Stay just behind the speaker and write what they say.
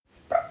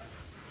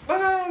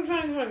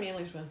know what I'm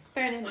Manly's with.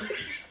 Fair enough.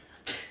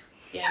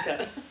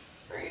 Bianca.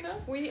 Serena.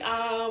 We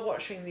are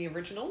watching the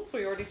originals.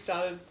 We already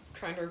started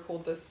trying to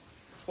record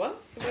this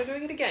once, and we're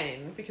doing it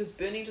again because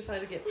Bernie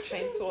decided to get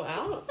chainsaw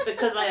out.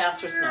 Because I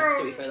asked for snacks,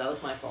 to be fair. That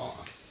was my fault.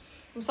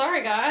 I'm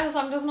sorry, guys.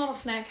 I'm just not a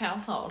snack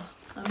household.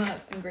 I'm an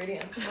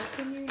ingredient. How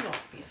can you not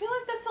be? I feel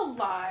like that's a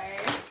lie.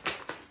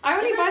 I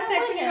only buy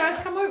snacks when you guys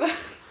come over.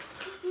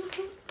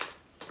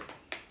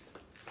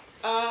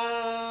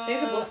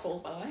 These are bliss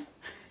balls, by the way.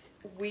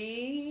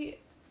 We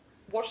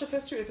watched the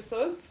first 2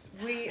 episodes.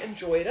 We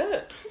enjoyed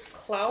it.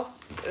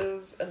 Klaus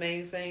is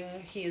amazing.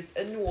 He is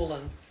in New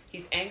Orleans.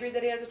 He's angry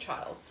that he has a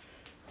child.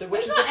 The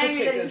witch is a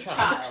particular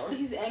child.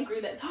 He's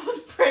angry that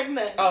someone's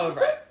pregnant. Oh,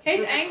 right.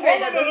 He's angry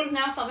that this is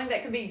now something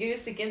that can be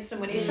used against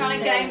him when he's trying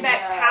to gain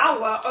back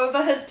power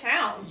over his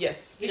town.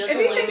 Yes. He If doesn't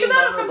you want to think be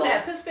about it from vulnerable.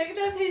 that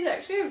perspective, he's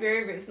actually a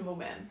very reasonable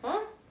man. Huh?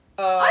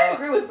 I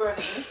agree with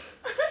Bernie.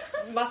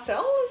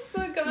 Marcel is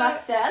the guy.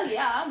 Marcel,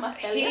 yes.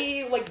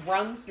 He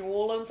runs New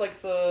Orleans,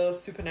 like the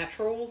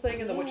supernatural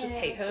thing, and the witches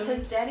hate him.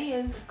 His daddy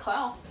is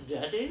Klaus.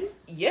 Daddy?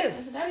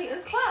 Yes. His daddy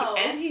is Klaus.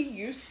 And he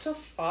used to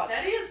fuck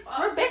Daddy is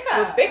fun.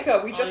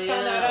 Rebecca. We just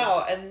found that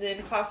out, and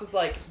then Klaus was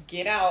like,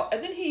 "Get out!"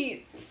 And then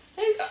he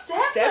stabbed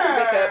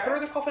Rebecca, her. put her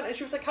in the coffin, and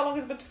she was like, "How long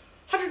has it been?"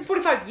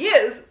 145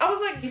 years. I was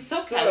like, He's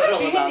so casual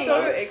about He's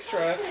so this.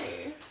 extra.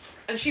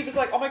 And she was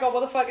like, "Oh my god, what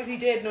the fuck, is he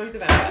dead? No, he's a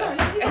vampire."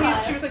 No, he's and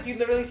alive. she was like, "You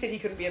literally said he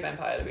couldn't be a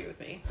vampire to be with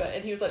me."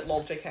 And he was like,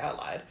 "Lol, JK, I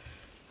lied."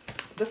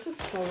 This is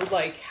so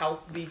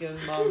health vegan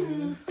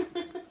mum.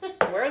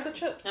 Where are the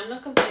chips? I'm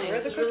not complaining. Where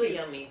are This the is really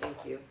cookies? yummy.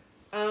 Thank you.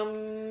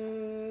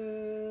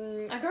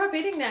 I grew up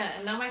eating that,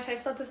 and now my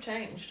taste buds have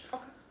changed.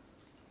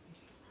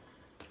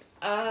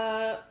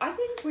 I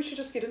think we should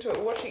just get into it.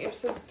 We're watching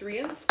episodes 3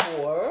 and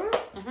 4.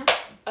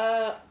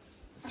 Mm-hmm.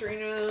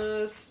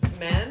 Serena's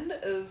man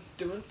is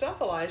doing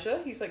stuff. Elijah,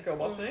 he's like girl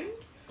bossing.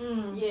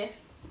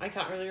 Yes. I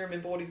can't really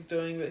remember what he's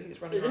doing, but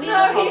he's running Isn't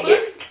around. he No,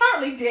 he's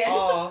currently dead.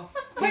 Oh,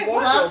 he Wait,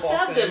 was Klaus girl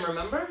stabbed bossing. him,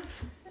 remember?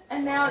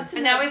 And now it's in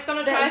And now he's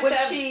gonna try that to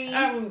witchy,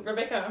 stab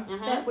Rebecca.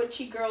 that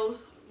witchy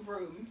girl's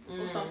room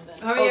or something.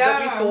 Oh, Oh, yeah.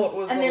 that we thought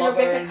was And a then lover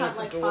Rebecca and can't it's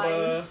a like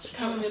daughter. find. She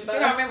can't I remember.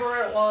 can't remember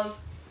where it was.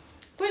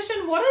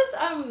 Question, what is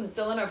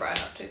Dylan O'Brien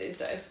up to these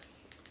days?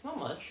 Not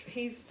much.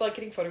 He's like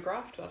getting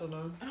photographed. I don't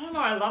know. I don't know,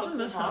 I love him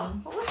this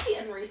one. What was he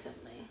in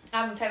recently?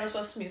 Taylor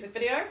Swift's music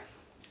video.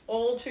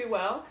 All Too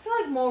Well. I feel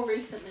like more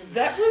recent than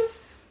That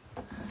was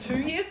 2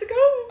 years ago.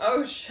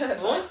 Oh shit.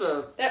 What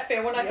the? That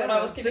fair one I thought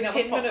I was keeping the up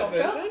with pop 10-minute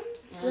culture.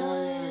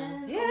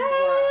 version.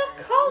 Yeah,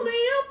 call me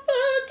up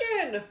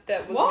again.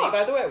 That was What? me,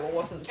 by the way. Well, it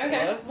wasn't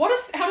Taylor.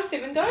 Okay. How does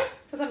 7 go?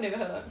 Because I've never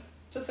heard it.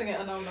 Just sing it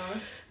and I'll know.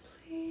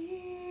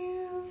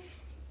 Please.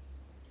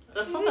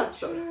 That's not that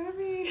so.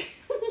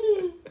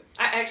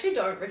 I actually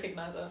don't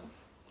recognise it.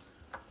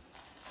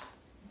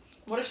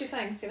 What is she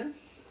saying, 7?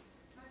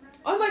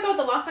 Oh my god,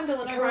 the last time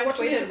Dylan Can we O'Brien watch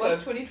this tweeted was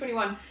episode?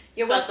 2021.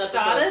 Yeah, Start we've the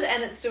started episode.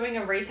 and it's doing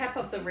a recap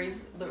of the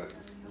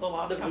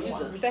last The couple reason.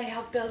 ones. They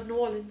helped build New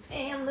Orleans.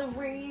 And the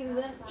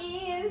reason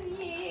is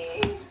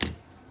you.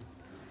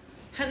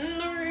 And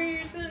the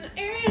reason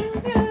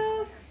is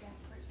you.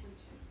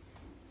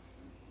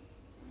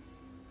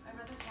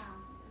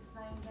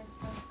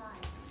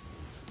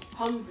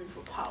 Hungry for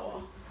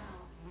power.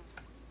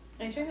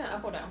 Are you turning that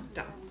up or down?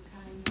 Down.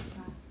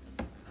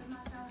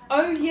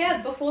 Oh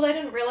yeah, before they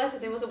didn't realise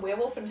that there was a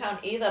werewolf in town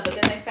either, but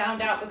then they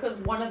found out because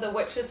one of the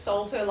witches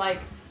sold her like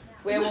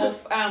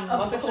werewolf,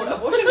 what's it called,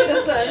 abortion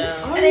medicine.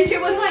 Yeah. And then she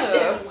was like,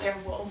 there's a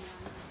werewolf.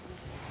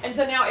 And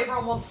so now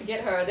everyone wants to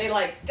get her. They're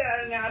like,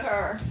 getting at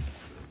her.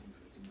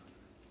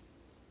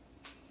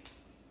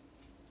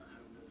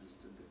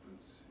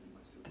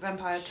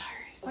 Vampire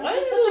Diaries. Why Why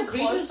is is it it such a such a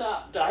close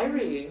close-up?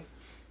 diary?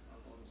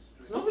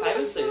 There's no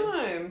privacy.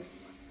 Time.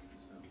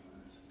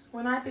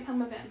 When I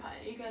become a vampire,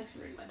 you guys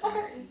can read my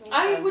diaries.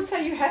 I would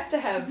say you have to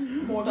have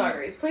more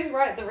diaries. Please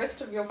write the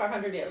rest of your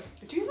 500 years.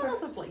 Do you have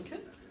another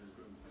blanket?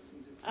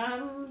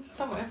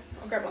 Somewhere.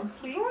 I'll grab one.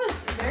 Please. Everyone is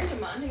very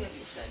demanding of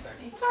you today,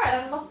 Bernie. It's alright,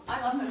 I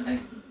love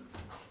hosting.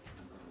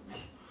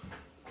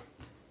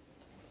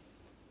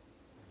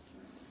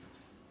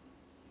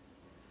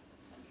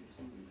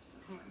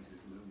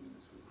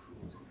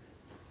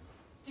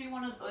 Do you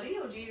want an hoodie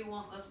or do you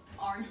want this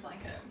orange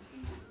blanket?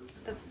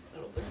 That's.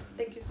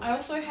 Thank you so much. I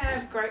also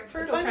have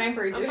grapefruit It's or fine.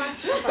 cranberry I'm fine.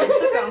 juice. It's fine.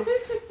 Sit down.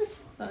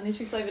 The only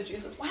 2 flavoured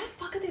juices. Why the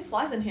fuck are there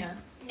flies in here?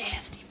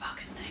 Nasty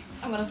fucking things.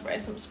 I'm gonna spray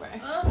some spray.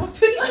 What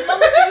did you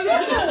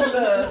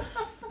say?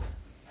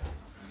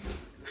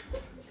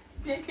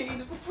 Yeah, can you eat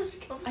it before she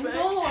comes I back?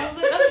 know, I was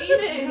like, I'm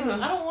eating.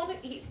 I don't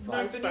want to eat No,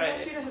 fly but he spray.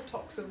 wants you to have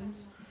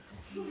toxins.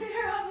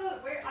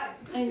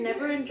 I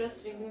never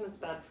ingest anything that's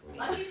bad for me.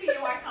 Lucky for you,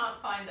 I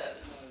can't find it.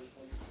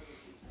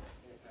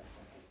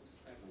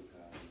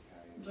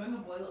 I'm doing a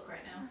boy look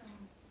right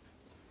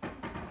now.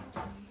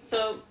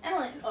 So,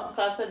 Emily,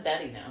 Klaus said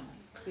daddy now.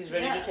 He's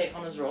ready to take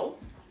on his role.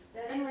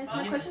 Emily, so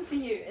my question for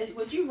you is,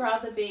 would you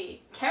rather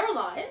be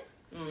Caroline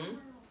Mm-hmm.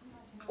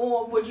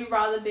 or would you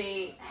rather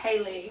be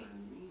Haley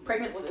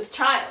pregnant with his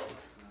child?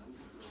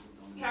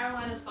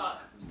 Caroline is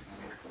fuck.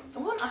 I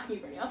wasn't asking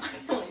you, Brittany. I was like,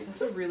 Emily's.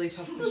 That's a really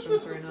tough question,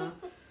 Serena.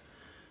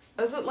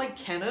 Is it like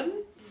canon?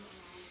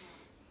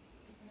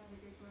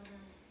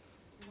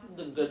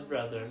 The good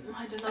brother.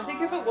 I don't know. I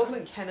think if it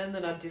wasn't canon,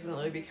 then I'd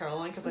definitely be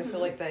Caroline because I feel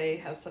like they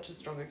have such a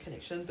stronger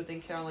connection, but then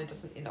Caroline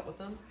doesn't end up with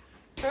them.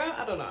 So,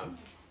 I don't know.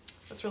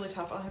 It's really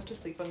tough. I'll have to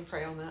sleep and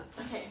pray on that.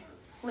 Okay,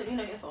 let me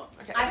know your thoughts.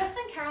 Okay. I just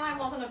think Caroline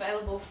wasn't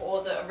available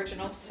for the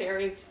original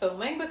series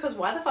filming because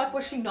why the fuck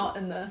was she not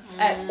in this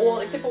at all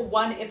except for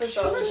one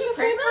episode? Wasn't she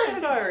pregnant?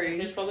 pregnant?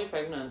 Diaries. She's probably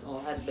pregnant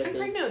or had babies. I'm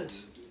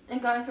pregnant.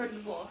 And going through a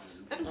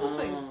divorce. And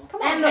divorcing.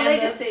 Come on, And the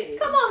Candace. legacy.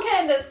 Come on,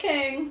 Candace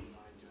King.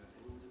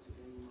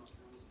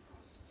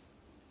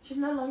 She's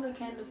no longer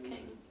Candace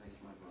King.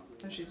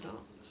 No, she's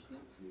not.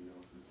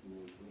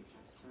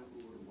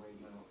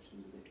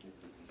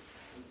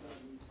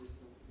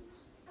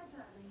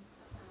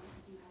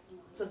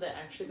 So they're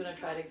actually going to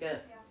try to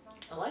get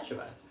Elijah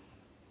back.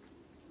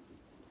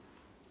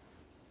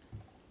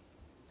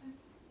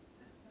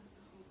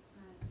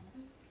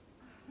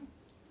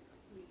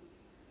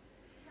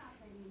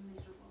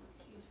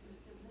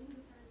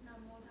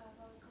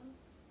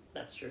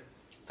 That's true.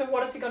 So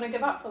what is he going to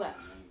give up for that?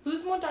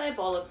 Who's more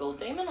diabolical,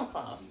 Damon or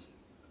Klaus?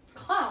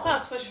 Klaus.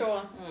 Klaus for sure.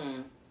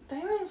 Hmm.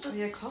 Damon's just...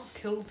 Yeah, Klaus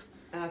killed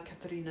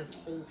Katarina's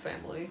whole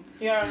family.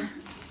 Yeah.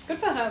 Good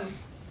for him.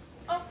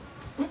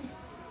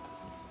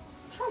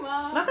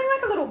 Trauma. Nothing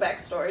like a little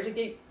backstory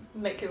to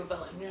make you a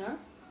villain, you know?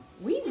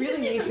 We We just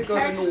really need need some to go to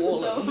character New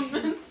Orleans.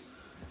 development.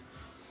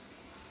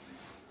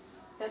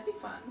 That'd be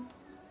fun.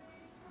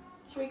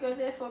 Should we go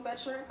there for a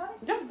bachelorette party?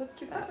 Yeah, let's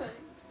do that. Perfect.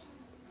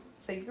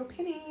 Save your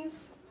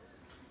pennies.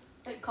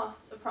 It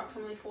costs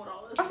approximately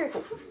 $4. Okay,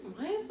 cool.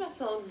 Why is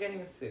Marcel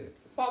getting a suit?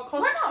 What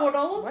costs Why not?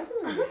 $4? Why is it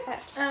wearing a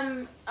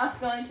hat? Us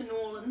going to New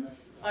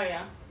Orleans. Oh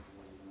yeah.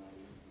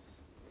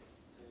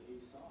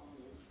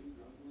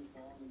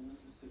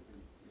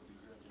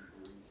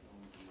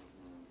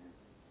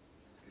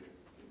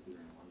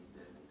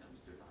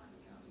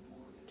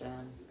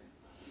 Damn.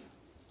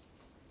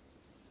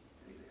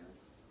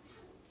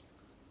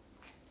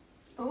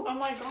 Oh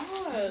my This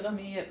god. is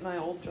me at my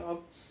old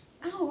job.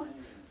 Ow!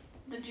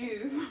 Did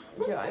you?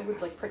 Yeah, I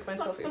would like prick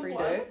myself Suck the every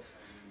blood? day.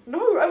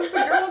 No, I was the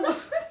girl on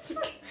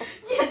the...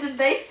 Yeah, did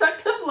they suck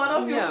the blood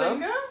off your Yeah.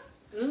 finger?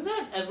 Isn't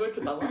that Edward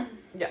Tabella?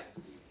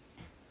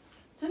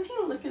 Didn't he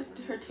lick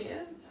her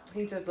tears?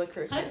 He did lick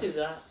her I'd do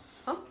that.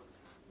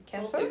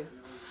 Cancer? Okay.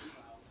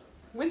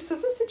 When SZA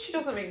said she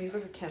doesn't make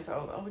music with cancer, I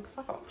was like,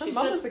 fuck off. Her She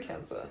mum said- is a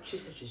cancer. She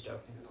said she's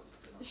joking.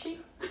 Is she?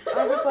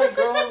 I was like,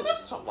 girl,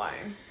 stop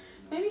lying.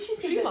 Maybe she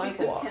said She that lies a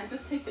because lot.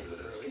 cancers take it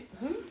literally.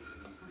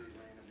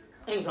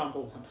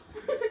 Example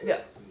one.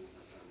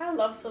 I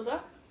love SZA.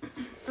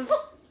 SZA!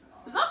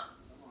 SZA?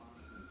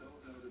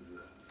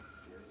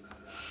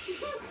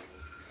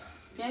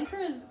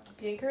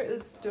 Bianca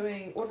is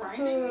doing,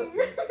 grinding.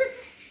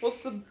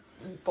 what's the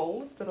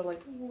bowls that are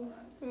like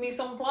Mise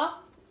en place.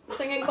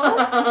 Singing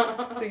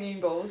bowl. singing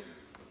bowls?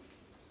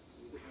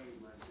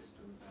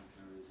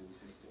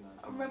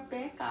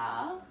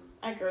 Rebecca.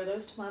 I grow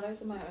those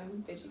tomatoes in my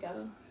own veggie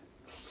garden.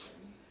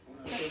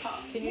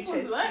 Can you What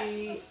was taste that?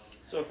 the,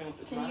 Soaking up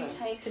the Can you tomato.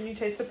 taste? can you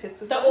taste the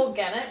pesticide? The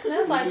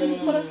organicness, I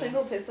didn't put a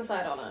single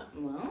pesticide on it.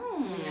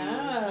 Wow.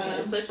 Yeah. She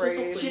just Such a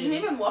sprayed. She didn't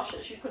even wash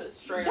it. She put it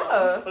straight on.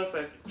 Yeah.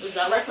 Perfect. Is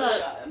that what Right from the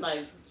that, garden.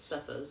 like,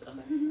 stuff is?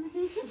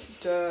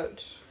 Okay.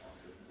 Dirt.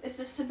 It's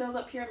just to build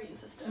up your immune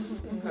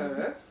system.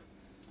 Her.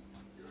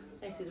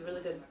 Thanks, he's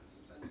really good.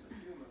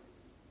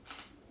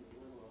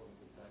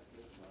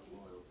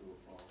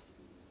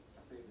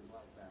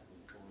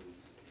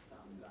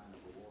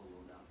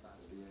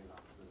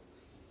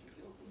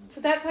 So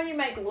that's how you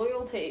make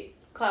loyalty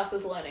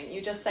classes learning.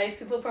 You just save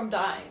people from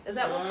dying. Is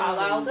that what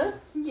Carlisle did?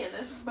 Yeah,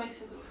 that's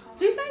basically.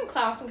 Do you think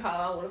Klaus and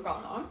Carlisle would have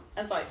gone on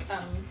as like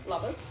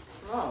lovers?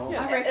 Oh.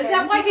 Yeah. I reckon. Is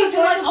that why he Because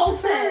they're joined like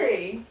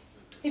Volturi?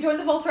 He joined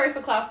the Volturi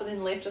for Klaus, but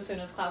then left as soon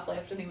as Klaus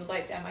left, and he was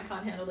like, "Damn, I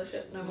can't handle this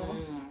shit no more."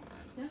 Mm.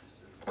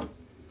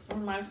 It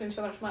reminds me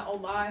so much of my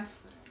old life.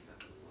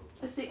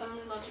 That's the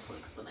only logical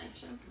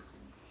explanation.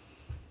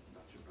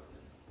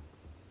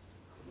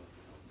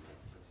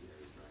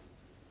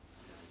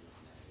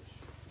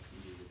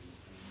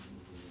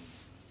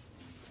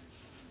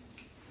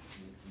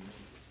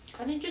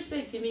 Can't he just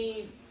say, give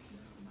me...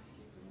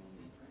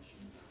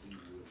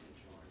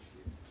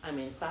 I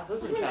mean, Klaus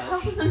is in Klaus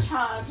charge. is in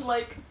charge.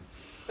 Like,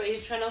 But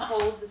he's trying to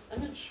hold this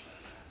image.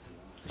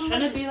 He's Oh,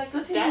 trying to be like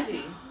does this he-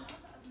 daddy.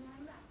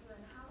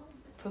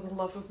 For the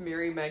love of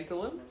Mary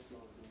Magdalene.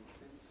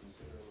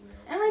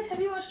 Annalise, have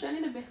you watched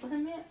Journey to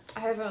Bethlehem yet? I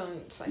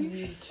haven't. I You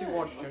need to should.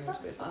 watch Journey to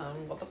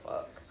Bethlehem. What the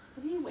fuck?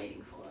 What are you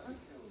waiting for?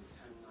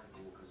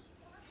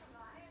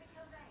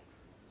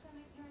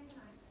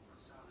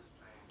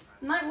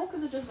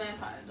 Nightwalkers are just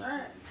vampires,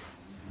 alright?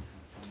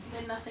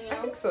 They're nothing I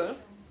think else. so.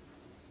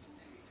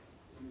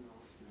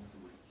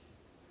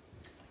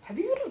 Have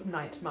you heard of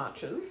night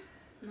marches?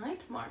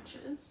 Night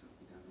marches?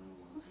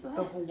 What's that?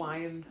 The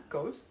Hawaiian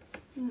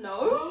ghosts?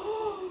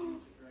 No?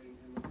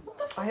 What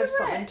the fuck I have is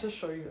something that? to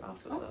show you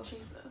after Oh, this.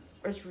 Jesus.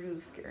 It's really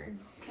scary.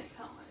 Okay,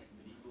 can't wait.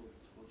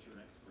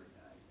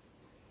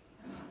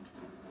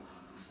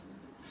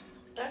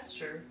 That's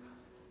true.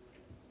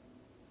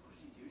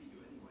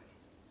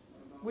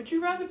 Would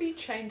you rather be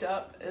chained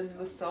up in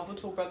the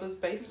Salvatore brothers'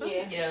 basement?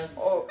 Yeah. Yes.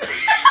 Or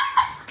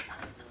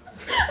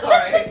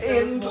Sorry.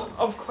 end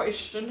of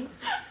question.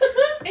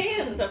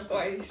 End of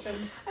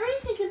question. I mean,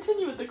 you can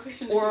continue with the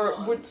question. Or if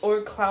you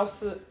would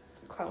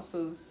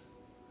Klaus's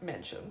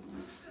mansion?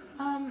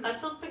 want. I'd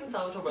still pick the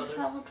Salvatore brothers.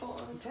 Salvatore.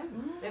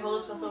 They hold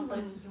a special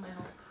place in my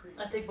heart.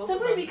 I'd take both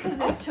Simply of them. because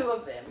there's two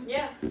of them.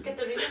 Yeah,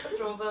 Katerina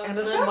Petrova. And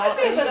it's then- not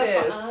be a bit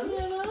of incest.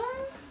 fun. You know?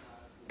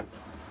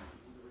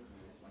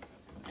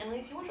 At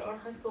least you watch our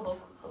high school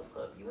house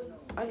club. You would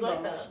I like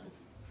love that.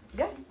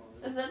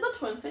 Is that the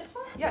Twin Face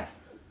one? Yes.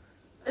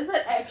 Is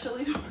that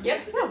actually Twin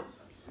Yes. Face? Yeah.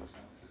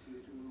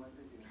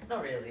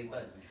 Not really,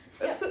 but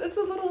It's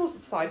a little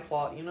side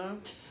plot, you know?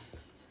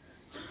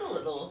 just a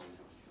little.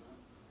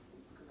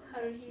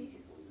 How did he?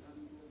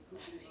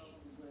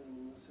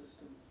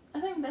 I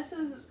think this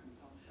is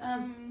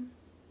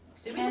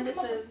Did we look him up?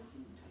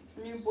 Candace's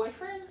new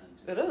boyfriend.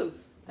 It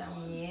is. That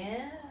one.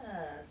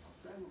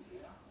 Yes.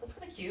 That's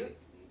kind of cute.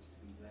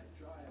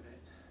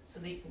 So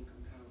they can.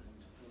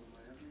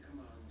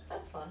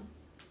 That's fun.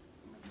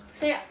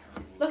 So yeah,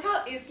 look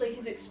how easily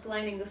he's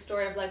explaining the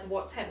story of like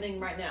what's happening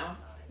right now.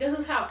 This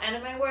is how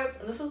anime works,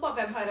 and this is what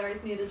Vampire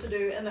Diaries needed to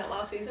do in that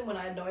last season when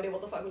I had no idea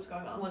what the fuck was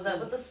going on. Was that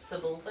with the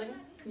Sybil thing?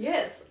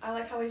 Yes, I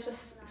like how he's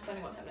just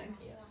explaining what's happening.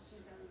 Yes.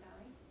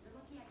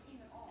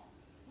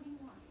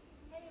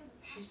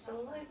 She's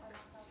so like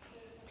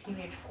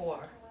teenage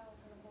core.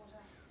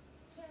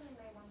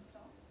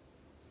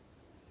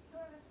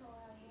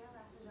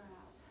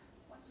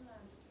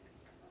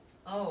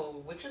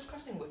 Oh, witches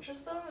crossing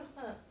witches though? Isn't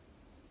that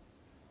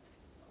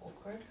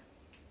awkward?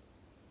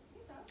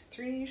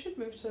 Serena, you should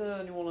move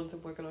to New Orleans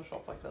and work in a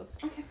shop like this.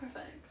 Okay,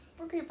 perfect.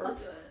 Okay, I'll bro.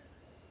 do it.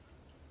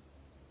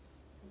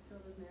 It's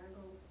filled with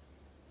marigolds.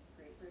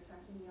 Great for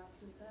attracting the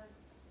opposite sex.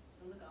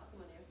 They'll look awesome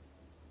on you.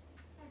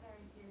 I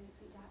very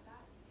seriously doubt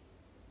that.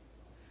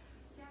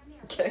 Do you have any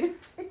other? Okay.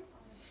 I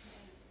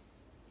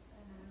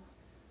don't know.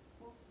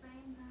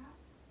 Wolfsbane,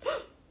 perhaps?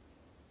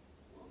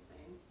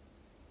 Wolfsbane?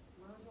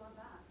 Why would you want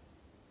that?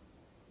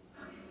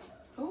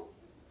 Oh.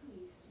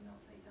 Please do not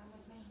play dumb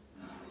with me.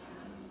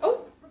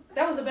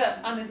 That was a bit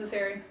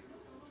unnecessary.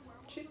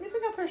 She's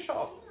messing up her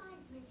shop. He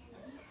likes me,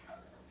 Katie.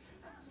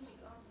 I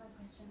suggest you answer my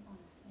question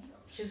honestly.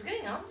 She's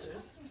getting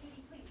answers.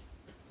 Katie, please.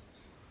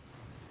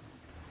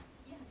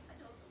 Yes, I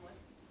don't know what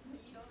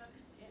you don't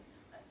understand.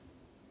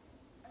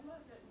 I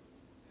love it.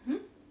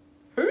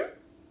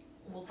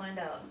 We'll find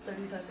out.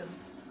 30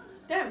 seconds.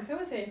 Damn, who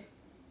is he?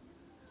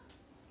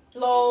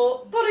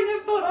 Lol, putting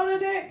her foot on a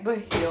neck. The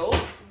heel.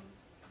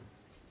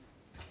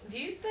 Do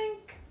you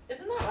think?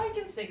 Isn't that like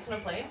in Snakes on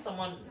a Plane?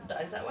 Someone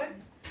dies that way.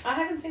 I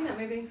haven't seen that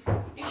movie.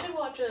 You should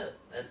watch it.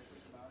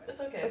 It's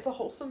okay. It's a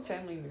wholesome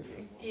family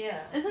movie. Yeah.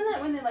 Isn't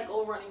that when they're like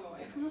all running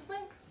away from the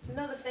snakes?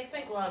 No, the snakes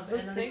make love, The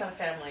and then they start a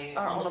snakes family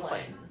are on on the a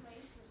plane.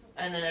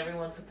 and then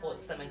everyone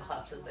supports them and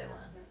claps as they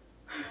land.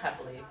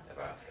 Happily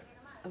ever after.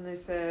 And they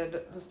said,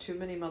 there's too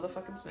many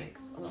motherfucking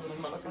snakes on this On this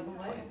motherfucking motherfucking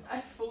plane. I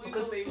fully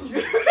Because- believed you.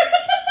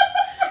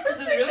 Because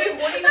there's really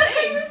horny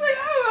I was snakes. like,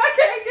 oh,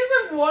 okay, I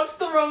guess I've watched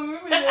the wrong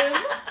movie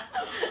then.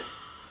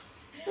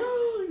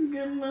 Oh,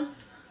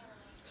 goodness.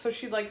 So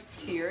she likes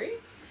Thierry?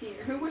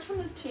 Which one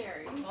is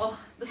Cherry? Oh,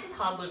 this is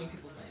hard learning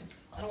people's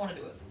names. I don't want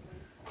to do it.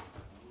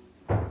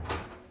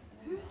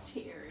 Who's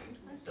Cherry?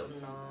 I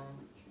don't know.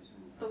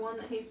 The one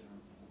that he's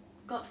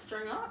got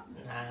strung up?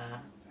 Nah.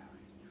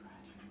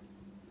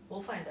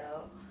 We'll find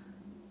out.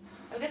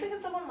 I'm guessing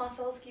it's someone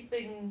Marcel's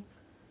keeping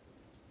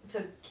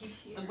to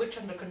keep the witch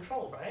under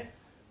control, right?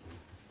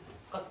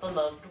 Got the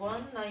loved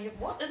one. Now you.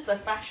 What is the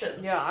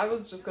fashion? Yeah, I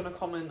was just gonna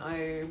comment.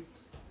 The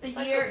It's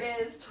like year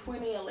is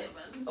 2011.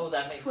 Oh,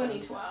 that makes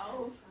sense.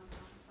 2012.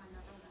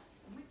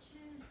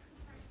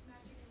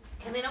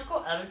 Can they not go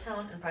out of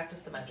town and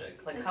practice the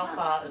magic? Like, They how can't.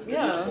 far is the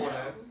Yeah.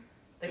 border?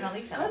 They can't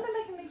leave I town. don't think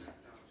they can leave town.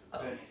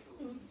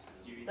 Oh.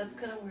 That's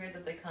kind of weird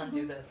that they can't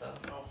do that though.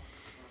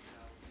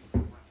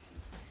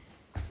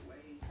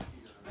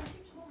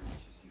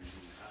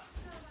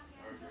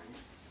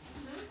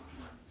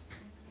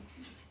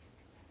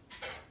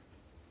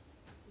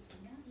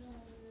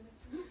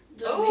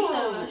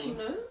 Davina, she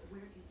knows?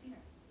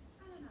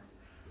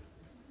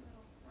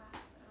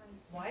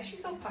 Why is she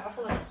so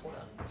powerful and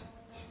important?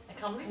 I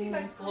can't believe you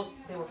guys thought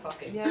they were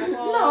fucking. Yeah,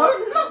 well,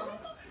 No, no.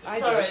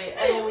 Sorry,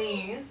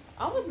 Eloise.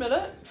 I'll admit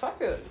it.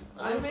 Fuck it.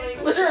 I was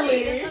like,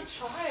 literally. she is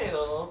a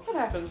child. That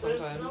happens There's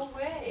sometimes. no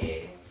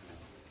way.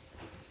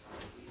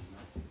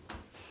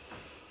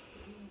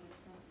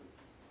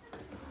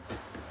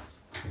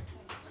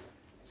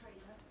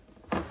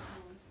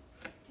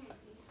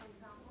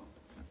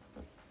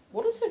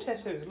 What is her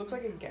tattoo? It looks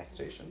like a gas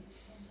station.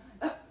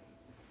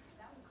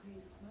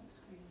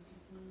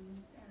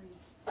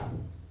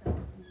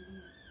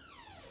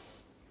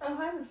 Oh,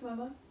 hi, Miss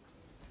Mama.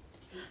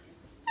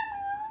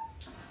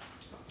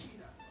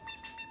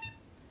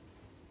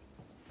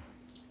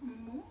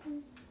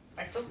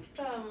 I stalked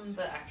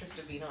the actress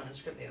Davina on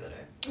Instagram the other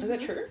day. Is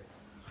that true?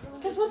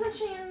 Because wasn't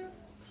she in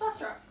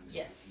Fast Rock?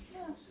 Yes.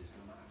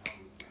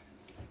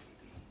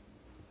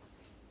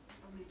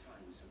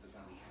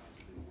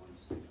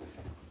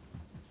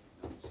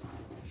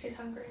 She's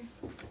hungry.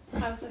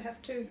 I also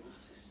have to.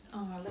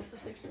 Oh, I left the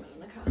fixed one in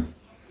the car.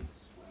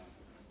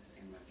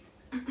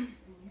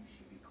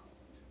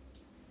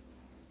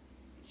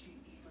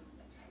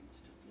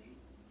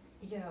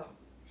 Yeah.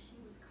 She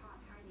was caught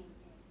hiding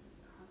in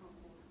the cargo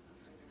hold of a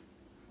freighter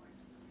before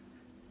its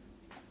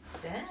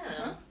misconduct.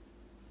 Damn.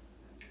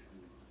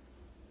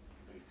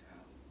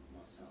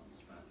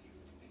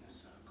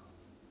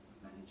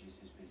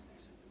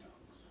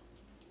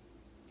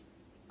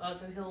 Oh,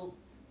 so he'll.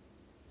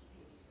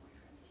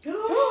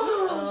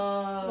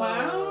 Oh.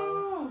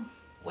 Wow.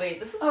 Wait,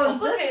 this is Oh, is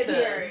complicated. this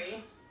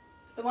Terry?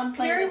 The one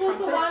playing Terry the was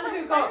the trumpet? one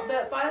who got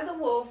bit by the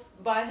wolf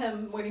by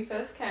him when he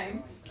first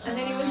came. And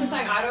then he was just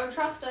saying, I don't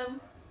trust him.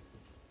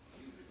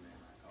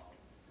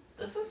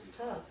 This is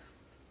tough.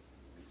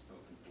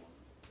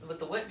 With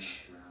the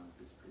witch.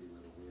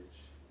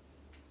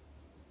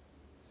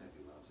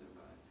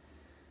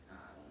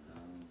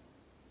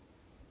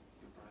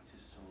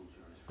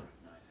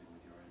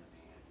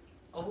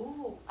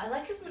 Oh, I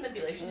like his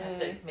manipulation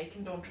tactic. Make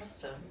him don't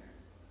trust him.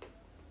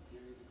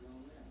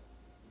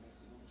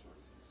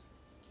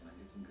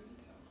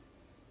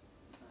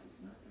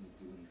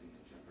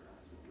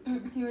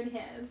 He already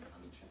has.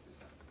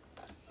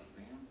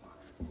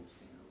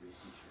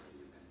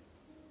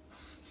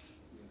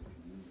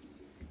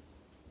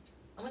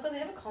 Oh my god, they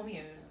have a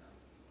commune.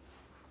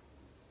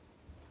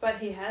 But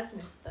he has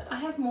messed that I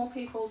up. have more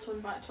people to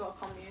invite to our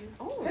commune.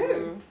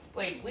 Oh.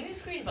 Wait, we need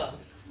screen bump.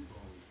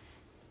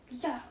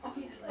 Yeah,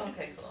 obviously.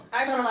 Okay, cool.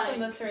 I But trust like-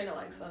 them if Serena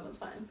likes them, it's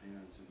fine.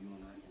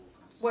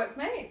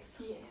 Workmates?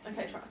 Yes.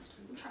 Okay, trust.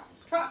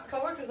 Trust. Trust.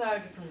 Co-workers are a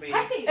different breed.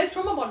 Pisces. It's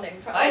trauma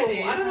bonding. Pisces.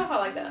 I don't know if I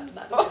like that.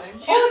 No, just Oh.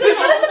 kidding. Oh, it's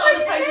fine. it's It's a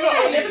fine. Pisces.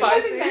 Yeah, if it's a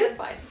Pisces Pisces. fan, it's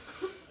fine.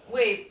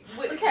 Wait,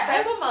 Okay,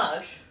 Feb or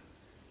March?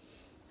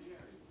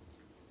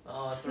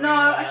 Oh, Serena.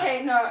 No,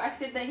 okay, no. I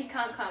said that he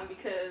can't come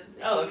because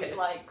Oh, he okay.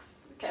 likes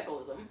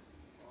capitalism.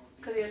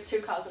 Because he has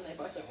 2 cars and they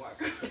both don't work.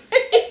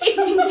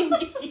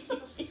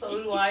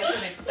 So do I to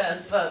an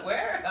extent, but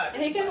where?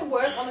 He can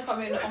work on the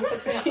commune on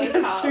fixing up He those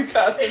has cars. 2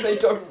 cars and they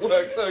don't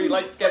work, so he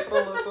likes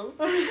capitalism.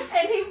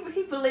 And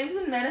he believes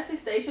in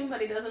manifestation,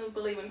 but he doesn't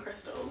believe in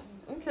crystals.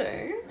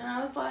 Okay. And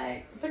I was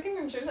like, Picking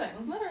and choosing.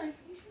 literally.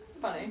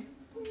 Funny.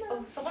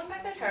 Oh, someone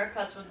back at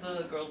haircuts with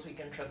the girls'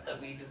 weekend trip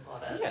that we do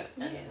pot at. Yeah.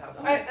 And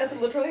have It's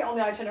literally on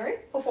the itinerary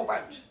before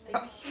brunch.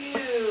 Thank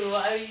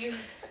you.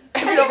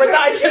 Have you not read the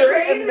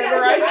itinerary and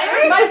memorized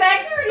it? My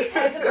bag's already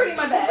packed. It's already in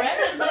my bag.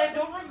 Read it, but I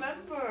don't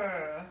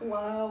remember.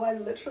 Wow, I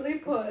literally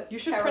put. You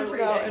should Carol print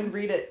it out reading. and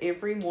read it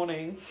every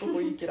morning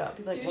before you get up.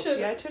 Be like, You what's should.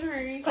 the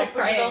itinerary? Like, Like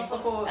print it praying off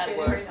before at bed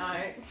work. every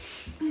night.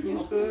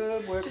 Use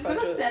the work She's gonna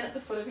budget. stand at the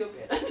foot of your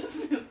bed and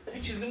just be like,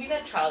 She's gonna be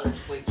that child that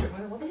just waits for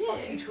me. What the fuck are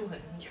you Yes. doing?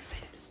 You've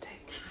made a mistake.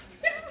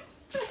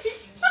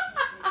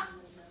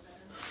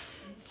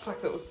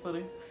 Fuck, that was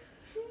funny.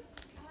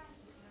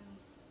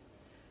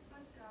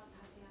 Most girls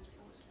have the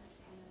unfortunate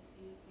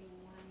tendency of being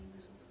whiny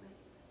little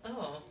twits.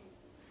 Oh.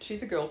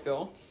 She's a girl's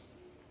girl.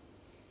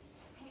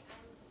 Hey, I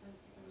was supposed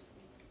to go to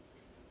this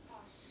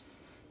posh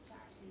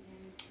charity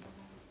event when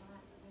I was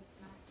flat this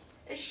night.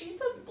 Is she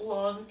the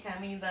blonde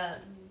Cammy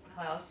that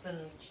Klaus and...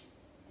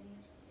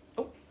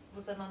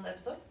 Was that on the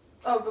episode?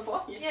 oh,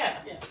 before? Yeah.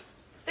 Yeah.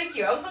 Thank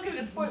you. I was looking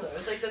at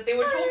spoilers. Like that they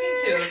were talking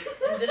to.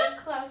 And didn't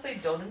Klaus say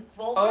don't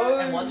involve her? Oh,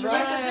 And what's right,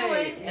 Rebecca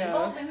doing? yeah.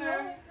 Involving her?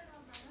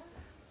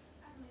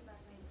 I believe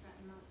I've made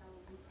certain Marcel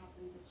will be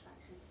properly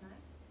distracted tonight.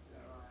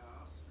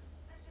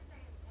 Let's just say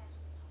it's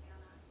intentional, not be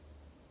on us.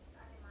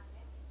 Only my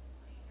opinion.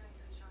 What are you doing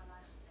to ensure our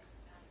lives are safe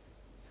and sound?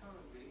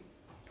 Currently,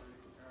 I'm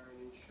preparing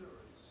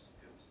insurance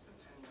against the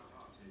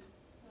tender-hearted.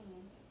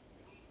 Hmm.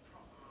 Need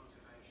proper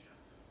motivation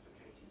for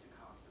Katie to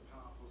cast a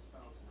powerful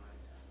spell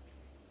tonight.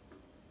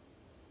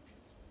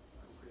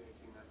 I'm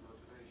creating that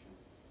motivation.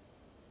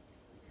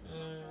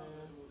 Marcel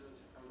has ordered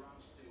a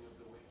rousting of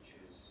the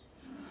witches.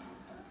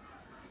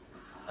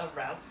 A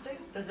rousting?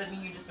 Does that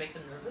mean you just make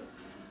them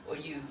nervous? Or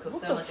you cook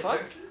What them the like fuck? a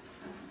turkey?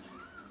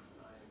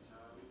 I, in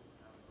turn,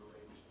 have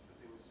arranged for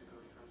things to go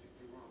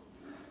tragically wrong.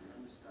 I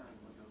understand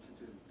what you're to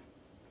do.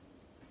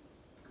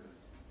 Good.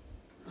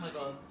 Oh my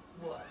god.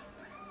 What?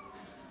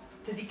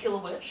 Does he kill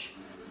a witch?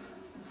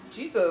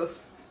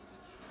 Jesus.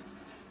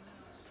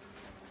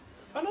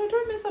 Oh no,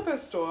 don't mess up her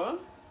store.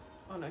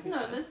 Oh no, he's No,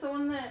 fine. that's the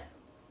one that.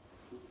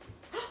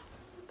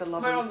 The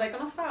Where are lovers. they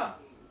gonna start?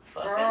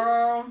 Fucking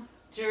Girl.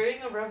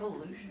 during a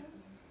revolution.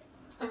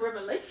 A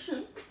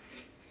revelation.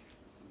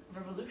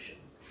 Revolution.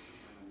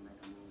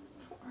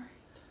 Marcel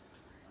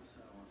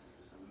wants us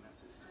to send a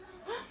message.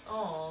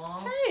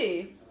 Aww. Hey!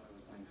 I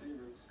was playing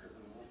favorites because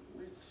I'm not the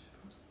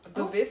witch.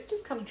 The vest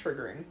is kind of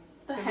triggering.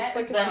 The It hat looks is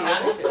like The a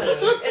hat is Yeah.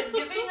 good. It's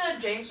giving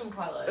James from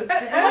Twilight. It's Oh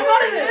giving my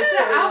god, me it's the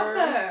picture.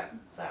 outfit!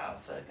 It's the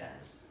outfit,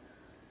 guys.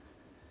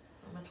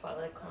 I'm a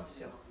Twilight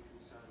connoisseur.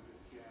 Concerned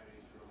with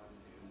Chiari's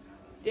romantic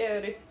intent. Yeah,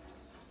 dude.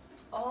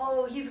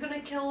 Oh, he's gonna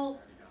kill.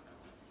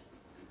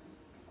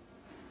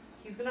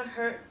 He's gonna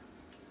hurt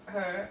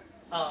her.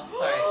 Oh,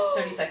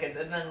 sorry. 30 seconds,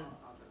 and then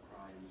Other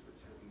crimes which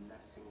he'll be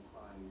less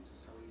inclined to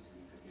so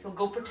easily forgive. he'll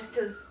go protect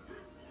his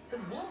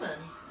woman.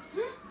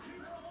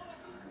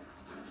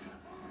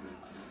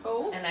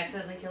 and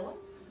accidentally kill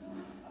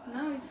him?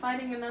 No, he's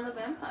fighting another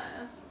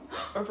vampire.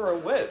 Over a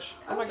witch.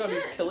 Oh, my Oh, god,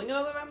 he's shit. killing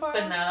another vampire?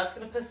 But now that's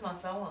gonna piss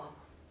Marcel off.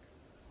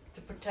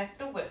 To protect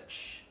the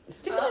witch.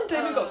 Stephen and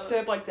Damon got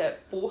stabbed like that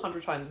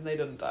 400 times and they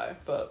didn't die,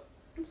 but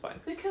it's fine.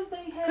 Because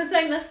they had... Because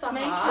they missed the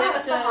Main heart.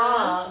 That's the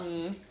heart.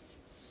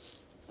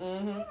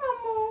 Mm-hmm.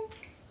 Oh,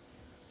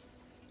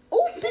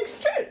 Oh, big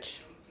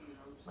stretch!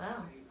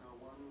 Wow.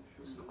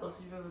 This is the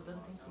closest you've ever been,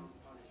 thank you.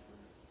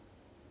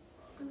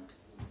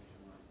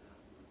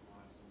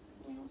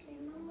 you okay,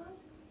 Mama?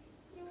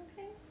 You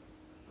okay?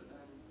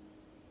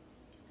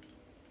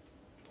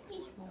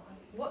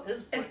 What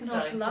is If Brooke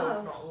not dying for love.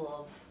 if not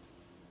love?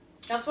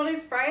 That's what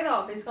he's afraid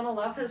of. He's gonna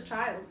love his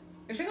child.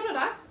 Is she gonna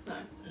die? No.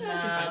 Yeah,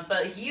 she's Nah, fine.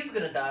 but he's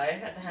gonna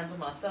die at the hands of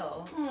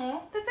Marcel. Aw,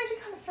 that's actually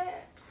kind of sad.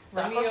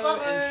 Star-crossed Romeo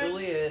lovers. and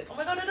Juliet. Oh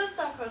my god, it is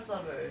Star-crossed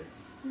lovers.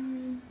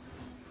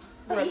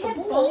 But We're he at the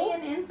had ball.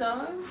 Bonnie and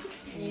Enzo.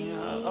 Yeah.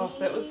 Oh,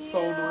 that was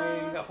so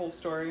annoying, that whole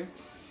story.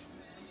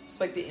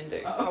 Like the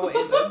ending. Oh. How it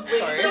ended. Wait, you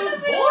said it Sorry. was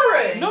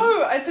boring!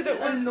 No, I said it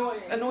was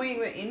Annoying. annoying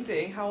the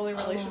ending, how their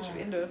relationship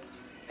Oh. ended.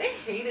 They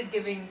hated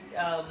giving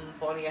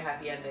Bonnie a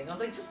happy ending. I was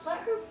like, just let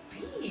her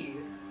be.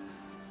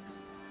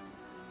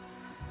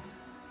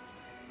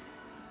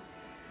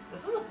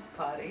 This is a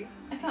party.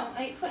 I can't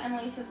wait for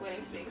Annalise's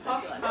wedding to be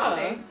exactly like yeah.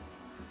 that.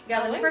 Yeah,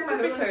 I let me like bring my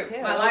hula Rebecca's hoop.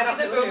 hair. My I'll light be up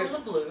the hula girl in hoop.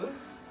 the blue.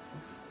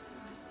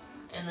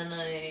 And then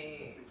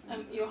I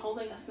You're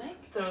holding a snake?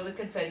 throw the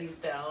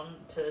confettis down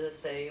to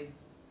say,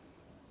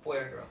 boy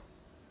or girl.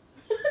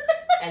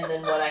 And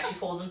then what actually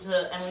falls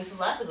into Annalise's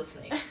lap is a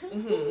snake.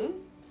 Mm-hmm.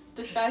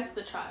 Disguise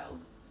the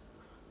child.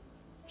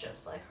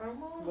 Just like her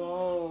mom.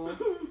 Whoa.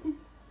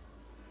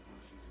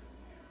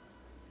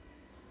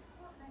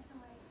 What better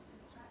way to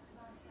distract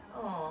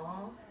myself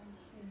Aww. than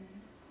human?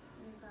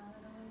 You brown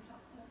and orange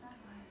chocolate that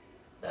way.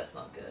 That's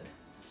not good.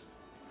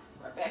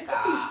 Look at these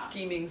Rebecca.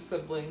 scheming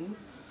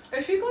siblings.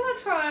 Is she gonna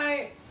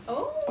try?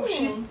 Oh, Oh,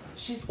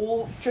 she's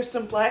all dressed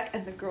in black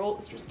and the girl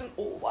is dressed in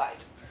all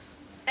white.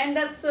 and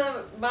that's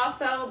the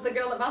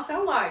girl that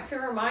Marcel likes. Who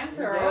reminds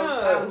her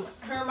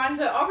Yes. who reminds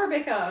her of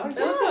Rebecca. Oh,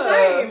 They look yeah. the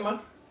same.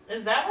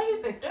 Is that why you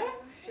picked her?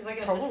 She's like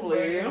an innocent Probably.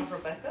 version of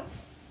Rebecca? And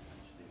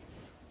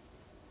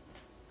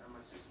my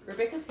sister.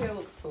 Rebecca's hair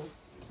looks cool.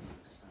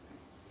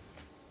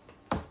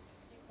 Well,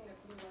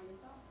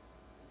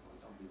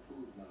 don't be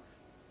fooled, love.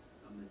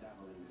 I'm the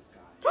devil in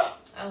disguise.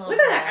 I love Look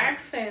at that. that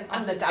accent.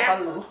 I'm the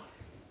devil.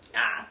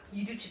 Ah.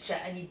 You do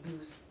chit-chat, I need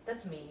booze.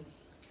 That's me.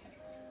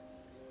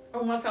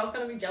 Oh, Marcel's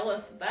gonna be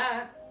jealous of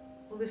that.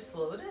 Well, they're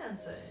slow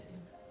dancing.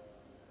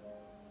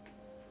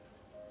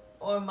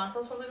 Or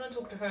Marcel's probably gonna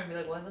talk to her and be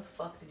like, why the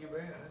fuck did you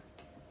bring her?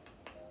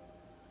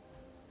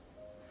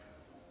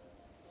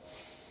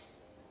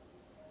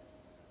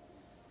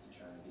 To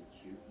try to be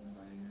cute and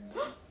inviting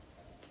her.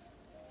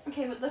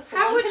 Okay, but the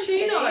How would she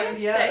confetti- know?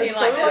 Yeah, That he it's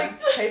so likes it. like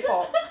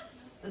K-pop.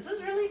 This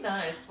is really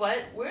nice.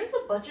 Why? Where's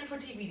the budget for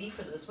DVD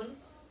for this one?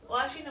 Well,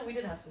 actually, no, we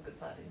did have some good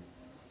parties.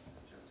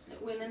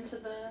 It went into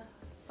the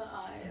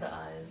eye. In the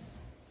eyes.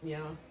 Yeah.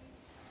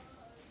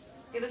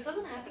 Yeah, this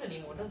doesn't happen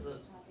anymore, does it?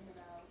 Talking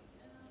about,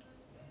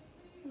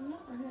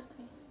 Not really.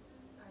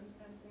 I'm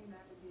sensing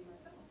that would be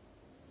myself.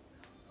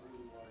 I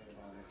wouldn't worry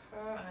about it.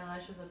 Her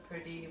eyelashes are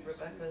pretty.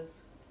 Rebecca's.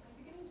 I'm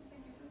beginning to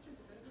think your sister's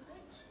a bit of a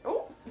bitch.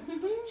 Oh.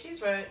 She's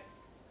right.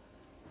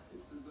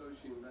 It's as though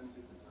she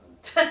invented the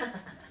term.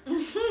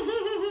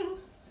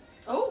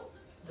 Oh.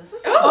 This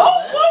is. Oh,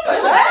 what what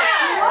was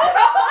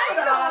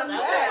that? That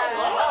was a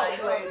lot of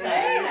eye lady.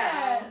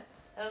 contact.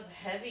 That was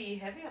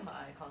heavy on the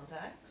eye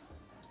contact.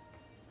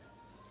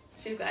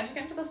 She's glad she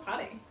came to this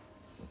party.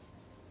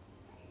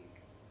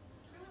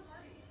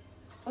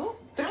 Oh.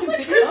 The How much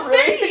confetti is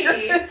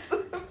really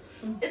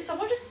confetti? Is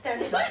someone just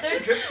standing up there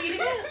drip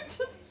feeding it?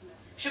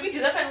 Should we do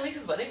that for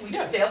Annalise's wedding? We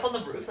just Yeah. stay up on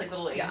the roof like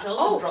little Yeah. angels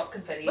Oh, and drop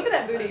confetti. look at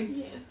that all the booty. time.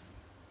 Yes.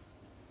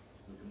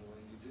 Look at the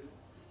way you do.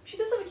 She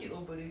does have a cute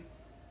little booty.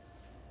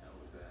 How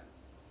was that?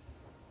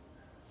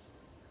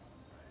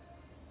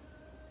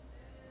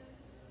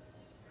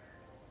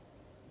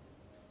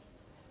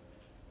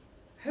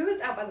 Who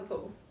is out by the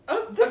pool?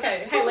 Oh, This okay.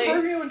 is so Haley.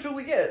 Romeo and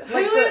Juliet. Who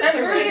Like is the Romeo?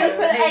 seriously as the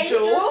The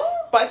angel, angel?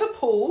 by the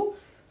pool,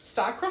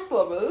 star-crossed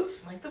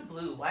lovers. Like the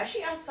blue. Why is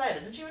she outside?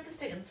 Isn't she meant to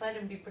stay inside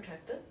and be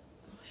protected?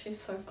 She's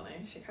so funny.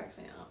 She cracks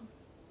me up.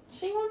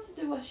 She wants to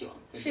do what she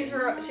wants to She's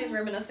do. she's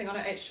reminiscing on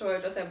her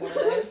H2O just had one of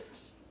those.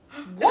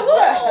 What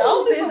the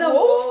hell? There's a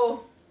wolf?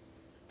 wall.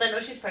 Then know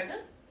she's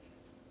pregnant?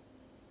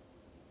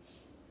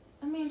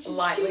 I mean,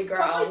 Lightly she's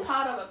probably growls.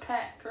 part of a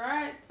pack,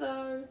 right?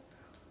 So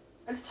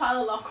it's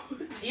Tyler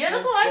Lockwood. Yeah,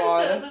 that's Oh, what I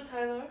God. just said. Is it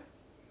Tyler?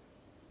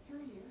 Who are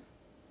you?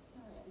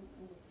 Sorry, I was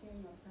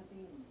hearing of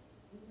something.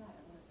 We met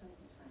at one of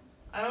Sophie's friends.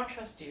 I don't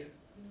trust you.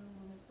 You're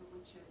one of the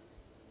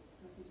witches.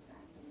 Sophie just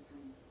asked me to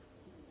come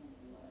keep it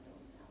in while I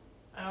was out.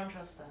 I don't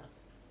trust that.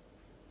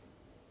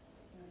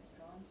 I was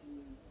drawn to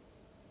you.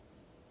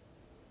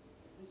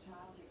 The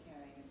child you're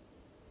carrying is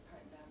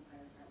part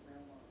vampire, part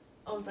werewolf.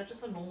 Oh, is that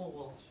just a normal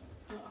wolf?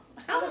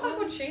 How the fuck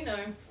would she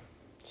know?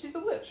 She's a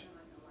witch. You're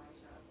like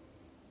Elijah.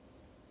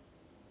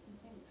 He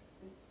thinks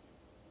this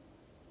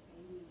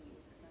baby is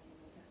going to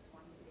make us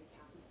one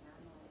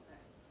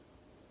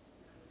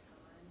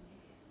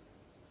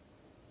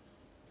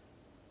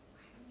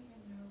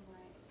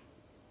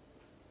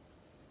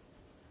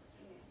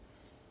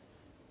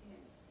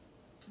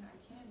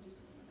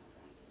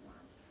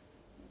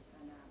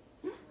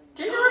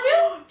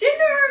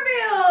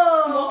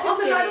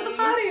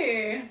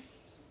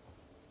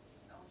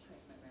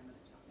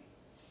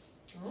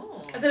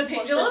Is it a What's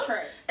pendulum? the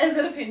trick? Is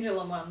it a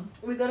pendulum one?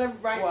 We gotta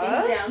write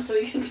What? these down so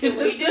we can do Did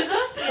we do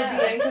this? For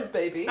Bianca's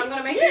baby. I'm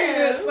gonna make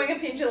Yeah. you swing a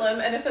pendulum,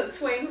 and if it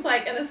swings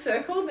like in a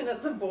circle, then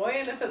it's a boy,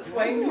 and if it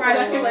swings Ooh.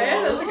 rectangular,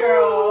 it's a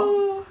girl.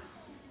 Ooh.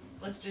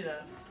 Let's do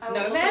that. I will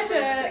No also bring the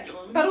magic,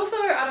 pendulum. but also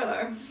I don't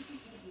know.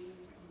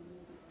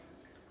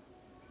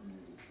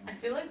 I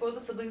feel like both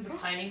the siblings are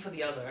pining for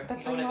the other. They're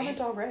You know what playing I Lana mean?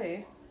 Del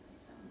Rey.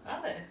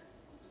 Are they?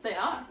 They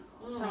are.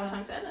 Mm.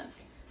 Summertime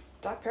Sadness.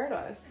 Dark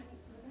Paradise.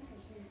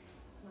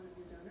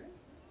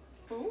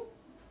 Ooh.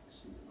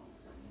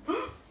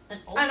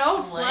 An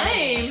old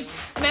flame.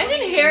 Imagine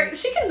hear.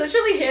 She can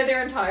literally hear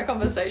their entire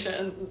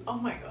conversation. Oh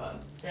my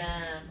god.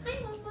 Damn.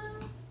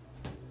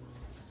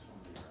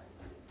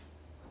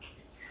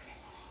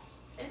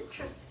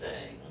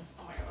 Interesting.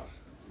 Oh my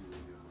gosh.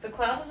 So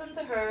Klaus is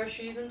into her,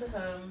 she's into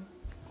him.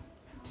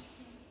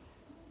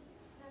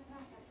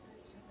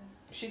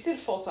 She said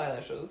false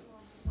eyelashes.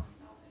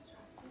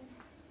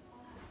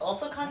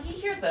 Also, can't he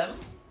hear them?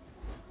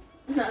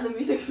 No, the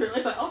music's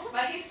really loud.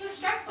 But he's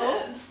distracted.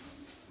 Oh.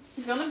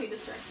 He's gonna be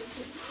distracted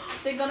too.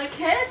 They're gonna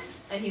kiss?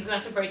 And he's gonna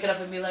have to break it up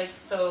and be like,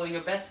 so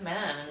your best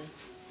man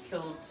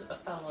killed a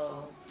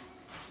fellow.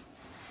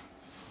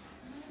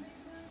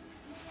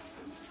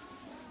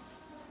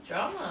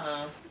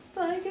 Drama. It's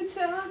like a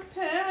dark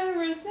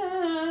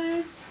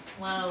paradise.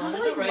 Wow, Sounds Lana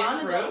like Del Rey Lana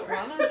in the Del room. Rey.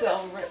 Lana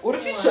Del Rey. What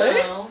did she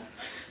say?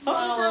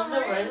 Wow, Lana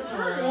Del Rey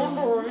in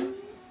the room.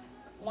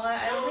 Why?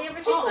 I only ever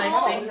see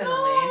nice things in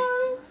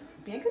Elise.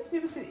 Bianca's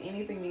never said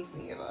anything mean to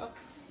me ever.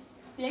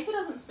 Bianca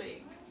doesn't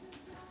speak.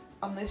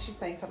 Unless she's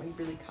saying something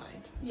really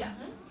kind. Yeah.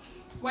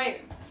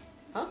 Wait.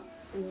 Huh?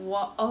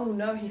 What? Oh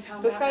no, he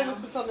found This out guy now.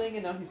 whispered something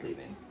and now he's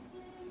leaving.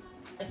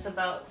 It's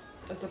about.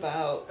 It's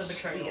about The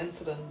betrayal.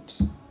 incident.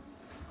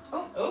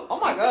 Oh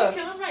my he's gonna God.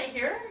 kill him right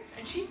here,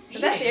 and she's seeing.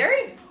 Is that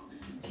Barry?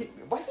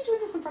 Why is he doing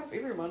this in front of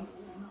everyone?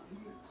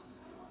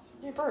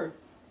 Yeah, bro.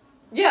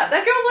 Yeah,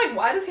 that girl's like,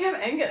 why does he have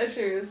anger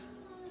issues?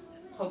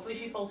 Hopefully,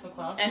 she falls for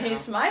Klaus. And now. he's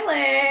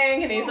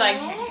smiling, and he's like,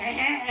 Aw.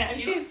 and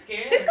She was she's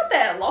scared. She's got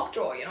that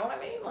lockjaw, you know what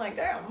I mean? Like,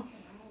 damn.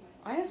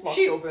 I have lockjaw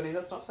She- burning,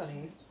 that's not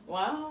funny.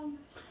 Wow.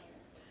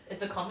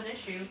 It's a common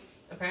issue.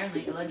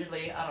 Apparently,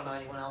 allegedly, I don't know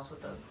anyone else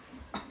with them.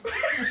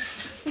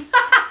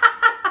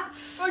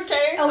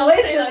 Okay.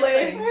 Allegedly.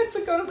 Say nice I had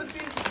to go to the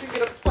dentist to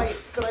get a plate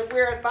that I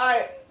wear at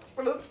night,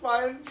 but it's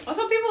fine. That's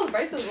what people with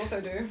braces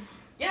also do.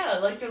 Yeah,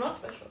 like you're not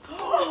special. You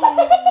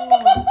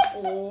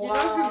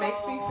know who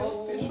makes me feel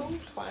special?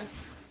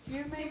 Twice.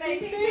 You make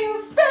me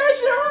feel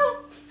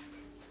special!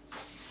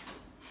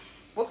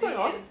 What's going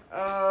on?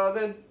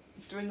 They're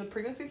doing the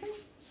pregnancy thing?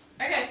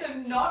 Okay, so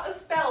not a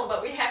spell,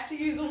 but we have to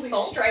use all these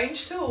Salt?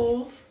 strange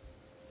tools.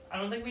 I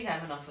don't think we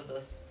have enough of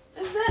this.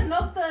 Is that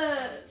not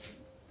the...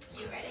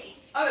 You ready?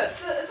 Oh,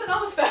 it's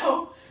another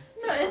spell.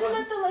 No, isn't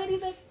that the lady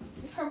that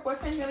her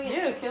boyfriend's gonna get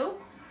Yes. killed?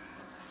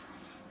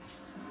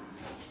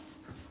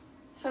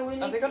 So we Are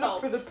need they gonna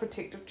salt. put a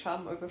protective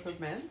charm over her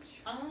man's?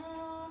 I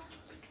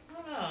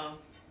don't know.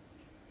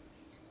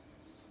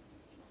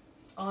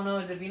 Oh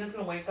no, Davina's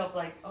gonna wake up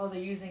like, oh, they're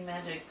using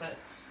magic, but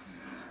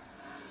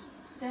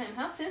Damn,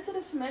 how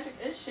sensitive to magic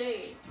is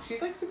she?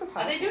 She's like super are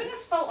powerful. they doing a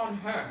spell on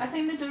I her?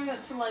 think they're doing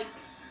it to like...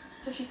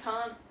 So she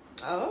can't...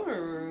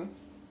 Oh.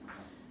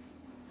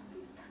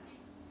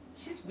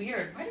 She's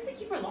weird. Why does he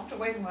keep her locked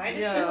away? Why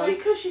does Yeah. she It's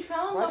because she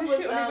fell in Why love does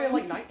with she only wear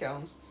like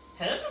nightgowns?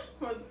 him?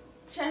 with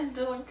Chad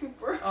Dylan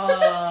Cooper. I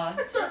I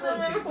don't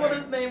remember what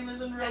his name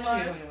is in I real know who you're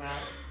life. talking about.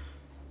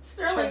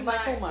 Sterling Chad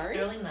Michael Knight. Murray?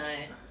 Sterling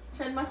Knight.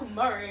 Chad Michael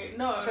Murray.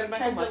 No, Chad Chad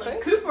Michael Dylan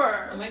Murray?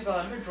 Cooper. Oh my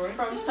god, her drawing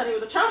From skills Study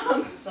with a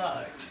Charm.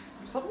 suck.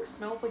 Something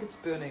smells like it's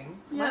burning.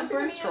 Am I Yeah, having a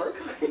Bernie is stroke?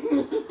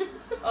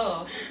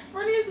 Oh,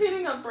 Bernie is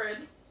heating up bread.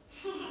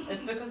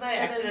 it's because I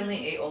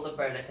accidentally ate all the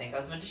bread, I think. I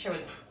was meant to share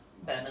with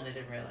Ben and I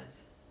didn't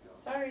realize.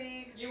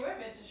 Sorry. You were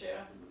meant to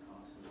share.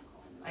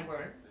 I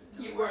weren't.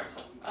 You weren't.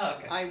 Oh,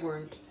 okay. I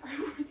weren't.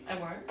 I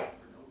weren't.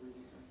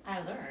 I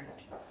learned.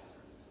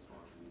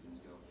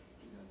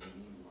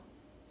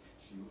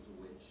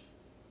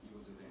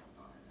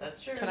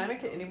 That's true. Can I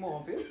make it any more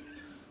obvious?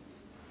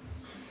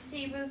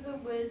 He was a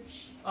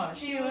witch. Oh,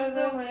 She was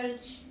a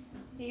witch.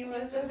 He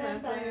was a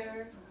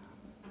vampire.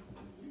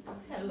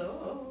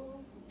 Hello.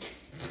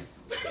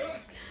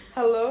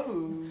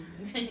 Hello.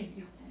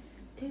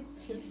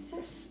 It's your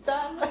Sister.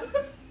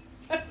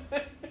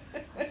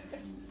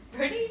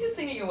 Bernie needs to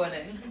sing at your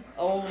wedding.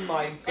 Oh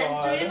my And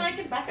Serena and god. I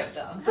can backup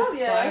dance. The Oh,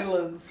 yeah.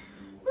 silence.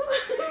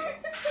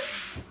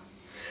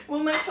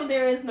 We'll make sure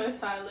there is no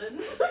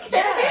silence.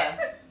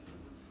 Yeah.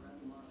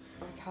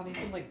 I can't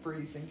even like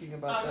breathe thinking I'm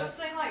about just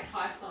that. sing like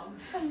high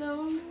songs.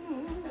 Hello.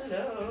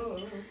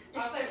 Hello.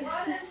 I say, It's your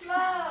what is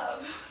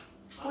love?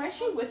 Why is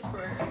she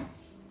whispering?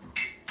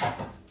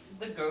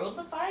 The girls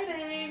are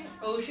fighting.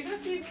 Oh, is she gonna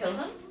see you kill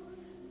him?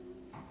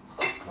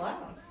 Oh,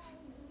 class.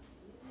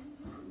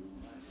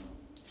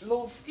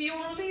 Love. Do you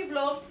want to leave,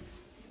 love?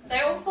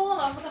 They all fall in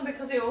love with him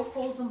because he all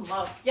calls them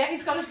love. Yeah,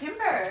 he's got a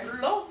temper.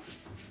 Love.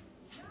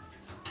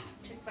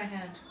 Take my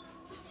hand.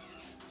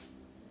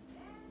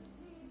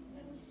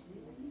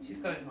 She's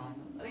going home.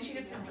 I think she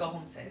gets to go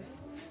home safe.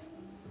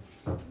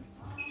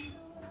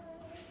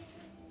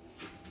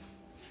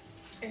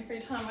 Every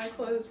time I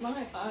close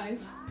my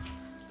eyes,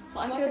 it's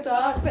like, like a a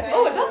dark. dark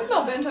Oh, it does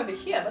smell burnt over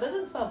here, but it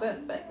didn't smell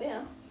burnt back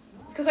there.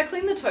 It's because I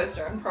cleaned the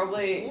toaster and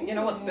probably, you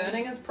know what's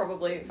burning is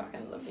probably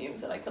fucking the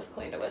fumes that I could have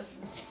cleaned it with.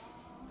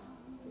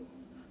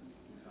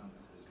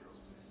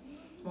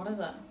 What is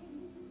it?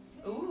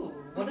 Ooh,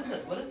 what is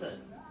it? What is it?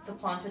 It's a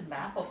planted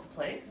map of the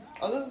place.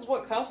 Oh, this is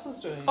what Klaus is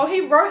doing. Oh,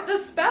 he wrote the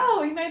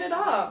spell. He made it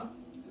up.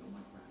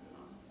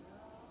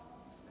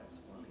 That's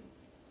funny.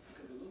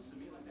 Because it looks to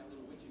me like that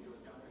little witch of yours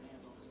got her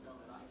hands on the spell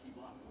that I keep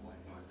locked away.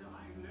 Marcel,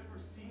 I've never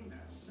seen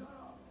that. Shut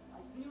up.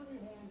 I see on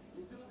your hand,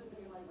 you still have the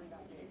daylight ring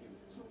I gave you.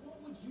 So what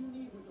would you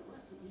need with the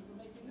recipe for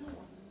making new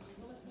ones?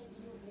 Well, let's make a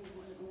new thing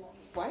we're gonna go off.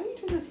 Why are you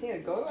doing this here?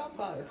 Go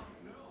outside.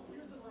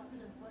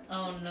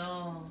 Oh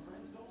no.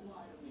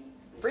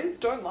 Friends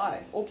don't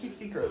lie or keep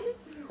secrets.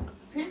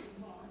 Prince,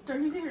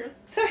 don't you serious?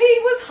 So he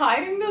was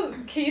hiding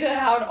the key to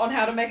how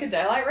to make a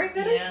daylight ring?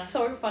 That is Yeah.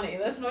 so funny.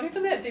 That's not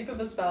even that deep of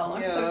a spell.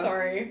 I'm so Yeah.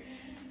 sorry.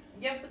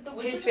 Yeah, but the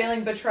witch He's is-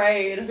 feeling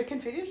betrayed. The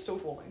confetti is still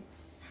falling.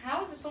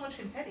 How is there so much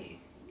confetti?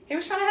 He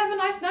was trying to have a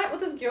nice night with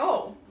his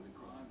girl.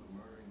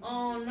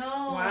 Oh no.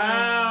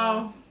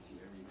 Wow.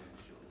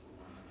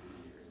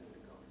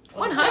 Oh,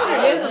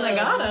 100 years in the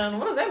God. garden.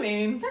 What does that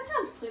mean? That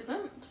sounds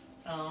pleasant.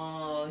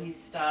 Oh,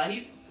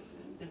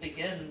 it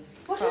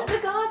begins. What is the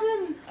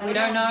garden? I We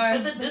don't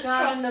know. But the The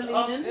Garden distrust of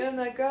of Eden? In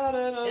the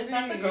garden of Is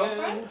that the Eden,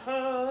 girlfriend?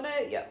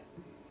 honey. Yep.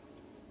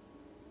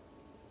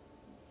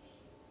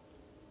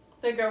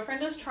 The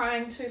girlfriend is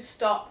trying to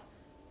stop,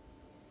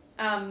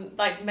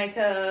 make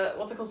a,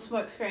 what's it called,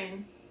 smoke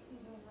screen. He's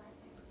really right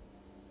there.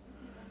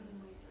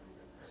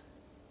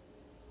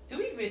 It's the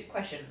only way to Do we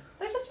question?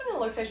 They're just doing a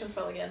location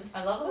spell again.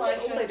 I love This is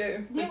all Elijah. they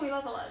do. Yeah, we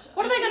love Elijah.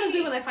 What are they going to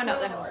do when they find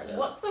out they're not?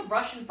 What's the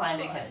rush in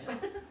finding him?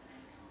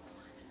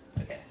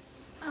 Okay.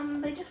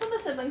 They just want the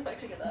siblings back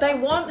together. They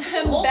want This is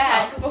him all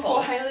back Klaus's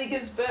before fault. Haley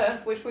gives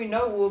birth, which we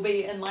know will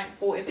be in like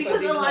 4 episodes,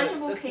 because even Elijah though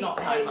will it's keep not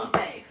 9 Haley months.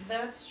 safe.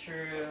 That's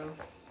true.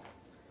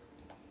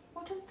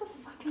 What is the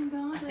fucking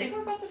garden? I think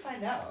we're about to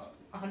find out.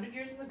 100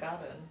 years in the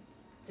garden.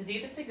 Does he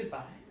get to say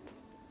goodbye?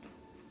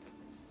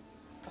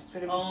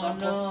 Oh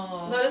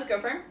no. Is that his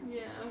girlfriend?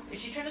 Yeah. Is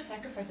she trying to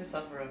sacrifice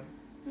herself for him?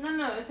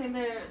 No, I think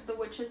the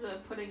witches are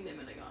putting them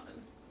in a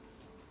garden.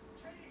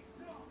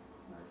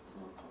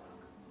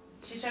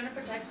 She's trying to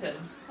protect him.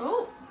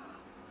 Oh,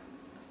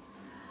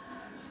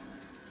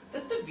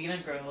 This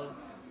Davina girl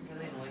is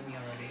really annoying me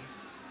already.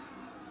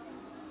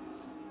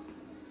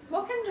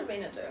 What can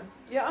Davina do?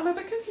 Yeah, I'm a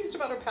bit confused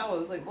about her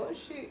powers. Like, what is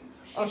she?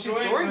 Oh, she's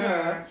drawing drawing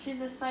her. she's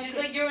a psychic. She's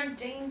like, you're in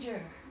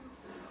danger.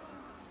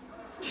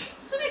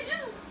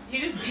 He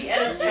just beat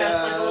at his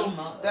chest like a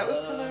little That was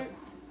kind of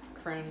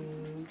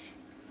cringe.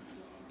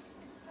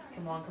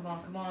 Come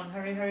on.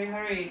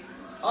 Hurry.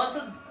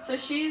 Also, so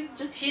she's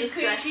just she's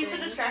the distracting.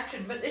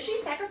 distraction, but is she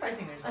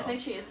sacrificing I herself?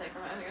 think she is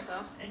sacrificing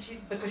herself. And she's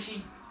because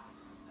she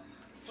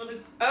for the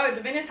Oh,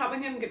 Davina's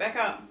helping him get back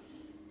up.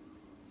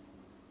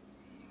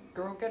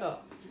 Girl, get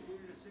up.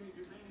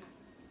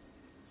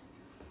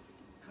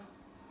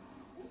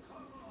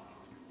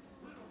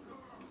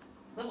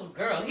 little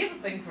girl. He has a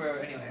thing for her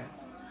anyway.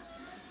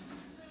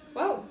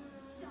 Whoa.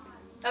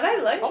 Are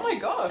they linked? Oh my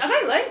gosh. Are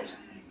they linked?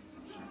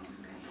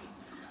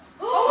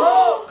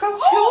 Oh,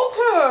 Klaus killed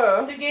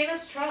her. To gain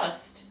his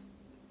trust.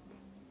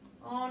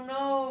 Oh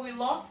no, we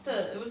lost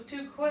it. It was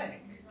too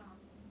quick.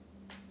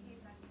 He's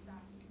about to start.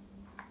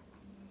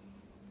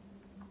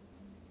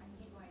 I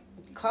keep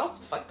waiting.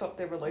 Klaus fucked up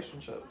their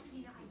relationship.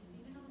 You know, I just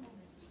need another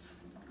moment.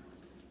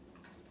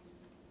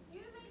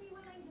 You may be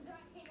willing to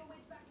die to get your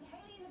witch back, and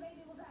Haley and the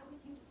baby will die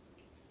with you.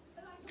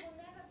 Elijah will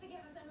never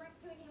forgive us, and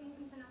rescuing him will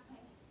be for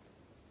nothing.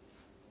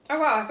 Oh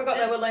wow, I forgot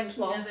they were linked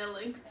long. Yeah, they're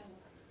linked.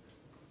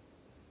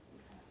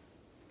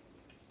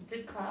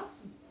 Did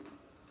Klaus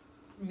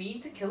mean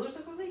to kill her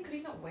so quickly? Could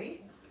he not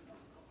wait?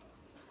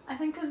 I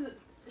think because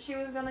she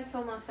was gonna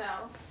kill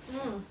Marcel.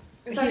 So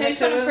He he's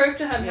had trying to prove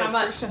to him yeah, how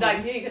much prove to like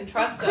him. he can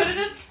trust Couldn't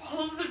him. his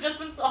problems have just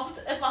been solved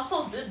and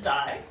Marcel did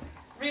die?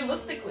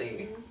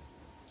 Realistically.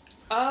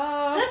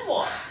 Then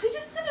what? He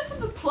just did it for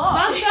the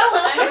plot. Marcel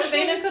and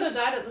Davina could have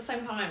died at the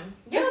same time.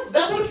 Yeah, If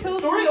that they would killed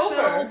story Marcel-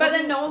 over. But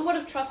then no one would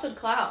have trusted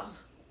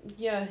Klaus.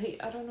 Yeah,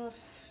 I don't know if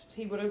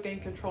he would have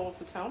gained control of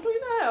the town doing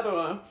that. I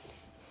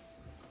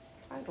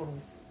don't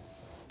know.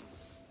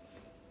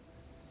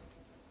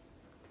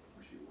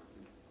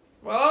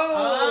 Whoa.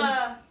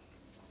 Ah,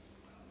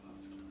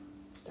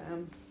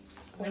 Damn.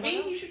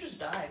 maybe he should just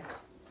die.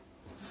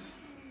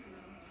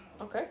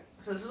 Okay.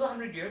 So this is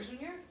 100 years from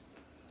here?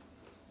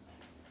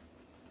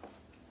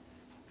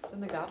 In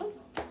the garden?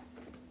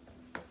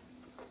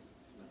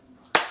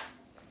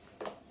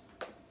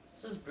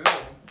 This is brutal.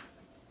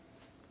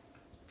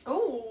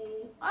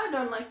 Oh, I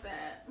don't like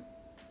that.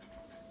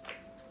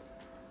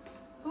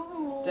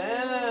 Oh,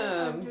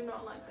 Damn. I do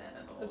not like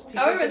that at all. It's people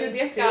However, the getting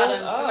Death sealed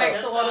Garden up.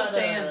 makes a lot of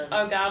Garden. sense.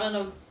 Oh, Garden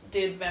of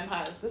Dead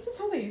Vampires. This is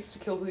how they used to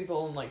kill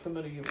people in like the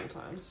medieval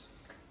times.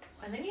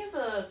 I think he has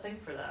a thing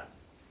for that.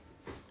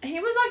 He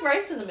was like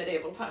raised in the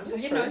medieval times, so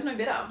That's he true. knows no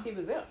better. He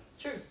was there.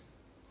 True.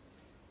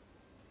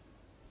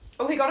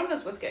 Oh, he got him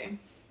his whiskey.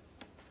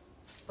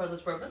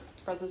 Brothers Bourbon?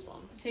 Brothers one.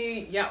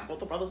 He, bought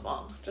the brothers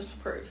bond, just to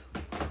prove.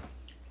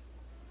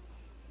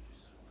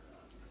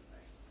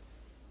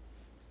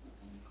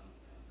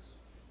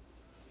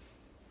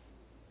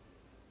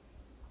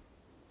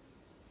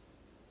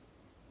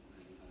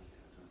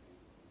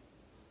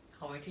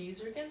 Can't wait to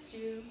use her against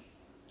you.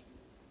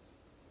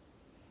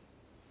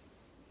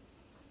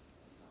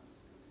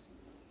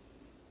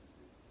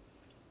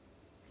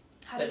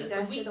 How But do you it's a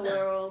guys see the weakness.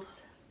 world?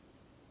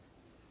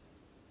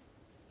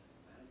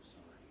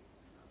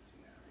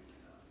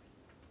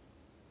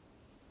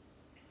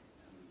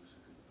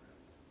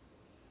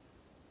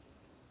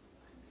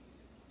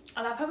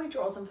 I love how he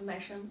draws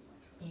information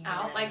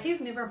out. Like,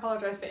 he's never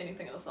apologized for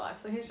anything in his life,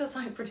 so he's just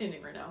like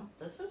pretending right now.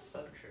 This is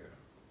so true.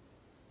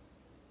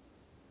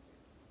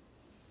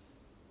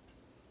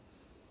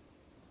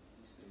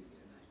 You saved me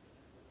tonight.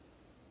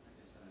 I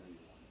guess I owe you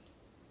one.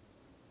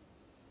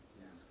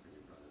 You ask for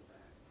your brother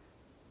back.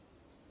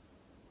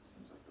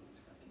 Seems like the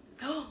least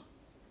I can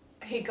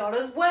do. He got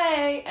his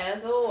way,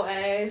 as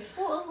always.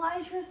 Well,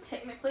 Elijah is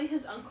technically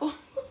his uncle.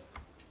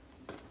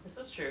 This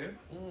is true.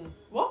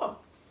 Whoa.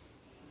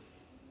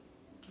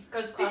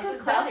 Because Because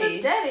is Klaus daddy.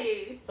 is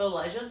daddy. So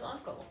Elijah's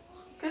uncle.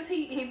 Because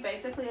he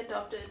basically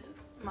adopted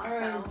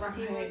Marcel when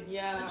he right, was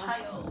yeah. a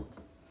child.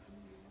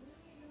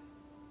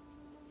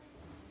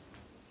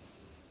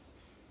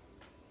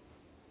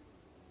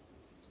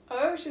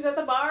 Oh, she's at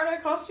the bar in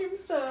her costume,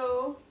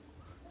 so...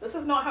 This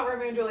is not how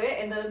Romeo and Juliet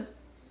ended. I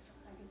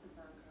get the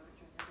bug,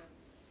 Roger.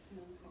 Never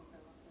smooth things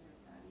over for your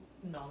friends.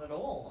 Not at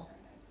all.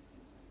 Very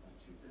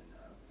nice of you. But you've been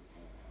hurt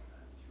before,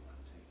 and you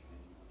aren't taking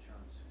any more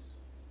chances.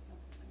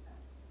 Something like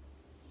that.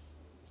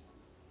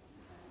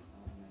 That is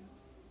all I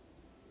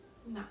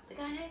know. Not the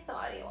guy I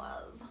thought he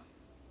was.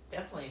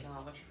 Definitely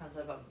not what you found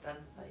out about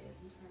vampires.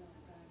 You turn on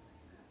a dime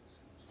like that.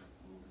 Sounds like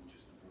more than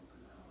just a broken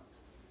heart.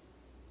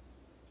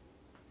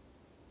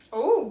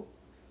 Oh.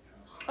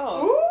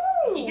 Oh.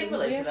 Ooh. He can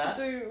relate We to have that.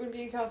 to do, when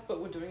being cast,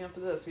 but we're doing after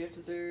this, we have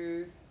to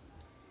do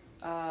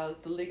the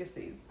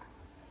legacies.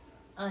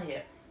 Oh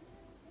yeah.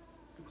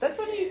 That's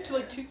only to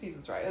like 2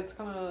 seasons, right? It's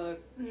kind of.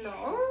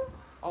 No.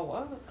 Oh,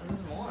 what?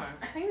 There's more.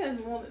 I think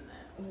there's more than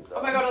that.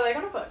 Oh my god, are they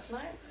gonna fuck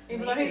tonight?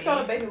 Even though he's Maybe.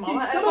 got a baby mama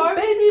He's at got home?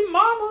 a baby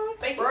mama!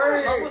 But he's Bro. not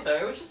in love with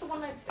her. It was just a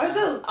one night Oh, stand.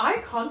 the eye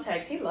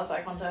contact. He loves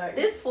eye contact.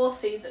 There's 4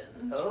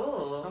 seasons.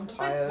 Oh, I'm it's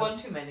tired. like one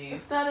too many.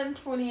 It started in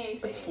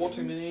 2018. It's 4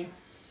 too many.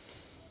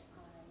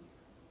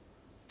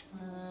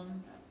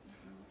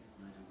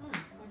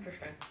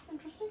 Interesting.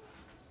 Interesting.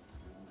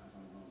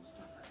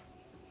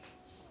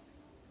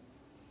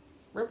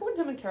 Remember when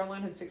him and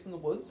Caroline had sex in the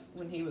woods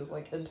when he was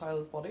like in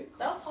Tyler's body?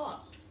 That was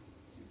hot.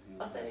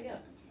 I'll say it again.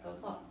 That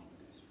was hot.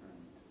 But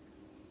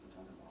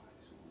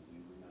otherwise, all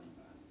you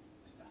remember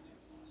is that it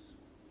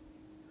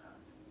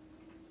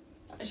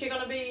was Is she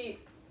gonna be...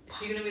 Is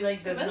she gonna be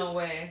like, there's no Missed?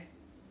 way?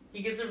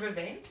 He gives her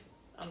Rivain?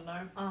 I don't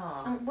know.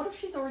 Oh. What if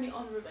she's already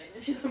on Rivain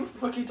and she's like, what the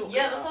fuck are you talking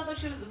Yeah, about? that's not that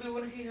she was. We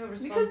want to see her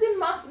response. Because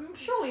then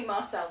surely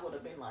Marcel would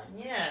have been like,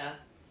 Yeah.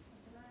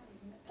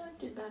 don't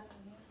do that.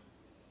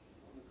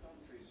 on the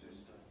contrary,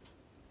 sister.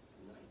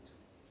 Tonight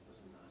was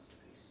a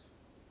masterpiece.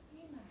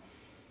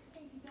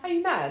 Are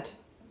you mad?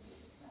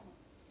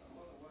 I'm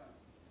well aware.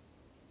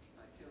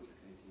 I killed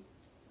Katie.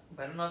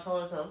 Better not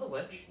tell her to tell the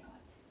witch.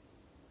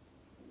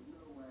 There's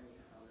no way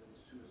our little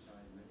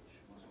suicide witch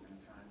wasn't going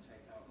to try and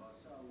take out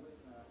Marcel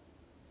with her.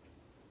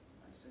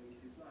 I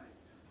saved his life,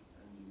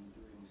 and in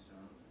doing so,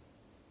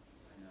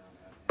 I now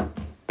have him.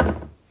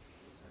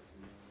 Protecting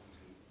my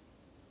loyalty.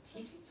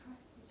 She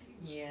trusted you.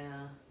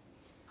 Yeah.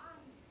 I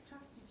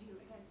trusted you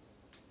against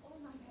all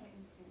my better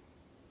instincts.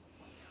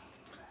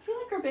 I feel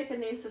like Rebecca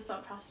needs to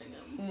stop trusting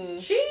him.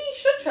 She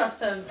should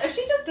trust him. If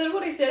she just did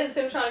what he said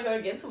instead of trying to go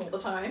against him all the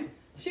time,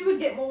 she would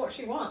get more what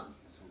she wants.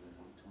 That's all they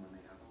want, and when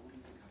they have, what do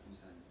you think happens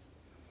then? Truce.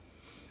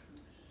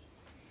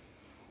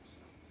 Of course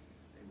not.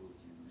 They will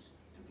use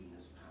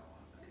Davina's power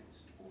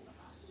against all of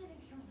us. Even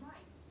if you're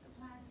right, the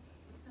plan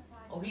is to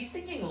find... Oh, he's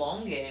thinking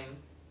long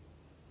game.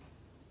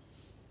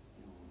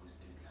 You always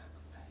did lack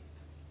faith.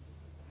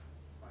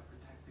 By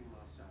protecting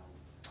Marcel,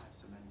 I've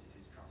cemented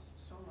his trust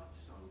so much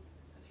so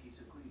that he's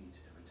agreed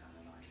to return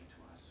Elijah to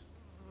us.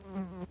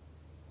 And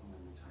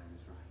when the time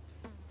is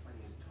right, when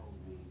he has told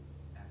me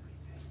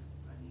everything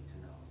I need to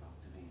know about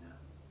Davina,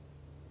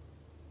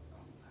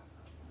 I will have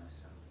her for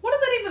myself. What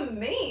does that even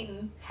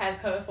mean? Have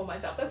her for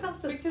myself. That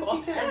sounds Because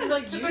disgusting. he can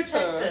like to use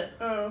protect her. it.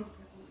 Oh.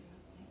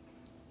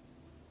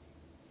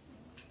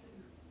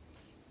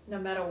 No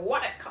matter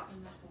what it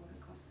costs.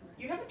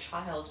 You have a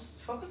child.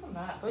 Just focus on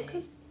that. babe.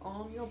 Focus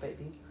on your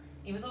baby.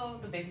 Even though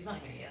the baby's not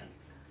here yet.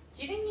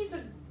 Do you think he's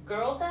a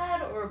girl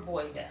dad or a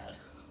boy dad?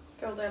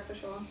 Girl dad for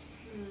sure.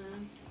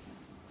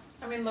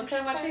 I mean, look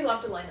how much he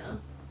loved Elena.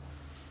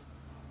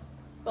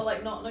 But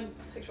like not in a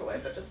sexual way,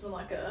 but just in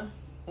like a...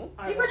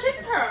 He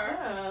protected her.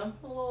 Yeah.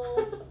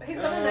 Well, he's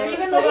got a Uh, name.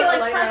 Even still though he got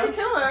like Elena. tried to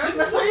kill her. Didn't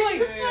But,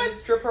 he like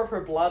strip her of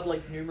her blood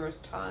like numerous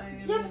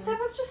times? yeah, but that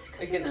was just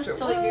because he was Against in a her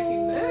silly goofy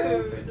will.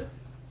 mood.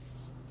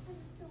 I'm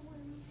still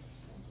worried.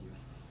 Thank you.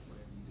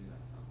 Whatever you do,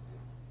 I'll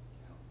take.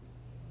 Help me.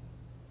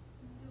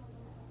 I'm still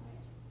alone,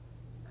 wasn't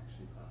it? I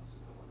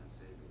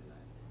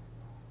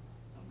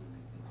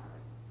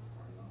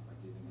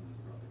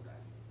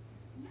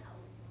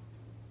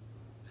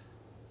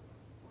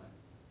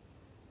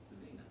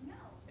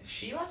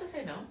she allowed to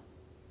say no?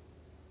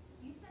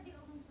 You said the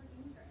ovens were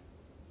dangerous.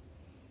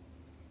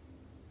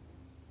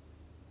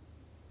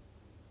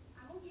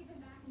 I won't give them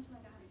back until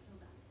I know how to kill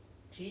them.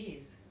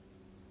 Jeez.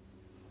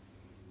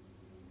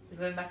 He's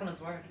going back on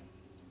his word.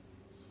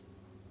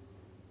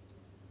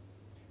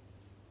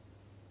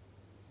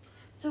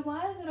 So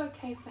why is it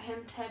okay for him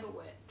to have a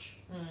witch?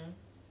 Mm.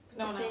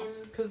 No one But then- else.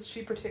 Because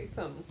she protects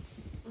him.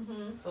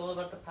 Mm-hmm. It's all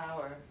about the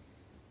power.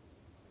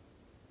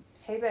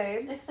 Hey,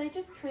 babe. If they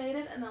just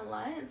created an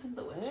alliance with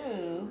the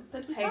witches,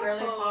 that'd be Hey, girly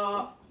helpful.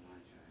 pop.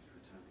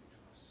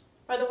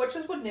 But the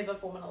witches would never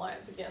form an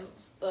alliance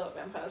against the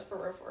vampires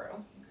for real, for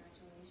real.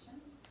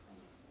 Congratulations on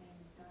this being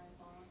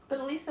diabolical. But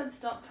at least they'd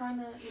stop trying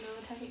to,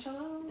 attack each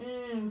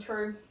other.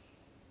 True.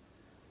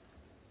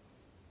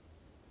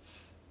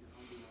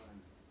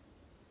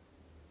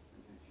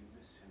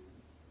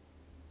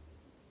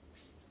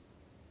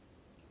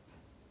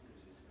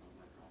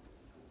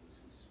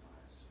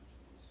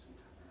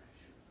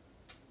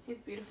 He's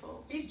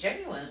beautiful. He's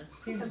genuine.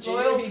 He's His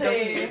genuine. He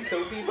loyalty. doesn't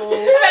kill people.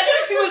 Imagine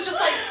if he was just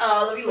like,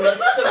 let me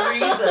list the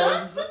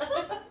reasons.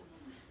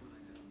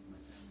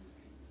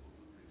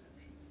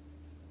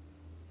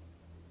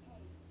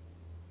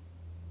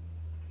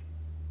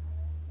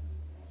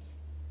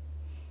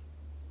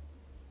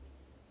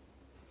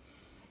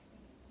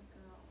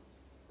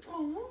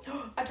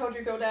 Oh. I told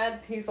you, go, Dad.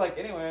 He's like,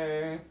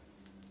 anyway.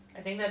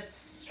 I think that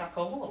struck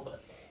home a little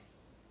bit.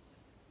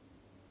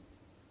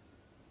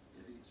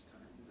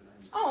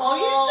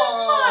 Oh,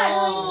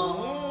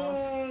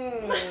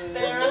 Mm.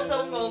 There are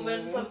some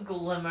moments of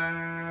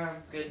glimmer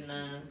of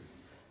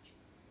goodness.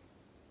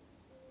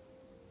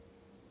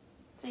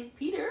 St.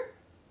 Peter.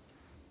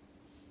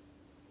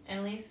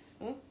 Annalise,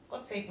 Hmm?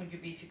 what saint would you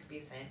be if you could be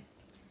a saint?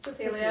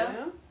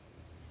 Cecilia.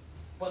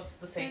 What's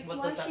the saint? That's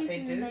What why does that she's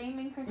saint do?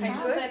 naming her Patron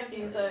child. saint of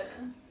music.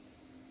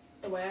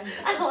 The way I knew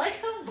I this.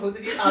 like how both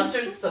of you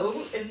answered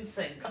so in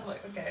sync. I'm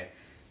like, okay.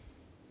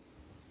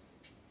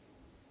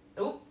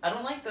 Oh, I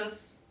don't like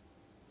this.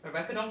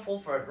 Rebecca, don't fall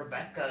for it.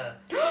 Rebecca.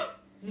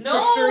 No!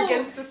 Pushed her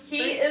against a He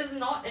street. is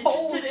not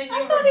interested in you,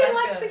 I thought Rebecca. he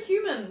liked the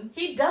human.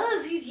 He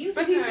does. He's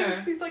using But he her.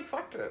 thinks he's like,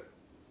 fucked it.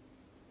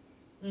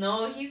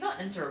 No, he's not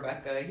into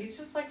Rebecca. He's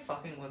just like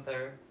fucking with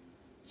her.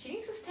 She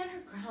needs to stand her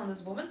ground.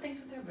 This woman thinks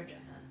with her vagina.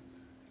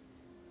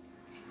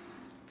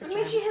 I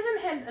mean, she hasn't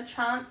had a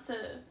chance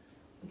to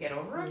Get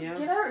over it? Yeah.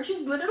 get her.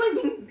 She's literally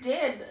been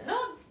dead.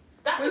 No,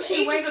 that When was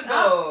she ages wakes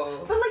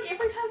ago. But like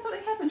every time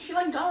something happens, she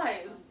like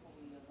dies.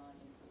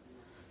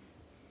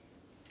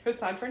 Her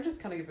side friend is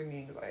kind of giving me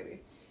anxiety.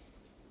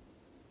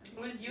 It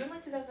was you in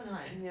like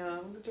 2009. Yeah,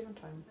 it was a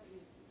different time.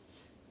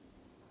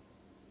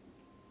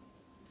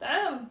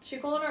 Damn, she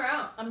calling her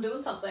out. I'm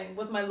doing something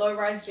with my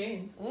low-rise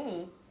jeans.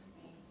 Mm.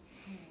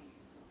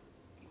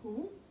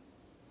 Who?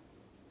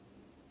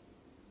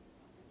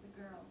 It's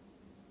the girl.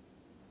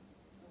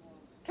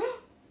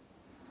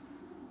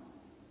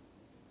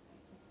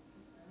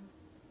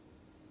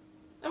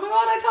 Oh my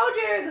god, I told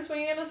you! The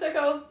swinging in a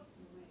circle.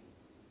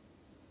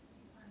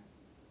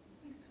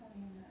 Please tell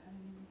me you're not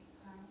having any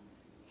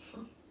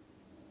clouds.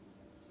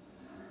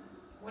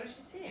 What is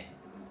she seeing?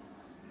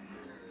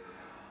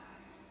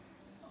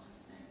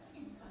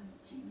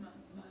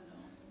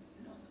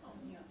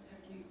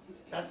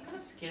 That's kind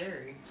of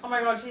scary. Oh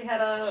my god, she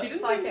had a She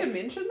didn't psychic. think to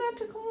mention that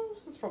to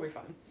Klaus. It's probably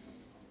fine.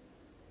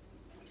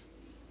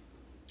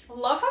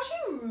 Love how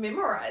she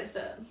memorized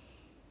it.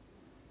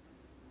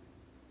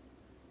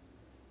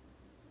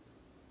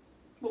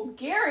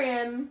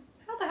 Bulgarian.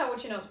 How the hell would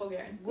she know it's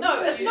Bulgarian? What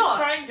No, is it's She's not.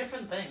 trying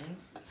different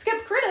things.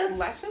 Skip credits.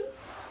 Latin?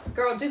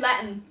 Girl, do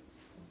Latin.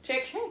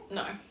 Check.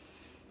 No.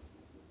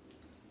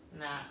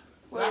 Nah.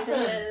 Where it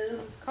Latin. is.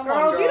 Come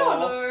Girl, on, do you not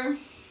know?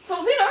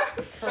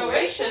 Filipino.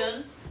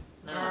 Croatian.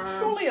 No.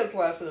 Surely it's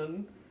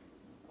Latin.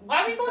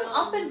 Why are we going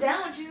up and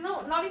down? She's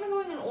not even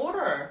going in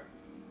order.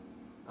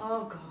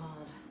 Oh god.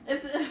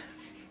 It's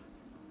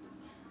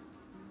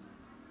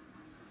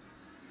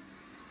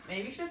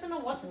Maybe she doesn't know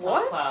what to What?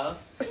 tell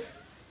Klaus.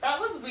 That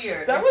was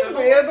weird. That We was don't know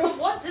weird. So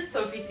what did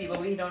Sophie see, but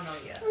we don't know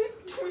yet.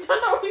 we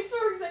don't know. We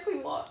saw exactly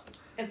what.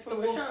 It's the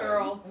We're wolf showing.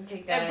 girl. Okay,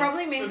 guys. It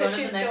probably means we're that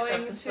going she's to the next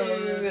going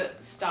episode.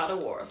 to start a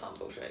war or some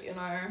bullshit, you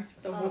know?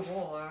 It's The not wolf. a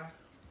war.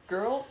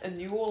 Girl in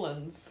New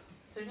Orleans.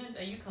 So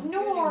are you comfy? New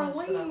or do you want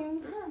to sit up?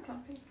 Orleans. No, I'm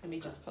comfy. Let me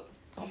just put the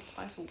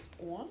subtitles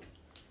on.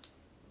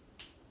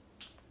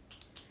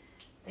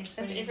 Thanks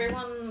for Is being-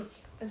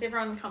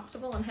 everyone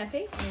comfortable and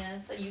happy?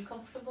 Yes. Are you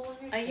comfortable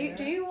in your Are chair? you?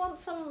 Do you want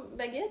some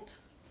baguette?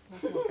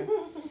 Okay.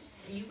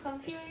 Are you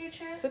comfy in your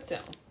chair? Sit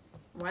down.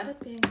 Why did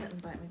Bianca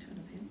invite me to an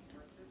event?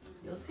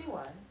 You'll see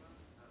why.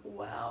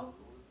 Wow.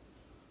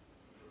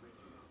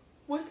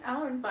 With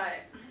our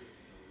invite.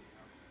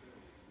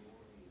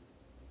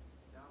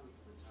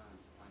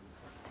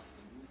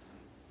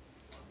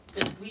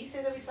 Did we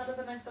say that we started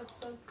the next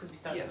episode? Because we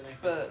started Yes, the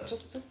next but episode.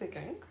 just a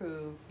second,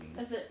 because...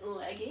 Is it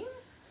lagging?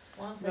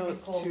 1 second No,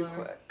 it's too caller.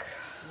 quick.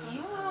 We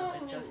are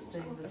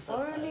adjusting the If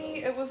subtitles.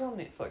 only it was on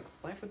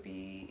Netflix, life would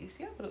be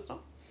easier, but it's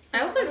not.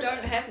 I also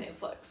don't have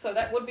Netflix, so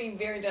that would be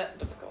very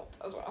difficult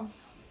as well.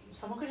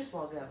 Someone could just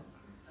log out.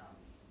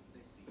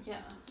 Yeah.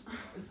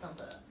 It's not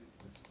that.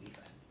 This will be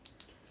fine.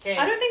 Okay.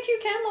 I don't think you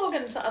can log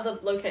into other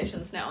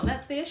locations now, and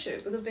that's the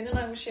issue, because Ben and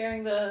I were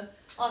sharing the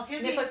Oh, if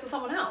you're Netflix with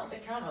someone the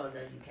else. account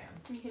holder, you can.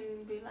 You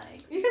can be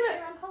like, You can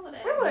you're on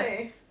holiday.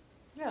 really?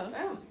 Yeah.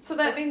 Yeah. So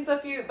that means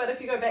if you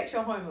go back to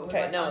your home, it would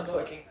Okay, like now it's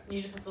unlock. working.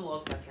 You just have to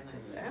log back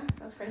in. Yeah,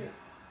 that's crazy.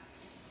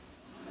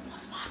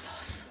 Los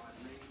Matos.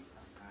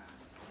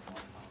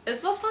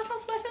 Is Los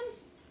Matos Latin?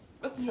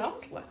 It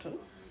sounds Latin.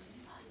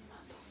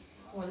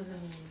 What does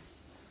it mean?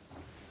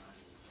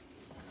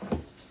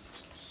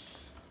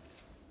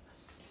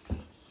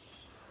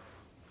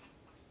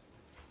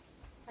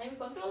 Have you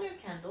gone through all your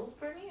candles,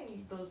 Bernie? Are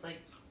you those like,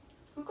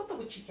 who got the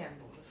witchy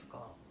candles? I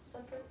forgot. Was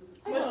that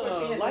Bernie?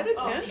 Oh, light a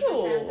Secret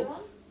Santa candle.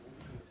 one?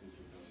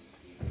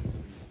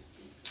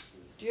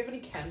 Do you have any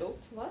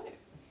candles to light?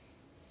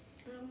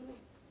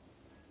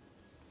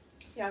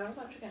 Yeah, I got a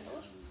bunch of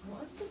candles.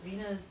 What is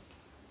Davina?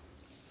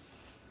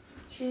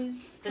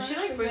 She's Does she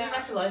trying like to bring him figure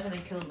back to life and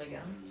then kill him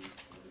again?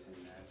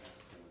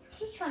 She's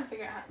just trying to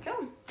figure out how to kill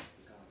him.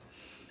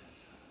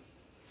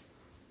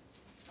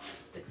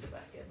 Sticks it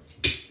back in.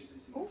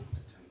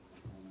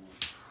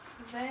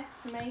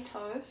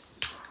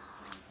 Vesmatos.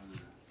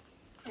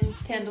 And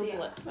Candles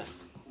Cynthia. lit.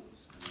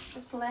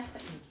 It's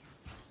Latin.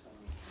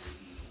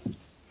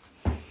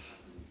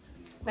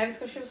 Maybe it's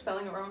because she was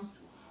spelling it wrong.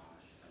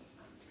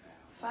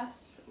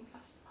 Vesmatos.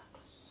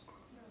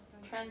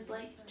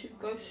 Translates to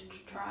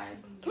ghost tribe.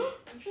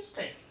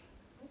 Interesting.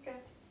 Okay.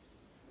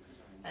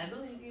 I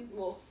believe you.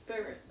 Well,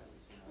 spirits.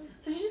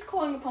 So she's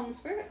calling upon the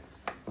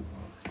spirits.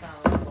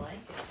 Sounds like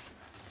it.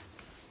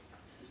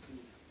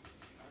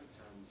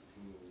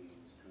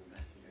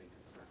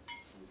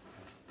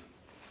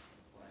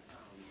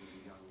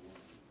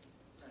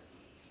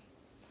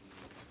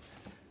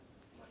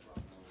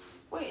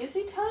 Wait, is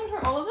he telling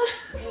her all of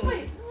this?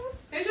 Wait.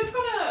 He's just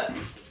gonna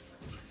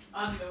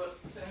undo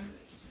it soon.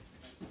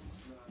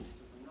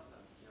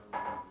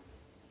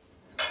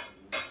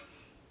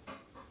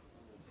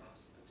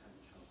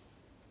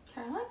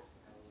 Caroline?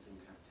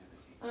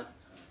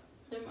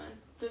 Never mind.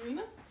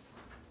 Davina?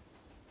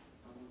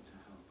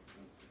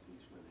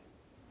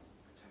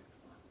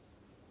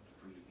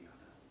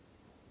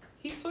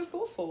 He's so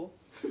thoughtful.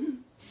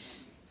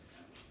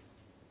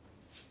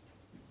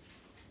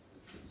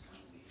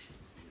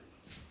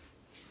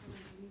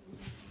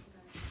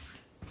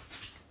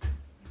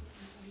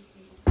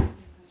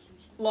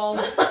 Lol.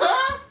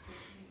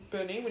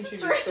 Bernie, when she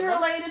meets Stress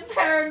someone. related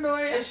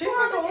paranoia. Is she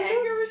Chronic psychologist?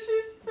 anger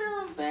issues,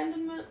 fear of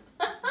abandonment.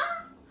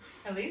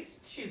 At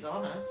least she's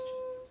honest.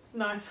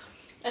 Nice.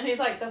 And he's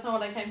like, that's not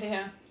what I came to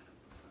hear.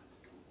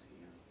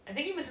 I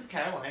think he misses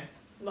Caroline.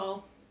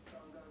 Lol.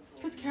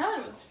 Because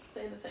Caroline was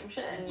saying the same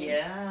shit.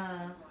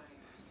 Yeah.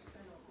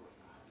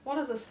 What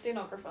is a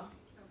stenographer?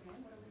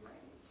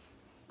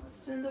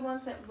 They're the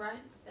ones that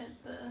write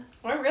at the...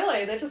 Oh,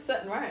 really? They just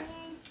sit and write.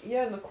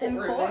 Yeah, in the courtroom,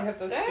 court? they have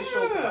those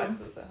special Damn.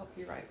 devices that help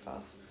you write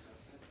fast.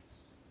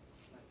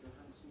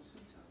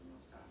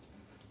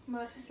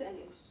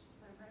 Marcelius.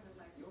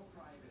 Your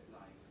private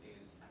life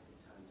is, as it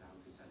turns out,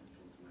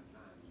 essential to my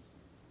plans.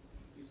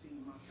 You see,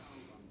 Marshal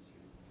wants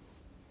you.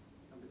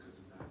 And because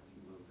of that,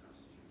 he will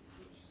trust you,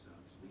 which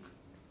serves me.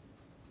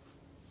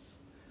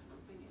 The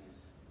thing is,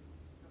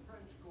 the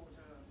French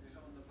Quarter is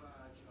on the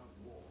verge of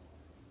war.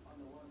 On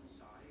the one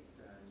side,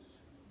 there's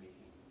me.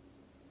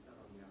 And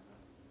on the other,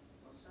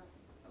 Elsa,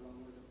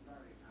 along with a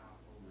very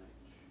powerful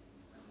witch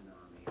and an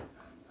army of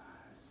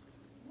vampires.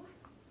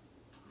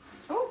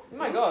 Oh. Oh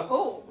my god.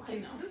 Oh, I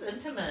know. This is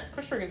intimate.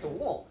 Pushed her against a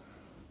wall.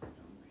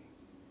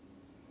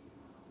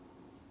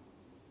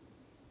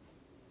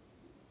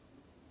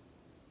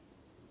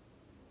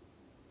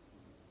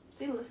 Is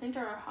he listening to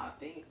her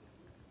heartbeat?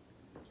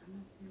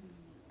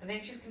 I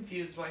think she's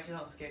confused why she's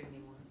not scared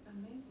anymore.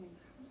 Amazing.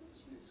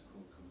 It's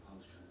called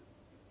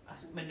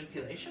compulsion.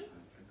 Manipulation?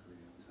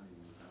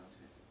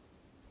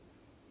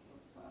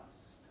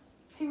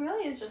 He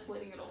really is just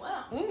letting it all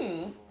out.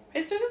 Mm.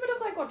 He's doing a bit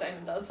of like what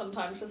Damon does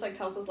sometimes, just like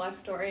tells his life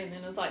story and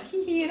then is like,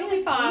 hee hee, it'll be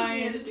It's easier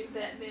fine. to do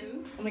that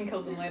than... And then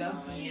kills them later.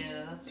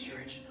 Yeah, that's true.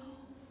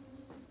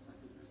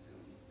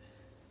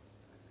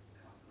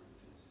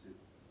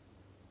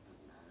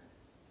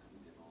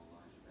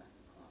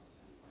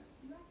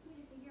 You asked me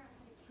to figure out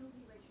how to kill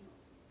the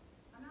originals.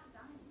 I'm not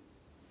dying.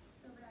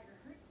 Silver Dagger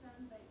hurts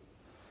them, but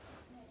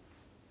that's it.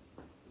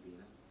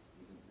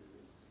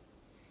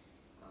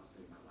 I'll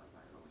save my life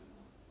by going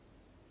on.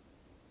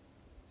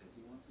 Since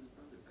he wants his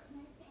brother back.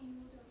 Tonight's the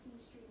annual Dauphine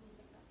Street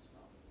Music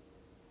Festival.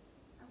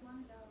 I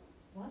want to go.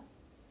 What?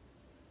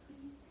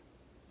 Please.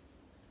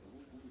 The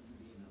whole point of you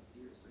being up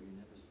here so you're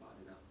never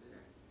spotted out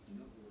there.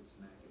 You know who would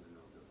smack in the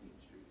middle of Dauphine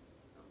Street?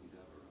 Sophie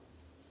Devereaux.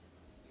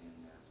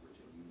 Annie ass witch,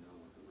 and you know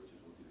what the witches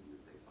will do to you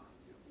if they find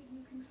you. But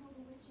you control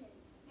the witches.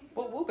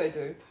 What will they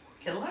do?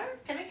 Kill her?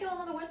 Can I kill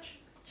another witch?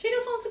 She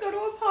just wants to go to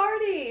a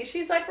party.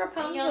 She's like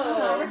Rapunzel.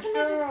 I reckon they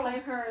just Girl.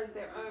 claim her as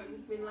their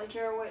own. Being like,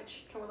 you're a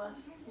witch, come with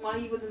us. Why are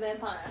you with a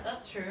vampire?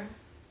 That's true.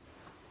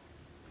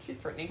 She's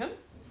threatening him.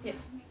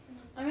 Yes. Make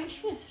someone I mean,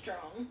 she is strong.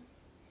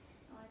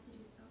 all I have to do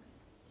is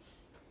focus.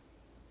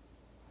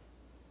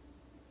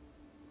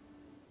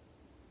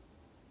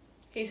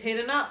 He's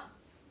heating up.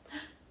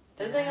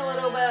 Fizzing a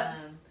little bit.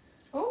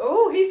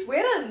 Oh, he's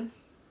sweating.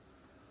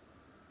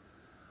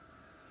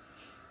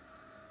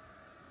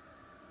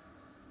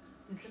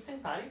 Interesting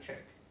party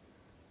trick.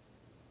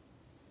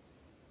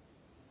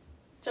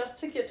 Just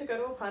to get to go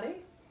to a party?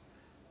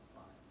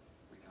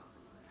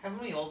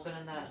 Haven't we all been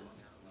in that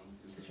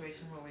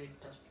situation where we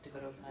just to go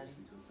to a party?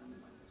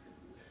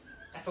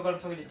 I forgot I'm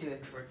talking to two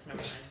introverts, never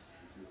mind.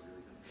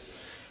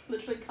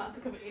 Literally can't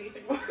think of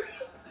anything worse.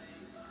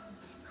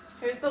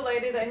 Who's the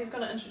lady that he's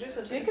going to introduce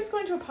her to? Nick is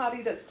going to a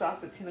party that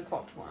starts at 10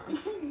 o'clock tomorrow.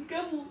 Good.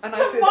 And I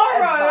said,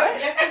 Tomorrow?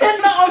 at night? Yeah,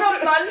 And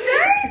on a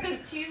Monday?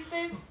 because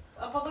Tuesday's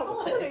a public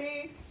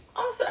holiday.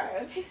 I'm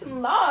sorry, peace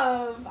and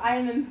love. I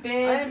am in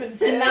bed. I am in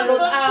sitting bed. There's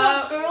a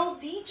up. bunch of girl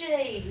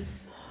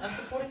DJs. I'm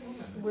supporting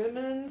women.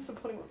 Women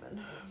supporting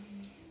women.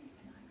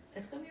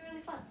 It's gonna be really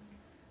fun.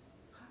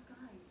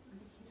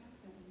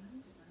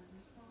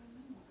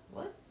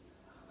 What?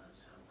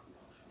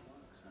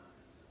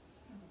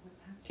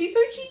 He's so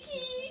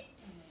cheeky.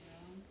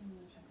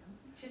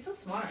 She's so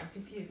smart. I'm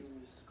confused.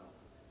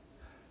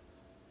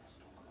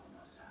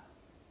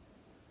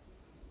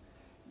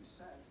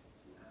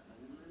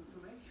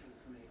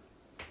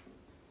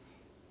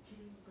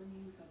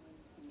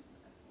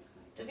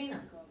 Davina.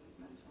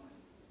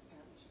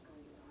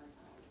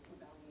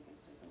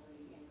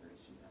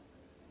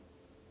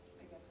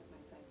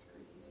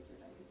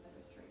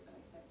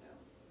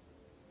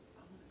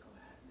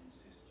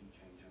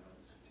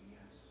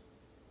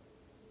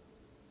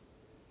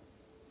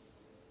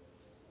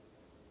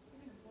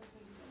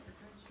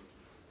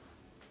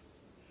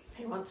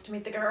 He wants to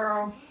meet the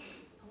girl.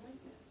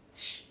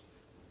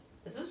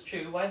 Is this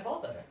true? Why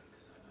bother?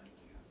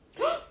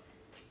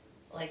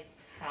 Like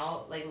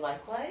how? Like?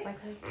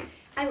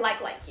 I like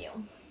you.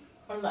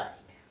 Or like?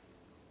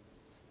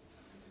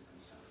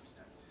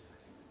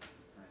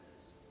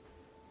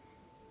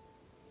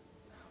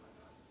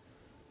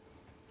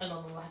 And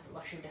only have the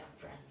luxury to have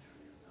friends.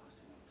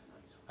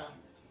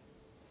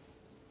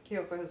 He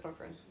also has no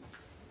friends.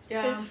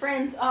 Yeah. His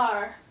friends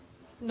are.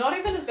 Not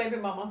even his baby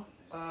mama.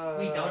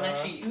 We don't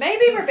actually.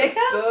 Maybe His Rebecca?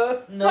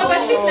 sister. No, but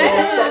she's mad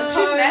at him.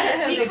 She's mad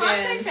at him You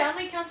can't say again.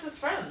 family counts as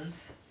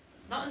friends.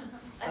 Not.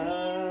 I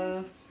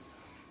mean.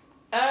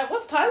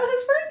 Was Tyler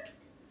his friend?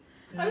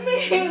 I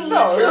mean,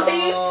 No.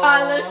 literally used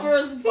Tyler for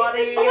his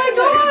body. Oh my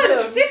god!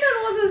 Stefan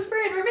was his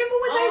friend. Remember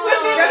when they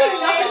went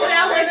running up and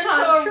down the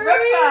country?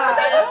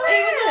 They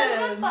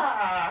were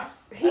friends.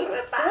 He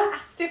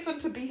forced Stefan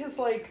to be his,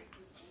 like,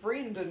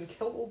 friend and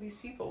kill all these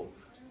people.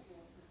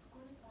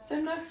 So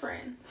no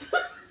friends.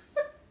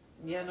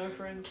 Yeah, no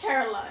friends.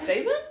 Caroline.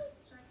 Damon?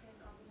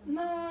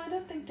 No, I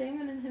don't think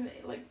Damon and him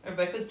like.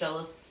 Rebecca's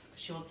jealous.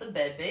 She wants a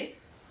baby.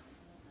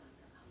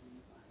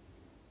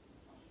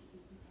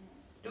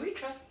 Do we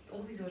trust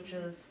all these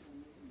witches?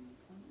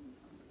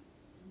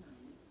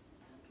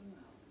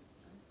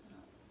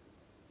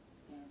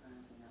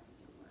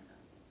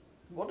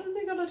 What are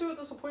they gonna do at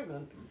this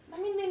appointment? I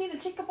mean, they need to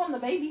check up on the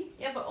baby.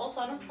 Yeah, but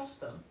also I don't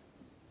trust them.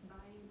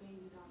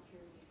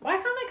 Why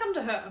can't they come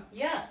to her?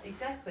 Yeah,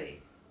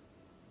 exactly.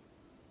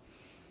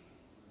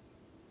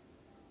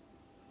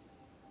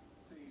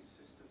 Please,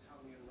 sister, tell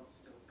me you're not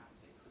still at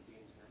it with the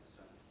internet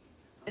search.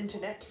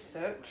 Internet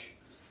search?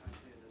 Just type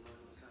in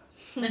anonymous at.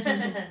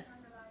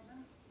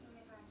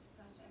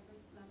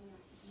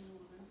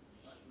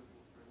 Like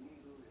looking for a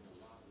needle in a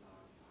large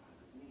pile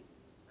of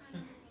needles.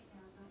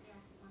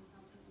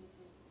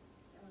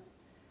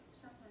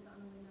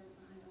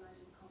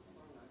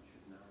 Well, that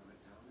should narrow it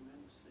down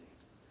immensely.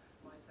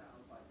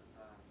 Myself, I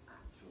prefer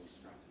actual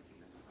strategy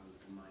as opposed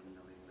to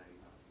mind-numbing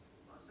labour.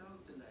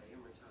 Marcel's delay in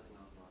returning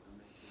our brother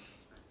makes me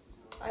suspect he's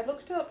not. I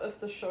looked up if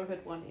the show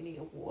had won any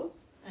awards,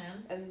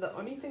 and the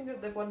only thing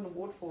that they've won an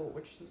award for,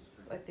 which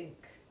is, I think,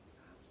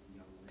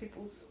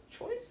 People's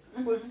Choice,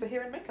 was for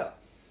hair and makeup.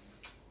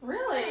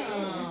 Really?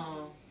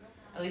 Oh.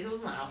 At least it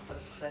wasn't the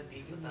outfits because I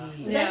beat with that.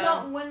 Did they Yeah.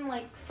 not win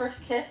like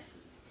first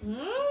kiss,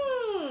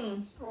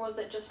 Mmm. or was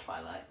it just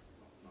Twilight?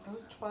 That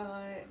was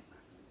Twilight.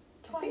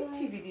 I think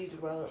TVD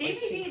did well at like,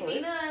 TBD, Teen Choice.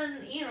 Lena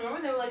and Ian,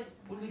 remember they were like,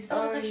 when we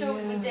started Oh, the show,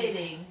 we yeah. were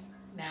dating.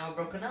 Now we're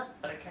broken up,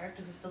 but our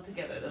characters are still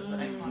together. That's the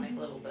iconic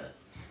little bit.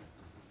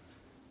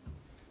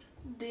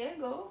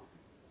 Diego.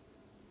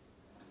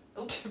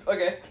 Oops.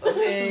 Okay.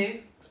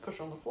 Okay. Just push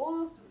on the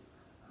floor.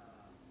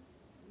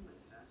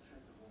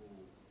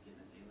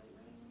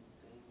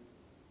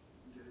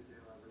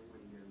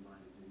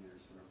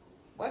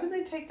 Why did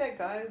they take that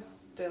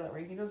guy's daylight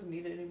ring? He doesn't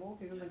need it anymore.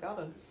 He's in the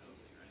garden.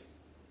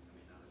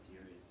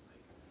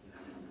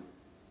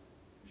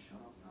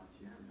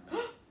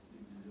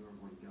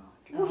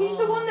 Well, he's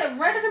the one that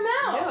ratted him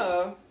out.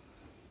 Yeah.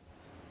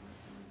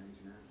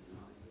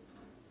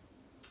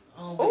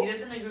 Oh, but he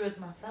doesn't agree with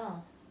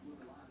Marcel.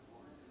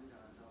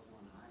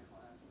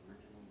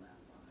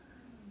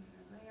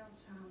 Real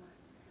charmer.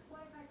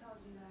 What if I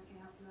told you that I could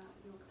help you out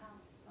with your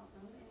Klaus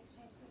problem in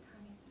exchange for the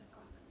tiniest bit of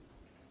gossip?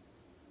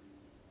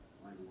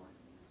 You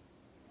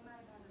might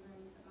have had the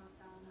rumors that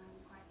Marcel and I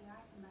were quite the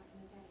item back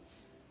in the day.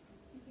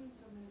 He seems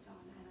to have moved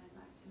on, and I'd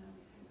like to know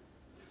with who.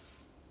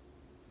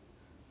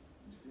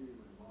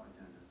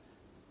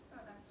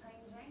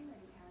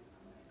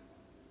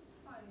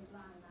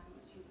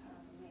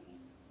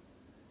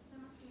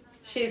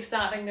 She's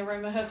starting the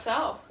rumor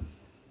herself.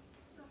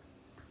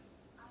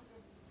 I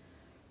just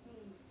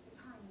need the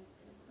tiniest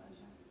bit of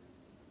closure.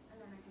 And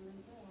then I can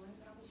leave New Orleans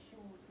and I'll be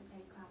sure to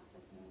take class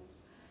with me.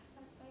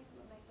 Let's face it,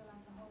 it'll make your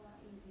life a whole lot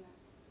easier.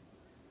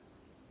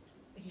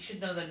 You should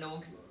know that no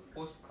one can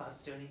force class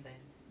to do anything.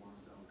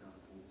 Marcel got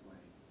a full play.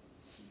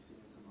 He's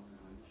seeing some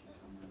other honey. She's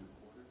somewhere in the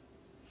quarter.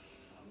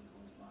 Probably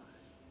close by.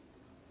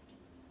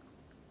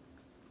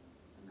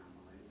 And now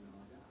my lady, all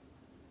I got.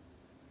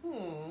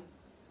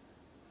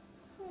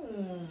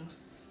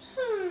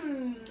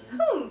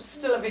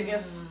 Still a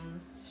Vegas.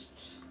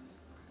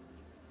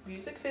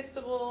 Music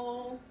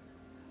festival.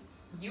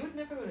 You would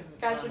never would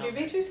Guys, would you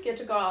be too scared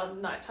to go out at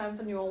nighttime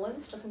for New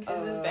Orleans just in case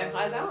there's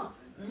vampires out?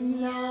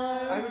 No.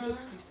 I would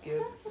just be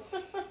scared.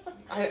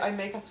 I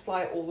make us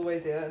fly all the way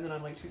there, and then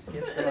I'm like too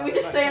scared to go And then we out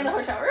just at stay in the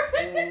nighttime.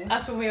 hotel room.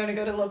 That's when we only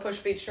go to La Push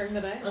Beach during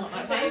the day. I was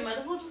gonna say, you might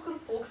as well just go to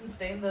Forks and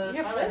stay in the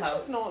Yeah, Twilight Forks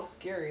house. is not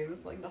scary.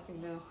 There's like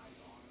nothing there.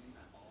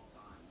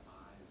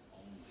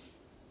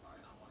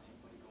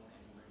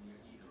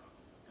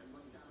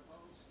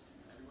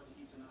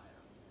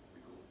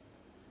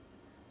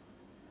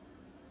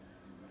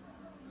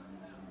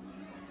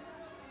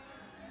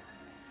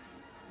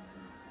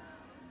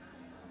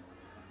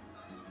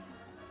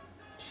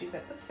 She's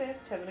at the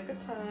fest having a good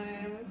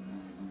time.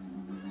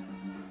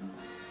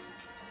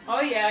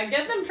 Oh yeah,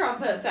 get them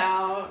trumpets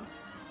out.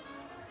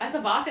 As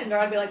a bartender,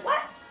 I'd be like,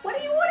 what? What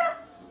do you order?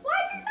 What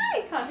did you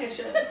say? Can't hear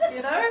shit,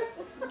 you know?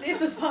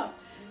 Deep as fuck.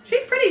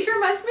 She's pretty. She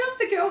reminds me of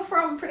the girl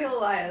from Pretty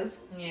Little Liars.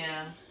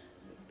 Yeah.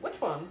 Which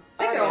one?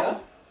 That Aria?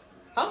 girl.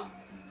 Huh?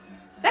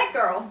 That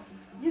girl.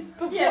 Yes,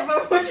 but Yeah,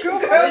 what? but which Girl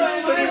girl? from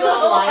Which Pretty Little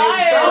Little Liars?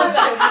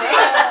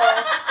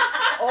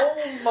 Oh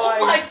my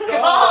Oh my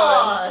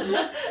god.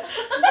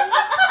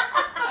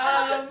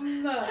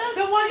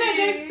 The one that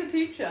dates the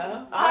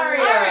teacher.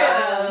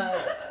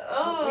 Aria.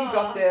 Oh. We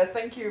got there.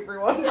 Thank you,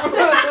 everyone, for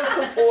the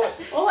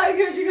support. All I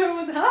heard you go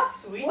was, huh?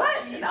 Sweet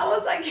What? Jesus. And I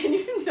was like, can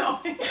you know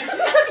it? It's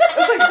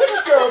like,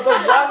 which girl? The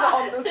one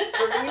on the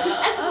screen?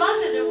 As a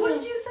bartender, what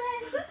did you say?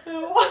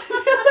 What?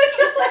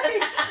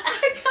 Literally,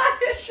 I can't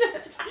hear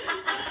shit.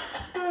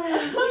 You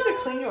need to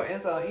clean your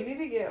ears out. You need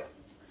to get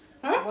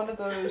one of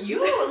those.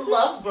 You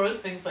love gross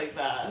things like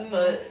that, Mm.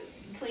 but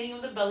cleaning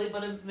with the belly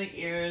buttons and the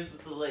ears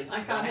with the like.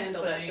 I can't wax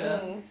handle that thing,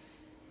 shit.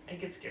 I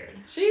get scared.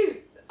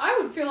 I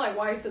would feel like,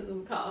 why are you sitting in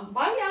the car?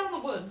 Why are we out in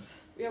the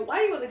woods? Yeah, why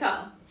are you in the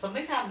car?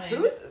 Something's happening.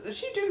 Who is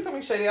she doing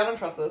something shady? I don't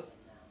trust this.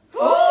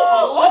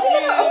 Oh, Why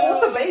did I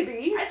abort the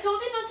baby? I told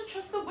you not to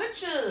trust the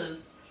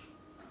witches.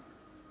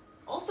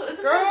 Also,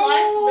 isn't Girl. her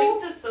life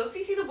linked to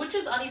Sophie? See, the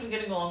witches aren't even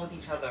getting along with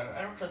each other.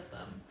 I don't trust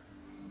them.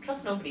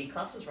 Trust nobody.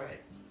 Klaus is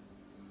right.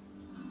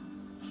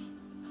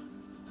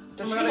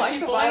 Does Oh she my God, like is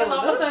the falling in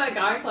love with violinist? the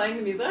guy playing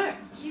the music?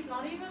 He's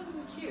not even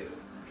cute.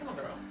 Come on,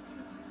 girl.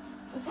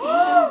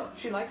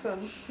 She likes him.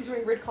 He's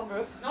wearing red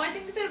Converse. No, I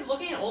think they're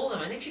looking at all of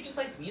them. I think she just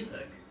likes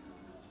music.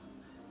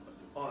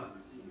 Or I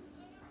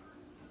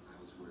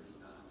was worried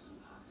about I was some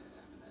hothead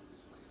after that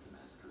display at the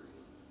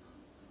masquerade.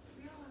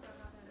 We all have our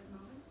hot-headed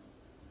moments.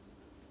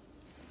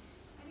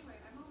 Anyway,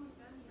 I'm almost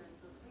done here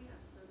until cleanup,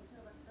 so the two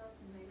of us girls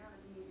can hang out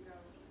if we need to go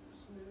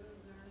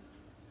schmooze or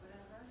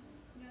whatever.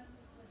 You know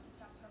who's supposed to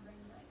stop hovering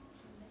like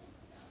 2 minutes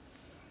ago?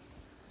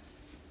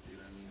 See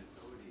what I mean?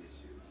 Authority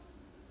issues.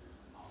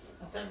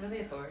 is that really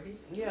authority?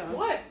 Yeah.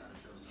 What?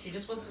 She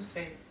just wants some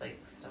space, like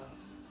stuff.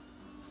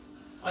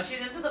 Oh,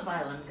 she's into the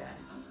violin guy.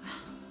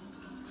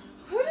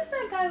 Who does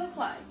that guy look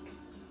like?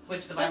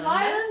 Which the The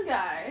violin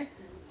guy?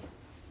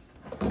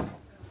 violin guy.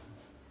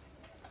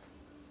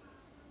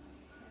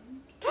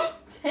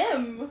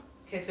 Tim.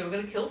 Okay, so we're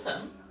gonna kill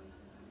Tim.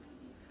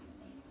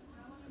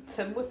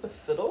 Tim with the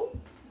fiddle?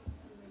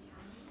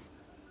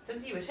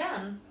 Since you were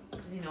 10,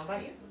 does he know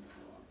about you?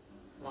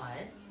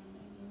 Why?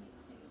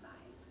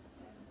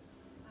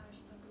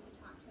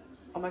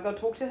 Oh my god,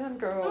 talk to him,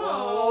 girl.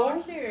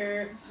 Oh,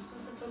 cute. She's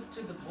supposed to talk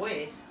to the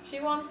boy. She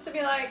wants to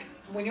be like,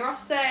 when you're off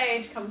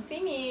stage, come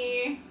see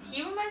me.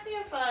 He reminds me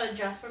of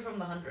Jasper from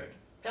The 100.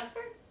 Jasper?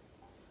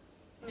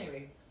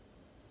 Maybe.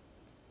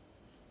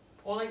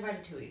 Or like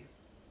Ratatouille.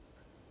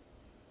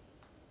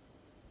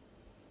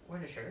 We're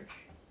in a church. Church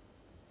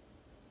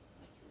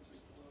is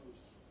closed.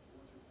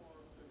 Once you're far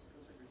up, let's go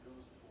take a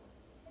ghost tour.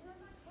 I don't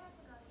much care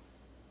for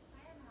ghosts.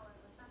 I am,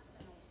 however,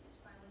 fascinated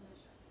by window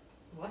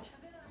shutters. What?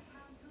 I've been on a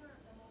town tour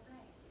of them all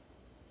day.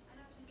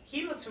 I noticed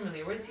He looks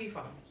familiar. Where's he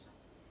from?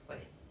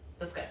 Wait,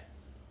 this guy.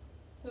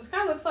 This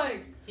guy looks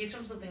like, He's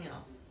from something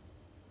else.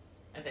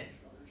 I think.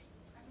 Shutters.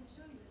 I can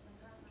show you as my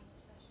current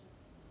obsession.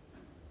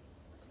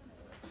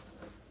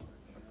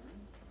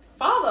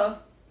 father.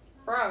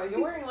 Bro,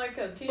 you're wearing like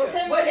a t-shirt.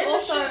 Tim What, was in the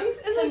also show? He's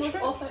in Tim the was show?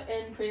 also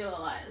in Pretty Little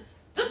Lies.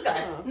 This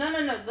guy. Oh. No,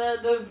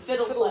 the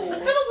fiddle Fiddle. The player.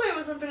 fiddle player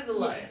was in Pretty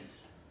Little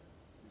Lies.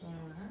 Yes.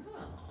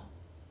 Wow.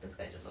 This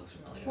guy just looks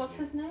familiar. What's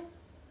his name?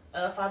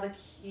 Father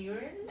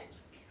Kieran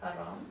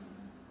Karam.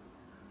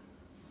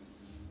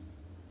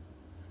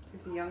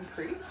 He's a young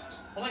priest.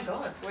 Oh my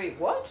god. Wait,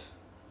 what?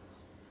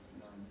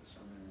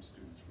 Non-seminary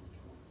students were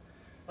told.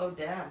 Oh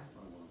damn.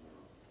 I want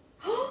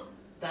to know.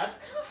 That's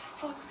kind of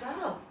fucked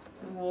up.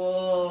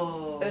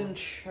 Whoa. in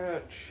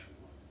church.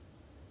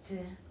 Where's the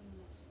attic?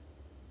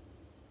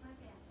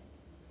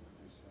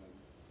 They said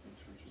the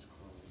church is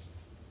closed.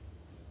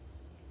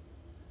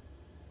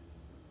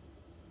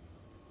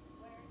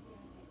 Where is the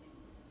attic?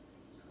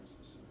 Past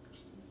the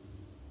sacristy.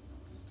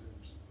 Up the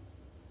stairs.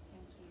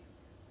 Thank you.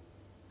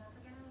 Not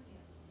forget I was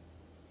here.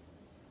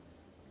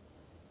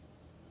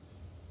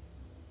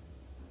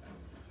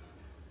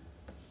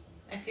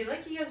 I feel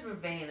like he has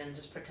Ravane and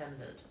just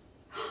pretended.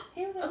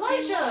 He was on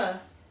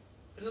Elijah!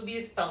 It'll be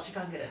a spell, she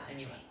can't get it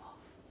anyway.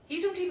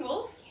 He's from Teen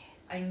Wolf?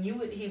 I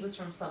knew it, he was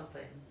from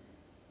something.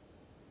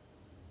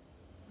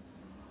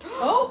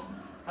 Oh!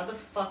 How the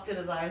fuck did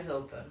his eyes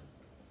open?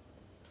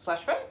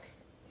 Flashback?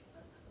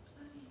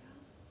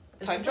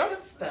 Is Time this jump? like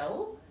a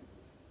spell?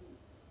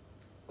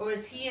 Or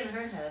is he in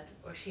her head,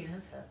 or she in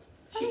his head?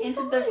 She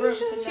entered the room.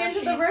 So She now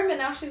entered the room and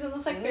now she's in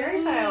this like fairy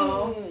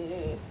tale.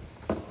 Mm.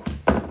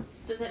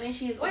 Does that mean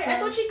she is? Wait, I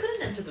thought she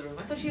couldn't enter the room.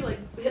 I thought she like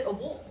hit a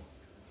wall.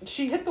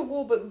 She hit the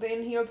wall, but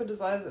then he opened his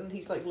eyes and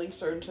he's like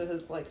linked her into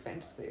his like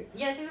fantasy.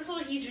 Yeah, I think that's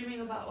what he's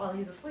dreaming about while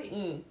he's asleep. Mm. The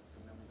memory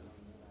that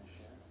only you and I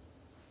share.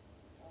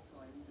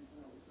 Also, I needed to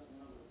know if something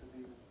other of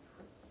David's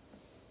tricks.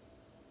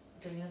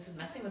 Davina's been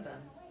messing with them.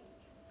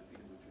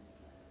 Defeated with your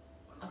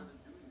but rather than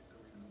doing so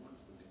even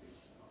once with the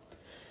David's power.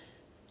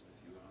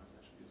 If you are, that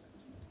should be as good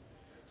as you.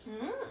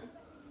 Hmm. To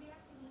the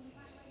attic when you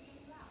find ready to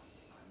leave out.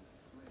 I'm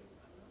afraid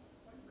I'm not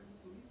quite ready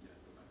to leave yet,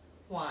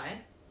 Rebecca.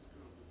 Why? This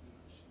girl with me,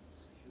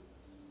 she's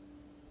curious.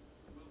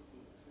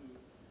 Willful,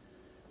 too.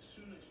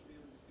 Soon I should be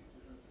able to speak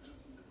to her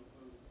fancy to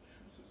propose a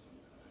truce of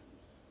some kind.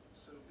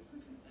 So if we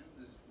can end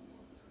this war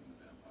between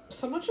the vampires...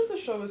 So much of the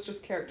show is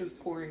just characters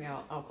pouring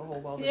out alcohol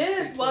while they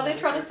Yes, speak while they're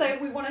another trying to say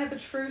we want to have a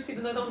truce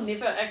even though they'll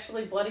never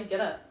actually bloody get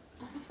it.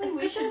 Honestly, It's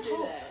we good should to do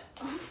talk.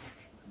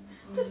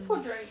 that. Just pour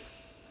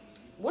drinks.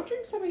 What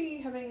drinks are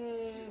we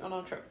having on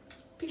our trip?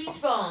 Peach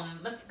Peach bomb.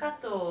 bomb,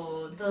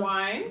 Moscato, the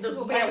Wine? the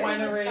We'll be at wine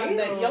wineries.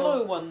 That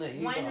yellow one that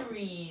you got.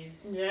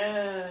 wineries.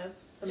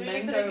 Yes. The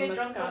Serena's mango gonna get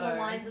drunk on the Moscato.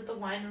 wines at the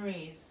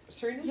wineries.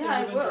 Serena's Yeah, I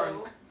never been will.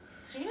 drunk.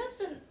 Serena's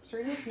been.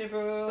 Serena's We're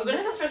never. gonna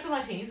have espresso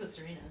martinis with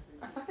Serena.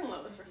 I fucking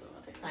love this person.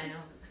 I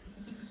know.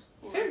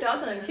 Who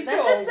doesn't? Keeps That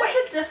you just awake.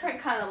 is a different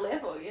kind of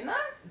level, you know?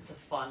 It's a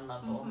fun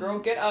level. Girl,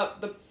 get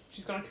up.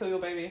 She's gonna kill your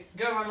baby.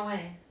 Go run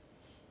away.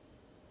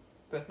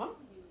 Birthmark? We're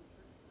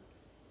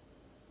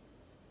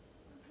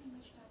pretty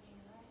much done here,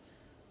 right?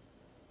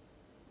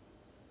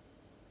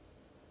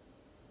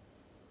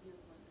 Your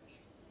blood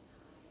pressure's getting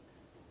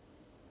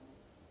high.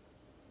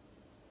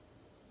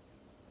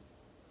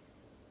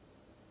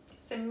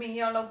 Send me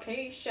your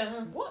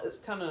location. What is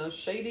kind of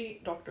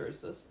shady doctor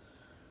is this?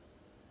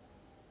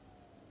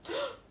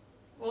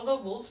 Will the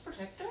wolves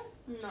protect her?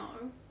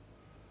 No.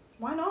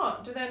 Why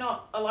not? Do they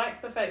not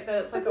like the fact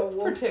that it's like a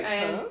wolf protects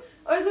and... her.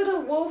 Oh, is it a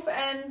wolf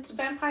and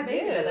vampire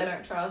baby that they Yes.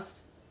 don't trust?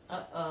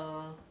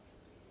 Uh-oh.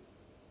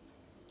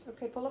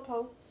 Okay, pull up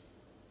hoe.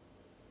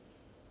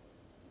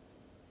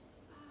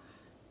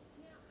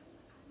 Yeah,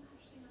 I'm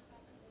actually not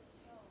that good with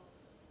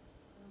pills.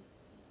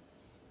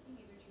 Me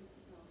neither, truth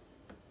be told.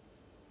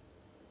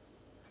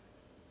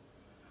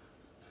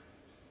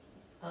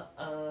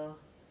 Uh-oh.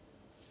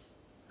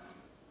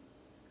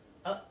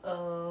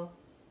 Uh-oh.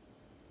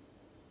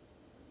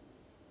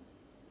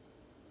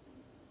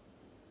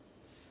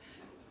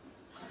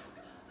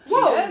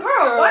 Whoa, Yes,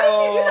 girl, why did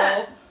you do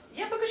that?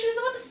 Yeah, because she was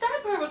about to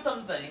stab her with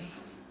something.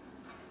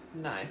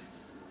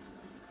 Nice.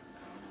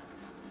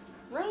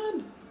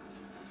 Run.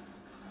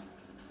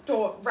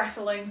 Door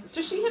rattling.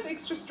 Does she have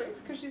extra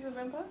strength because she's a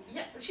vampire?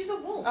 Yeah, she's a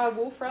wolf.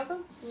 Wolf rather.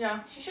 Yeah.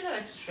 She should have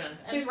extra strength.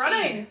 And She's speed.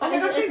 running. Oh my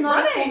And god, it's she's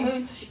not a full running.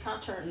 moon, so she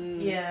can't turn.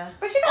 Mm. Yeah.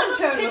 But she can't Also,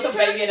 turn can with she a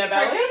turn baby if in a she's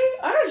belly. pregnant?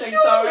 I don't think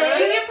Surely. so. Can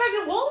you be a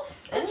pregnant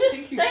wolf? It I just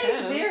think you stays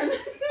can. there and then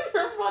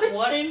her body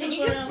What? changes Can you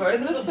give around. birth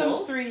In The as a Sims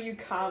wolf? 3, you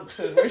can't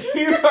turn when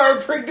you are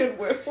a pregnant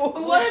werewolf.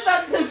 But what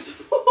about Sims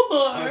 4?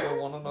 I don't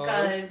want to know.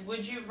 Guys,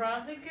 would you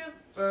rather give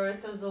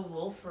birth as a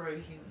wolf or a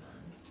human?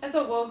 As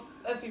a wolf,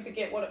 if you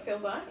forget what it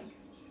feels like.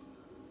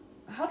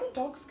 How do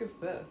dogs give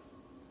birth?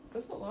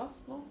 Does it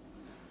last long?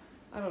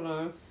 I don't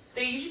know.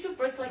 They usually give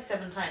birth like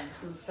 7 times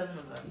because there's 7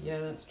 of them. Yeah,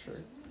 that's true.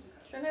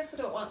 She only has to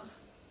do it once.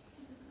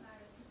 It doesn't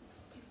matter, it's just a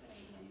stupid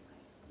idea anyway.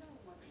 No,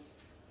 it wasn't.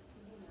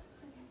 Davina's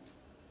plan.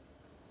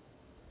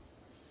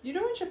 You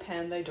know in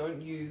Japan they don't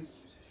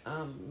use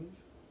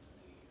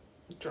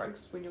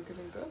drugs when you're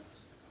giving birth?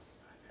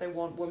 They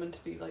want women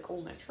to be like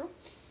all natural.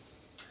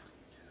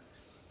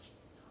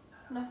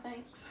 No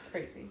thanks.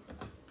 Crazy.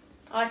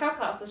 I like how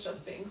Klaus is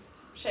just being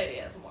shady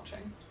as I'm watching.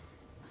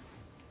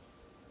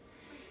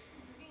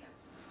 Davina.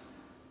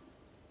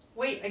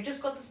 Wait, I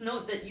just got this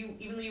note that you,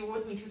 even though you were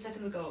with me 2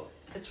 seconds ago,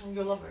 it's from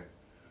your lover.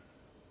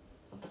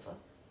 What the fuck?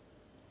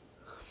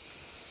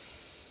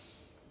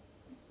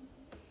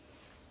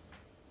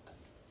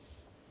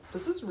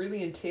 This is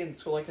really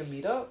intense for like a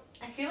meetup.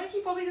 I feel like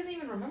he probably doesn't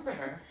even remember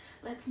her.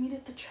 Let's meet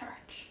at the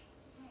church.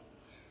 Hey.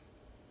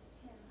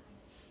 Tim,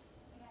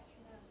 I got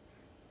your note.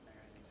 I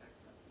got your text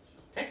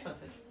message. Text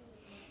message.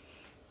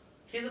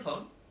 She has a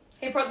phone.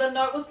 The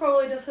note was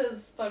probably just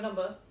his phone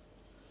number.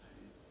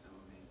 It's so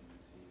amazing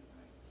to see you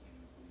back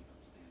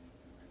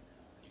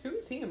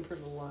he in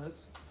Pretty Little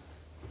Lies?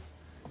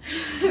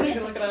 We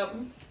can look it up.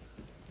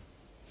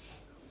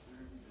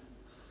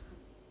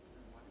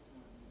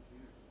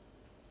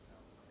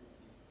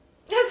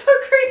 That's so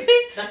creepy.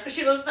 That's because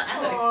she lives in the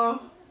attic. Aw.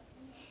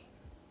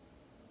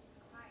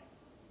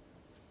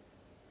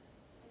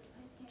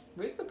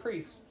 Where's the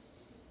priest?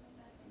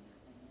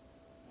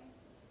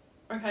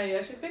 Okay,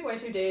 yeah, she's being way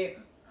too deep.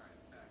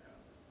 Alright, back up.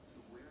 So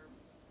where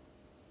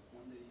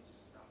one day you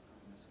just stopped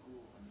going to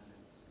school and then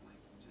it's like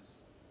you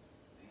just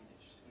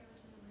vanished. There was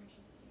an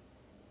emergency.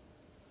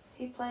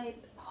 He played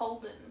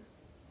Holden.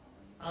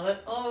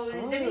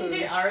 Didn't he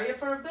date Arya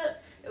for a bit?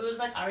 It was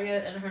like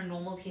Arya in her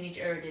normal teenage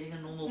era dating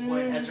a normal boy,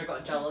 and Ezra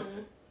got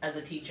jealous as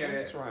a teacher,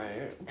 That's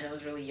right. and it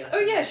was really yucky. Oh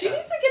yeah, and she stuff.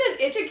 needs to get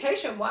an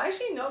education. Why is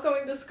she not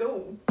going to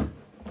school?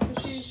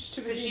 She's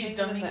too busy She's hanging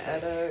dummy in the thick.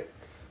 attic.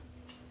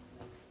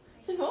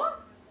 She's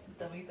what?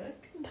 Dummy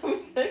thick.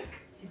 Dummy thick.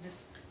 She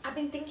just I've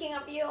been thinking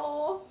of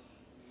you.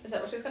 Is that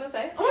what she's gonna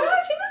say? Oh my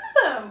god, she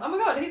misses him. Oh my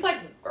god, he's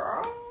like,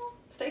 girl,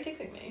 stay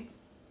texting me.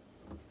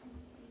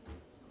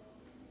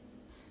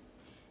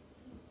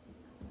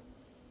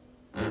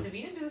 did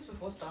Davina do this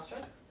before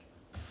Starstruck?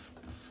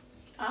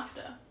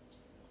 After.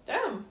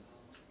 Damn.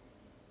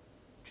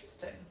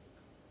 Interesting.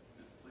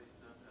 This place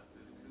does have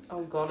good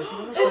Oh god, is he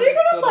gonna Is he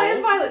gonna play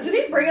as Violet? Did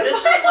he bring us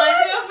This Violet? reminds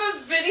me of a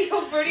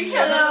video British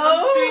Hello? I'm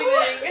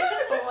screaming.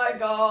 Oh my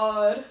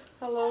god.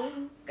 Hello?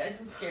 Guys,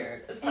 I'm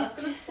scared. Is Klaus It's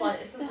gonna just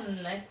slice so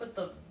his neck with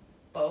the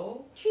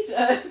bow?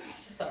 Jesus.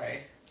 Sorry.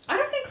 I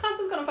don't think Klaus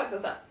is gonna fuck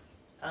this up.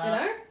 You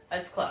know?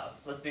 It's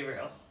Klaus. Let's be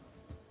real.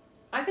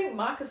 I think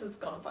Marcus is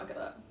gonna fuck it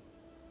up.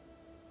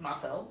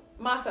 Marcel.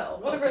 Marcel,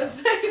 whatever Close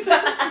his name is.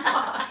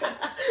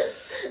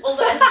 Marcus. All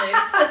the end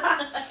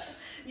names.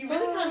 You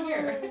really can't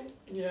hear.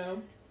 Yeah.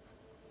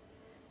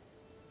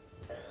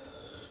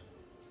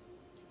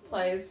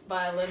 Plays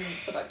violin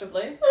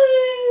seductively.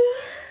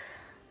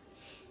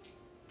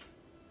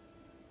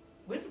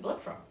 Where's the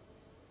blood from?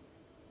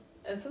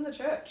 It's in the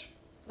church.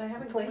 They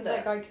haven't Probably cleaned that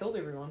it. guy killed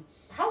everyone.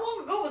 How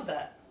long ago was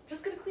that?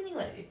 Just get a cleaning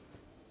lady.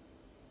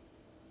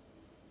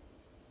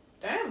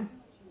 Damn.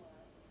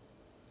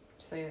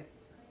 Say it.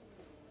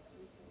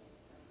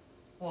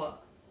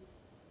 What?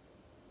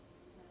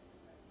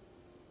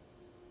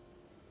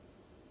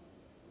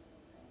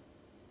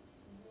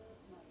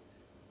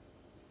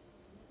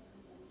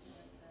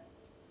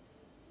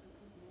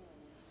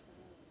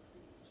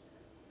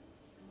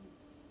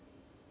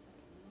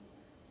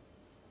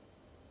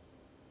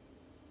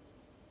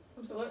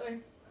 Absolutely.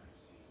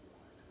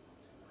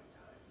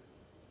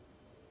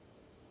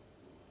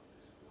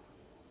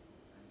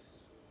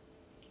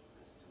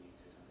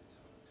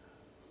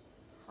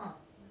 Huh.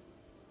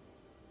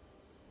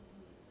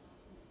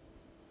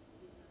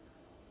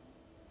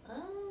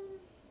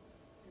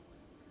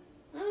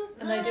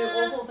 And they do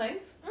awful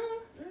things.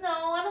 No,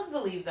 I don't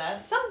believe that.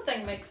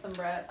 Something makes them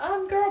red.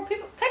 Girl,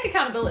 people take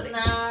accountability.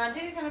 Nah,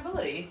 take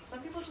accountability. Some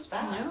people are just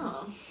bad.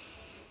 Yeah.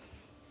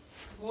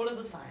 What are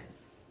the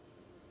signs?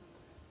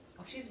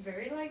 Oh, she's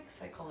very like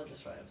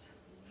psychologist vibes,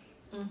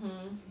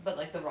 Mm-hmm. but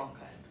like the wrong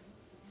kind,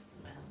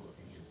 in my humble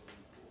opinion.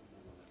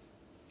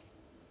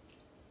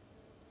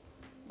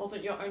 Was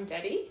it your own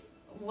daddy?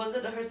 Was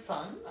it her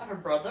son? Her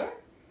brother?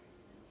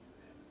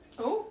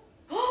 Oh.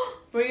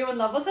 Were you in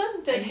love with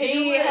him? Did I he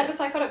knew it. have a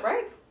psychotic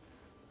break?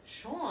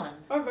 Sean.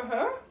 Over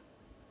her?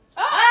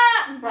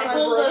 Ah! Brother, I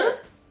pulled brother? it.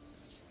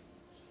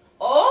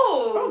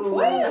 Oh! Oh,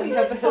 twins. We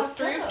have a Fucked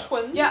history of up.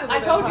 twins. Yeah, in the I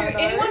told you,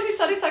 Vampire anyone Diaries. who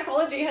studies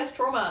psychology has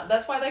trauma.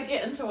 That's why they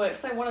get into it,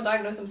 because they want to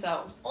diagnose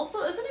themselves.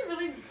 Also, isn't it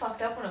really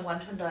fucked up when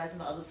one twin dies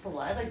and the other's still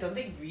alive? Like, don't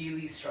they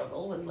really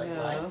struggle with like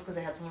Yeah. life because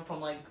they had someone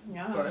from like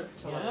Yeah. birth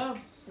to like? Yeah.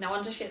 No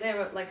one to share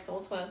their like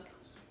thoughts with.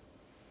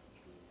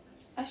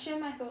 I share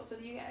my thoughts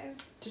with you guys.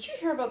 Did you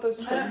hear about those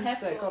I don't twins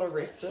have that got thoughts,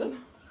 arrested?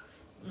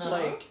 No.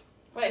 Like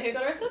Wait, who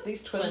got arrested?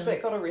 these twins Twins.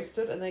 that got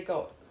arrested and they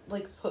got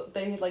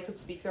they like could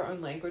speak their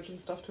own language and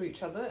stuff to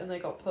each other and they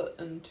got put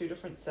in 2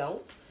 different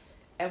cells,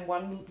 and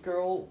one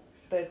girl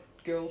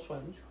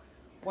twins.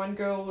 One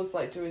girl was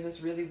like doing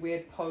this really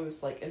weird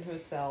pose like in her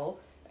cell,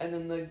 and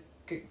then the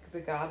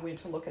guard went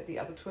to look at the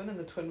other twin and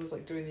the twin was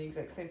like doing the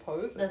exact same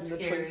pose. That's and the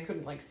scary. twins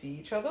couldn't like see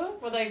each other.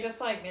 Were they just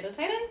like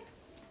meditating?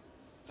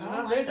 I don't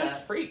No, like they're that.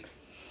 just freaks.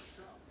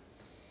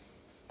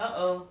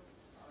 Uh-oh.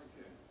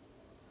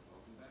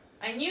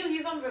 I knew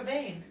he's on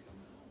Vervain.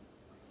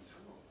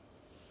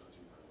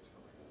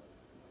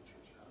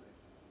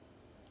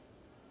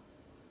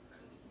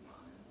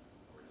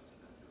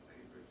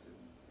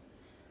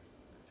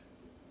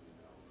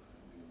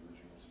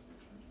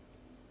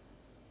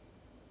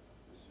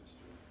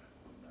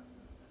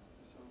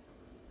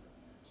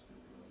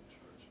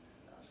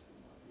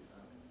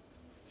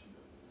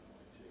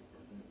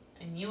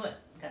 I knew it,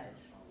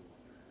 guys.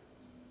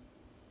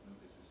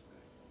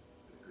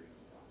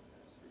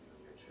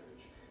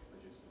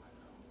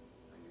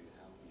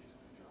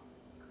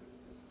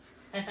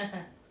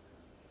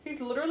 He's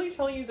literally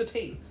telling you the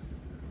tea.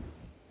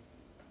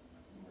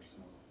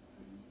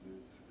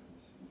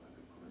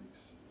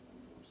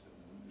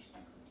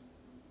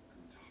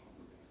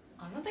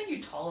 I don't think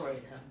you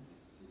tolerate him.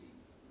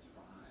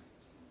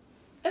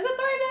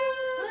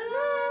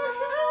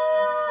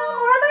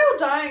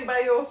 dying by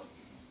your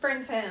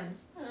friend's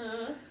hands.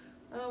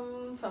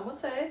 Some would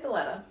say the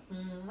latter.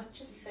 What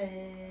you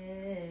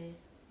say?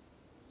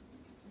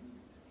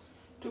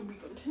 To be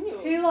continued.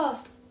 He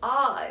lost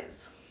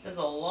eyes. There's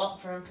a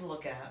lot for him to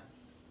look at.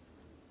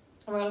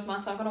 Oh my god, is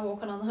Marcel gonna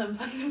walk in on him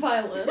playing the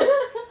violin?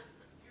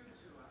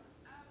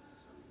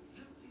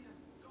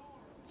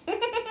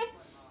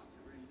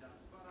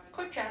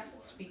 Quick chats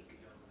and speak.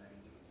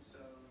 So,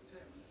 Tim,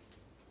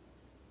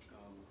 go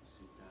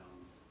sit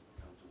down,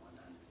 count to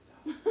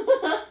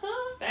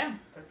 100. Damn,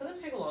 that's gonna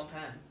take a long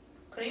time.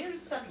 Couldn't you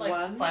just send like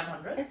One.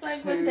 500? It's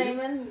like 2. when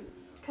Damon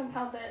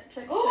compelled that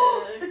chick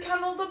Oh, to... to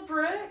count all the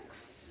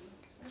bricks.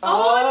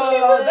 Oh, and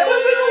she was that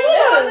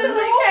was in in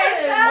New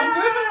Orleans. On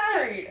Bourbon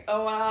Street.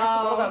 Oh wow. I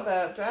forgot about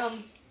that.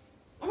 Damn.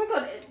 Oh my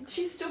god,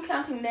 she's still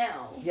counting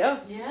now. Yeah.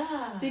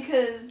 Yeah.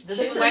 Because This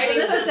She's is waiting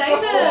this for is the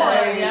David.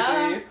 before,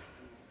 Yeah.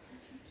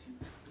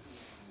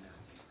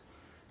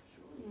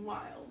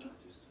 Wild.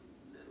 Just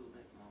a little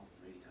bit more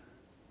freedom.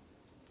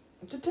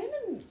 Did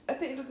Damon, at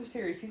the end of the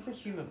series, he's a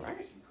human,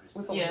 right?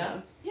 With Yeah.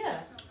 Elena. Yeah.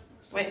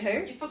 Wait,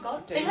 who? You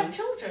forgot? Damon. They have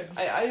children.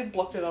 I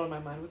blocked it out of my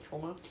mind with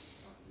trauma. No doubt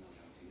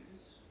he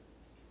is.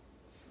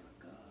 For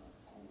a girl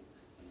caught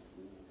in a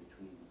war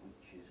between the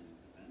witches and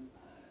the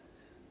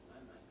vampires,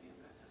 I might be a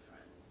better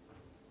friend.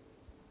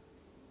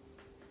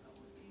 I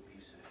would keep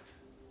you safe.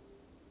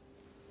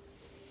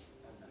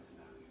 And I'd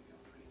allow you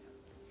your freedom.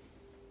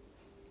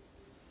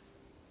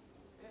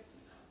 If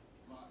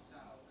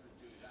Marcel could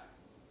do that,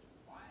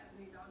 why hasn't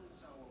he done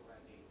so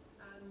already?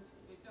 And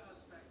it does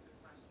beg the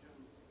question,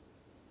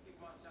 if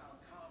Marcel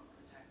can't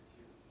protect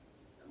you,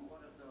 then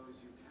what of those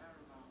you care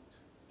about?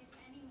 If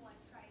anyone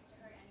tries to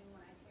hurt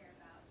anyone I care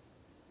about,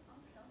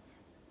 I'll kill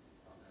them.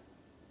 Well then,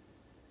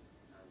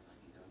 sounds like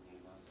you don't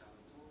need Marcel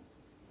at all.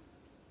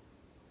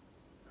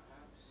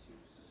 Perhaps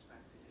you've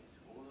suspected it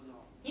all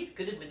along. He's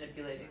good at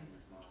manipulating.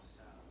 And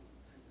Marcel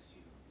tricks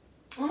you.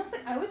 Honestly,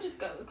 I would just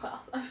go with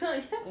Klaus. I feel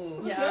like,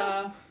 Mm. let's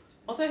Yeah.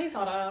 Also, he's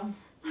hotter.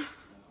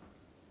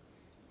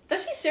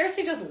 Does she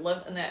seriously just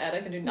live in that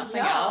attic and do nothing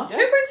Yeah. else? Who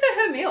brings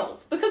her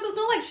meals? Because it's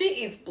not like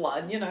she eats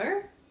blood, you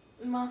know?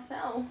 go.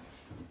 Marcel.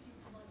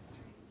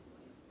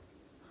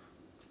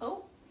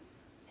 Oh.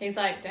 He's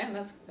like, damn,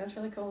 that's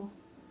really cool.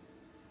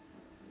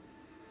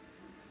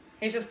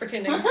 He's just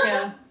pretending to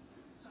care.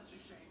 Such a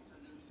shame to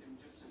lose him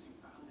just as you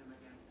found him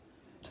again.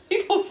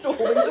 He's also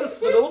holding his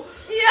fiddle.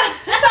 Yeah,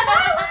 it's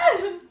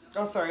a violin!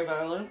 Oh, sorry,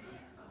 violin. I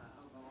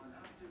hope I won't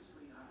have to,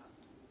 sweetheart.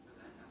 But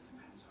then that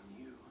depends on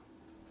you.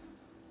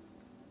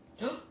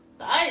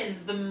 The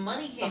eyes, the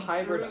money The came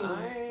hybrid through.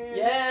 eye.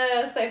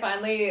 Yes, they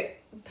finally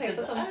paid Did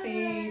for the some eyes.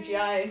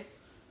 CGI.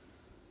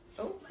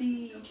 CJ.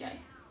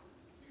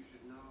 You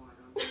should know I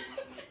don't do what my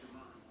demands.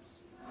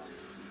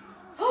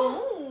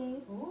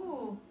 Oh.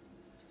 Ooh.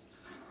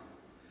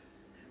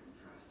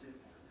 Impressive.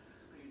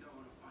 But you don't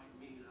want to fight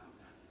me, love.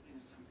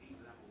 Innocent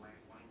people have a way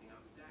of winding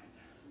up dead.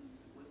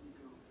 Will you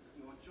go?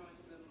 Your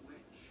choice, little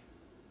witch.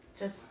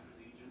 Just Swear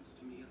allegiance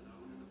to me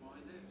alone and the boy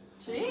lives.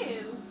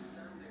 Jeez.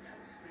 Stand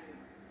against me.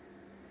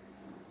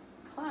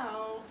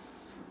 Klaus.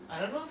 I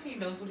don't know if he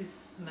knows what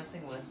he's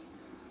messing with.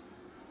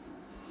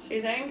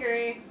 She's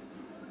angry.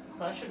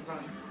 That should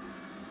run.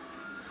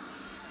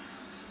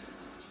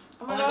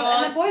 Oh my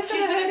god, and the boy's she's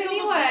gonna hurt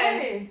kill the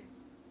anyway. boy.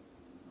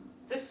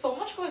 There's so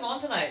much going on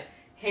tonight.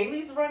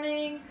 Haley's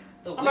running.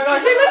 The Oh my god,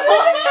 she literally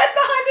just hid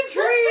behind a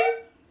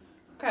tree!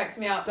 Cracks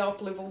me up.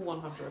 Stealth level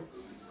 100.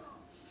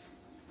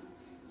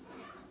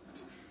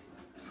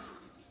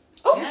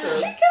 Oh, Jesus.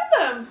 she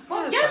killed him!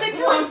 Oh, that's Yeah,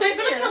 fine. they're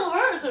gonna Yeah. kill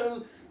her,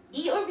 so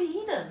eat or be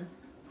eaten.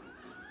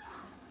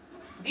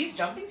 These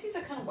jumping scenes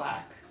are kind of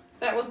whack.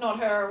 That was not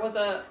her, was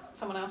it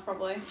someone else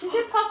probably? She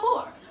did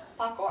parkour.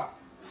 Parkour.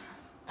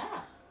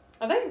 Ah.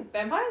 Are they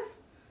vampires?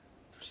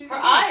 She's Her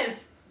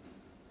eyes.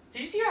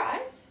 Did you see her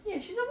eyes? Yeah,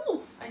 she's a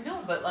wolf. I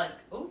know, but like,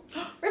 oh.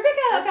 Rebecca,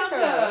 I found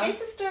Rebecca. Hey, her!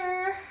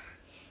 sister.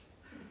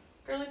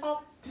 Girly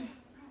pop.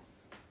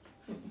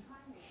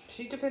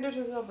 She defended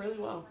herself really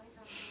well.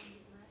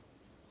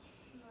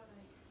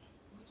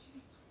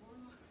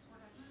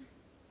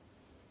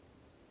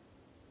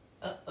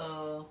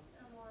 Uh-oh.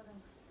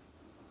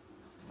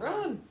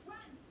 Run!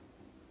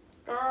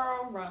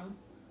 Girl, run.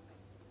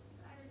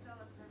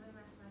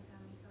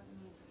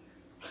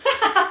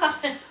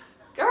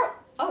 Girl!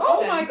 Oh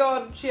damn. my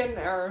god, she had an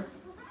arrow.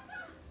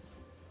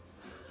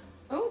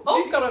 Oh.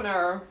 Oh. She's got an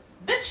arrow.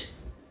 Bitch!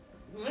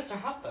 Mr.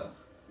 Hot, though.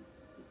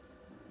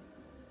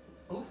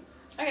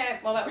 Okay,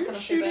 well that was Who's kind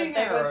of shooting stupid.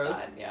 They arrows? both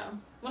died, yeah.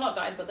 Well, not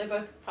died, but they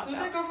both passed Who's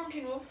that out. girl from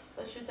Teen Wolf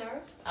that shoots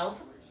arrows?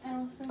 Allison?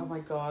 Allison. Oh my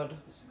god.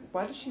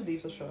 Why did she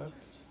leave the show?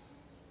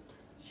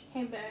 She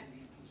came back.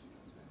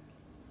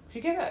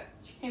 She came back.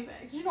 She came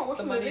back. Did you not watch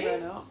The the money movie?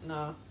 ran out?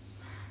 No.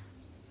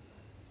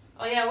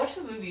 Oh yeah, watch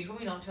the movie. You told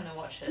me not to and I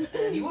watched it.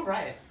 And you were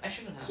right. I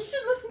shouldn't You have.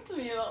 should listen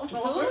to me a lot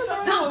Just a little more. bit. The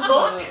That was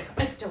book? fun.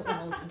 I don't want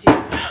to listen to you.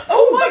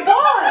 Oh my So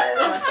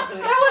god! I can't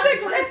really- That was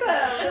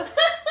aggressive!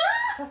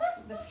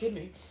 Fuck, that scared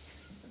me.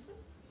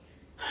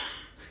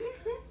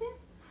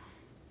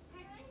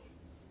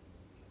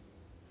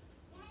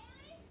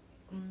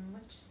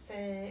 What you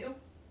say? Oh,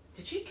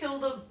 Did she kill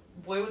the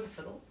boy with the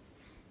fiddle?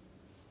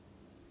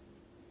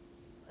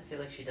 I feel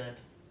like she did,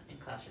 and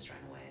Klaus just ran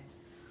away.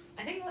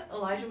 I think that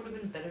Elijah would have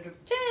been better to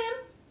Tim!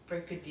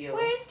 break a deal.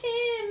 Where's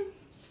Tim?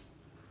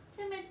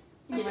 Timid?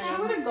 Yeah,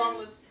 she would have gone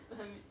with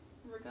him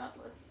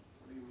regardless.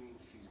 What do you mean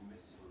she's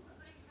missing?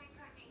 What do you think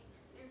I mean?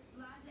 There's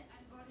blood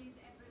and bodies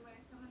everywhere.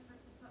 Someone's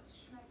ripped this lot to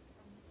shreds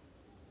and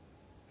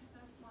there's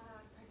no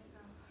smart-eyed pretty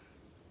girl.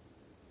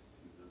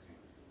 Keep looking.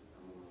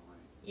 I'm on my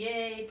way.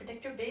 Yay,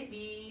 protect your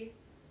baby.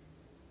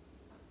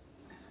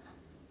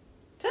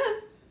 Tim!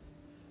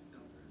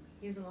 Don't worry.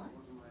 He's alive. It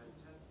wasn't my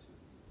intent to.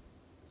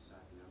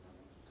 Sadly, I've run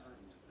out of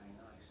time to play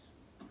nice.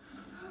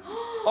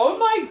 Oh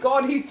my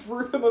god, he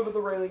threw him over the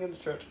railing in the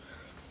church.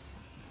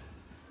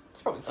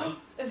 It's probably fine.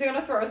 Is he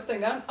gonna throw his thing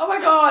down? Oh my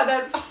god,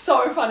 that's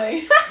so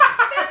funny.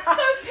 That's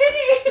so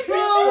pity. I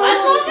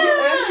love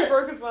And he it.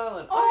 broke his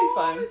violin. Oh, he's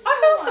fine.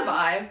 Oh, he'll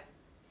survive.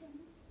 Tim?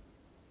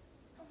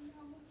 Oh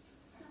no.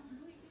 No,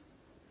 please.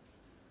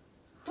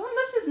 Don't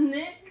lift his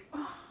neck. I'm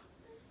so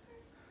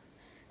sorry.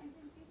 I didn't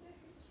mean to hurt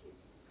you.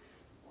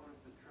 One of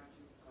the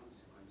tragic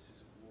consequences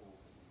of war.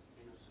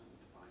 Innocent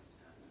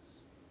bystanders.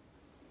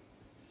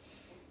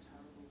 What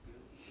terrible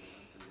guilt you have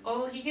to live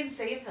Oh, he can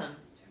save him.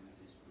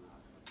 Timothy's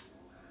blood on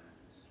your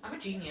hands. I'm a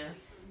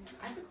genius.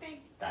 I would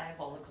make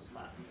diabolical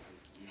plans.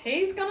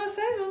 He's gonna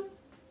save him. Feel him.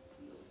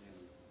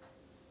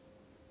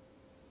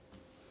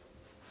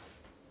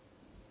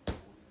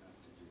 All you have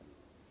to do is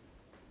ask.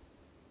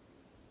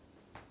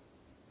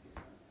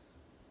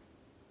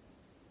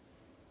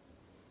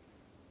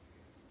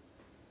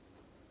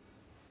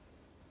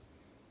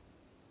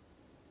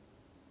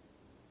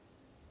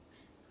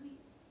 Please.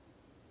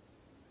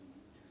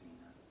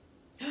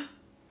 Davina.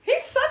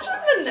 He's such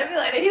a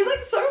manipulator. He's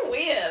like so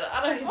weird.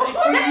 I don't know. He's like,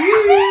 For for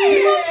you!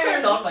 He's so you.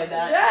 turned on by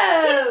that.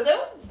 Yes. He's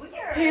so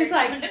weird. He's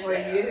like, for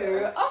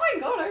you. Oh my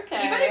god,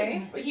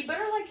 okay. He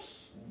better like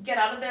get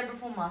out of there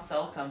before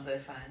Marcel comes, I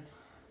find.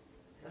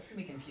 That's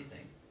gonna be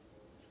confusing.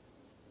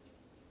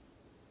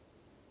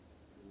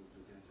 You will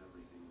forget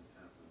everything that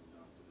happened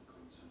after the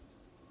concert,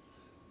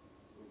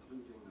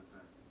 including the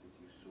fact that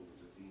you saw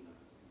Davina.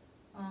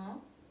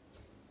 Aww.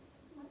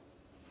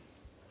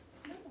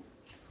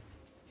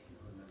 You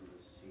remember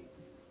seeing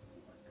him.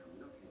 You might come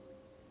looking.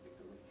 If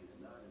the witches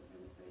learn of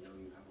him, if they know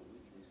you have a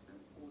weakness, then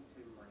poor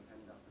Tim might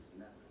end up as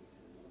leverage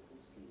in an awful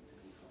scheme to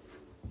control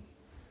you.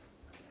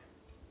 Again.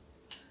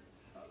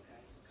 Okay,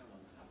 come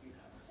on, up your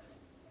house.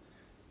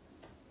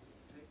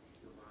 Take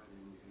your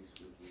violin case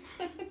with you.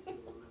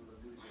 You'll remember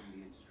losing the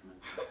instrument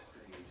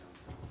backstage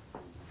after the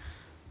film.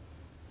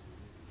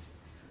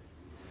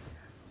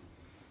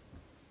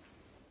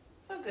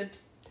 So good.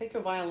 Take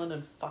your violin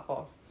and fuck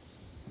off.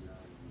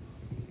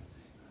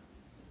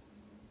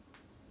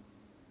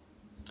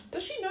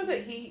 Does she know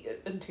that he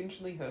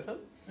intentionally hurt him?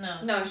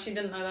 No. No, she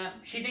didn't know that.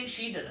 She thinks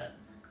she did it.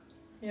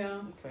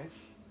 Yeah. Okay.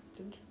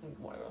 Didn't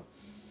whatever.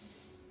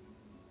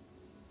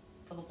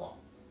 For the plot.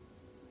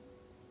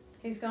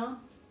 He's gone.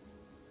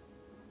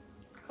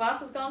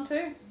 Klaus is gone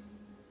too.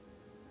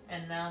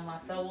 And now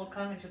Marcel will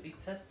come and she'll be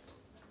pissed.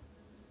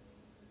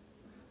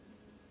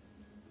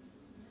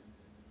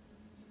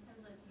 I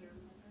live here,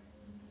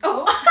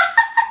 Mother. Oh.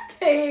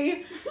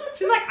 T.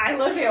 She's like, I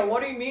live here.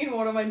 What do you mean?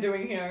 What am I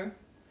doing here?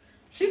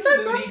 She's so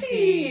Moody grumpy.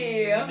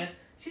 teen.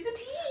 She's a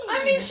teen.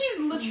 I mean, she's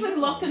literally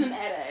locked in an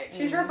attic.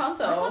 She's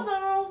Rapunzel.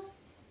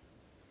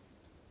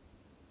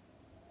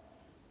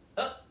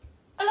 Oh,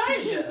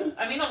 Elijah.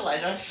 I mean, not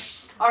Elijah.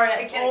 Sorry,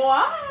 I can't.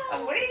 Wow.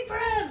 I'm waiting for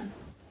him.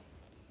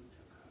 Who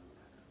took her,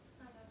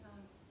 Rebecca? I don't know.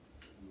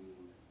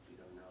 You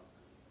don't know.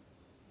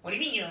 What do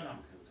you mean you don't know?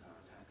 Who killed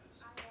her attackers?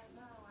 I don't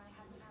know. I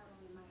had an arrow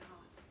in my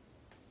heart.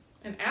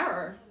 An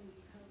arrow. Maybe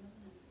you killed them.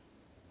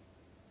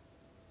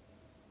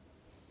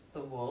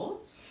 The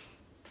wolves?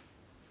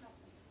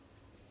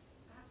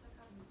 Perhaps our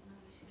cousins will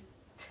know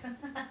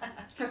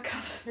issues. Her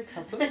cousin. Your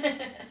cousin?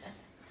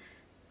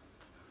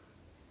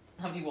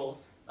 How many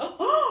wolves?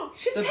 Oh,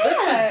 She's The back. bitch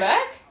is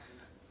back?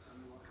 Tell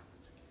me what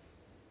happened to Kate.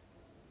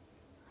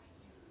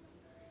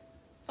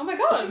 Oh my Is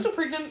god. she still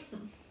pregnant?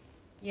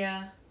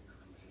 yeah.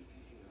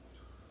 Completely healed.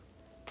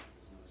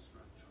 There's no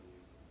scratch on you.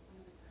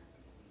 One of the cracks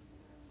have been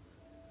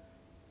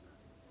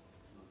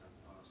Not that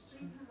fast.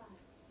 Leave her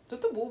alone. Did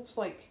the wolves,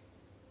 like,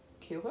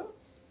 kill her?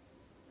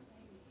 It's a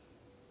baby.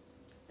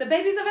 The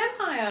baby's a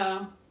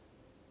vampire.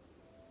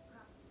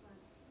 Klaus's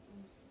blood in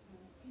your system.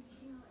 It can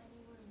heal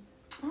any wound.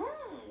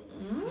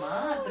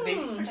 Smart. The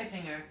baby's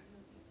protecting her.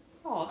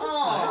 Oh, that's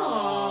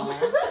Aww.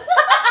 nice.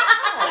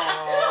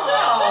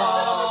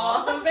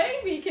 Aww. The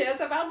baby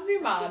cares about the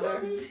mother. I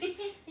think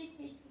it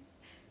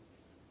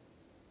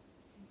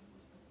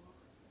was the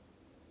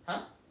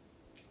wolf.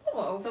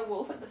 Oh. The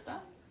wolf at the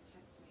start.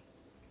 Protects me.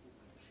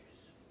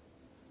 Witches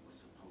were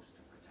supposed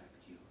to protect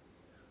you.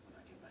 When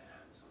I get my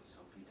hands on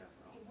Sophie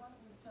Devereaux. It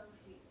wasn't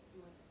Sophie.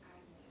 It was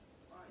Agnes.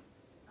 Fine.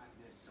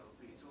 Agnes,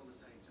 Sophie, it's all the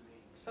same to me.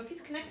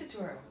 Sophie's connected to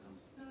her. One of them.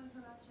 No,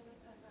 Elijah,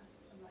 let's have us.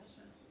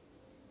 Elijah.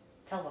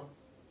 Tell them.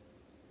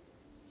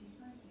 Do you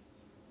know him?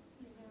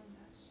 He's been in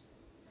touch.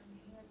 And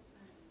he has a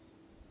plan.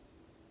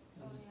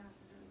 All he asks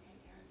is that we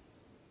take care of him.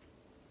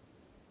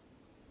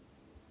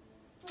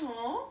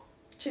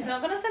 She's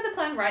not going to say the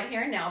plan right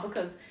here and now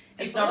because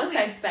it's People not a safe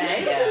leave-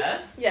 space.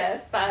 Yes.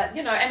 Yes, but,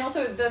 you know, and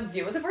also the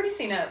viewers have already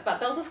seen it, but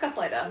they'll discuss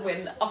later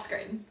when off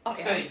screen. Off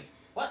screen.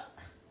 What?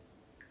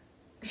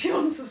 She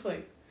wants to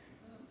sleep.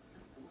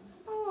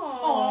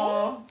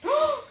 Aww.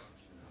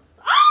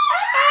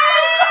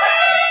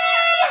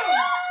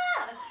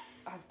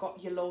 I've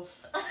got your love.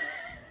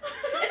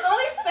 It's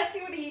only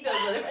sexy when he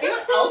does it. If anyone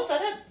else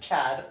said it,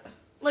 Chad.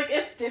 Like,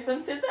 if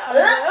Stefan said that, I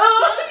would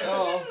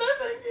Oh. no,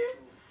 thank you.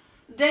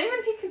 Damon,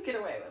 he could get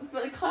away with,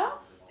 but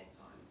Klaus?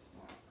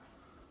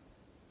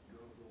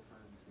 Girl's little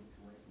friend sneaks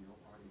away from your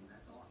party, and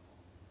that's our fault.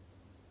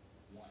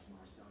 Watch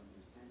Marcel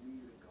just send me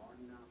to the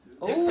garden now, too.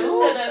 Oh.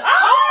 Pissed at it. Oh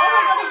my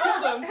god, he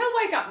killed him. He'll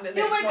wake up the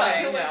He'll next wake up.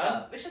 morning, He'll wake yeah.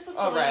 up. It's just a Oh,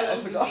 silly right, I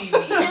little forgot. goofy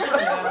meme.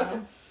 Yeah.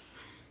 When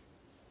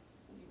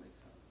he wakes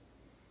up,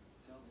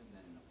 tell him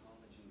that an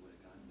apology would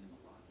have gotten him a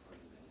lot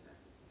further than his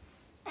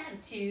attitude.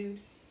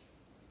 Attitude.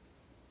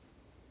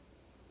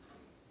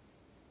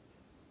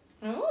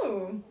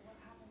 Ooh. What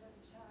happened at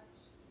the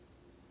church?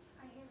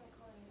 I hear they're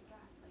calling it a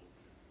gas leak.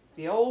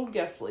 The old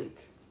gas leak.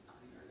 I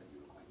heard that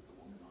you were quite the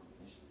woman on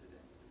the mission today.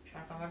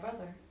 Trying to find my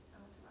brother.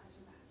 I want to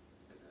Elijah back.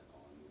 Is that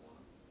all you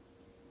want?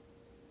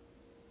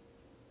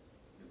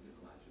 You'll get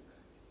Elijah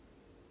back.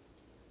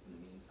 In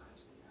the meantime,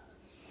 stay out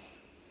of this water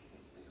and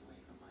stay away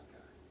from my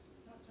guys.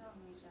 What's wrong?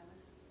 Are you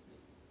jealous?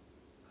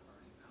 I've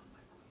already found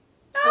my queen.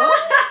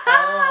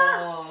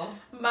 Oh.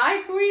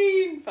 My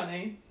queen.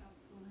 Funny. Stop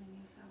fooling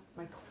yourself.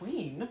 My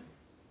queen?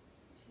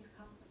 She's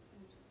comfort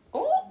food.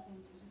 Oh!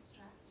 Something to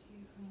distract you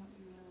from what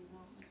you really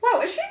want.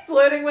 Wow, is she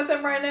flirting with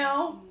him right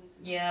now?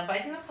 Yeah, but I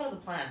think that's part of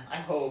the plan. I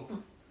hope.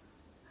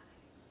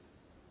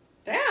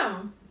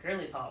 Damn.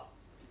 Girly pop.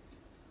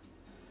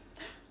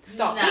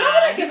 Stop. Nah, You're not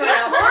gonna he's kiss her a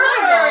out. Oh my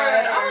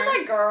god. swerver. I was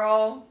like,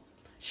 girl.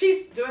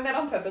 She's doing that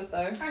on purpose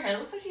though. Her hair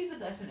looks like she's a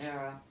Dyson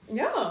era.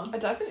 Yeah. A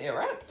Dyson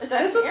era?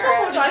 This was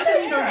before Dyson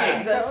Dyson era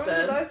era. That was a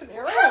existed. Dyson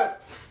era.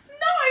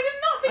 No, I did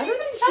not think I you don't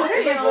could think tell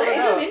she's me. ever She brought it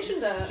even up.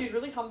 mentioned it. She's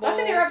really humble.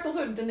 Dyson Airwraps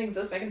also didn't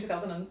exist back in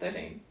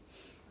 2013.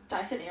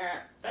 Dyson era.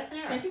 Dyson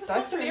era. Thank you for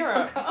Dyson sponsoring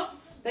era. the podcast.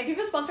 Thank you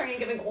for sponsoring and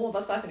giving all of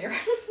us Dyson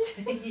Airwraps.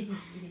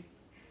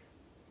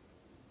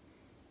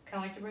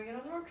 Can't wait to bring it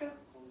on the road trip.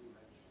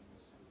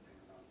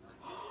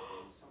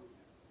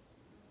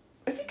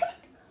 Is he gonna...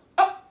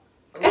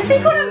 Is he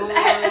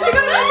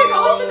gonna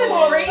go to the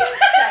dream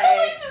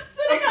state? Just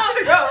sitting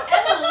up.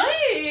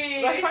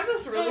 Emily! I find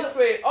this really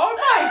sweet. Oh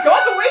my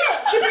god, the way he's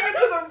skipping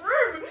into the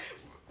room!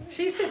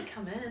 She said,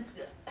 "Come in."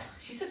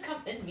 She said,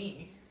 come in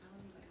me.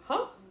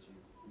 Huh?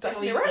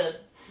 Dyson Emily era? said,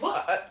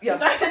 what? Yeah.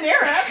 Dyson era.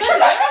 When you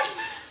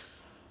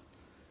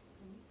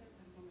said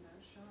something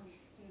about Sean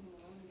standing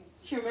alone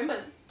against She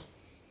remembers.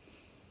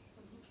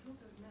 when he killed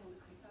those men, I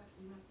thought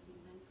he must be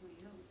mentally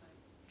ill, but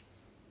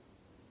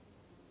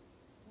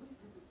what if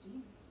it was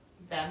demons?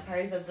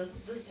 Vampires did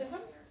this to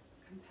him?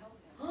 Compelled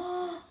him.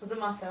 Was it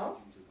Marcel?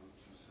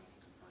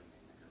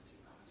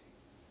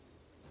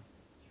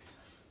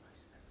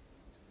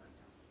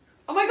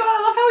 Oh my god,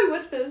 I love how he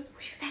whispers.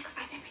 Will you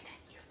sacrifice everything?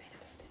 You've made a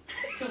mistake.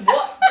 To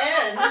what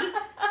end?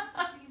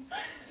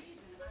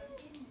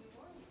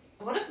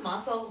 What if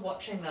Marcel's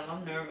watching them?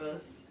 I'm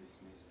nervous.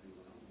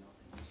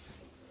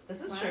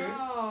 This is true.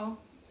 Wow.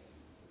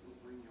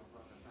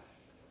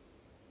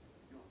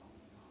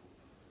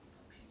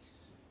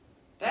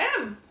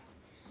 Damn.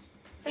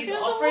 He's She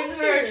doesn't offering want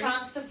her a to.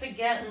 chance to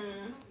forget.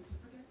 Mm.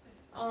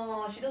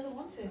 Oh, she doesn't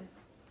want to.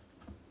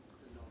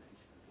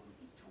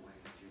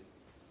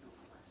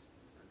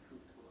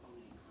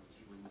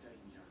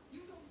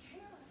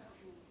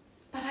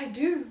 But I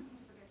do.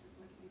 Forget this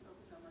one can be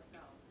focused on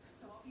myself.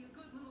 So I'll be a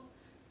good little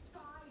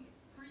spy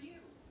for you.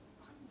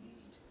 I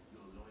need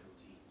your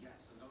loyalty, yes,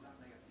 and though that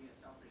may appear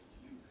selfish to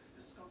you,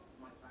 the scope of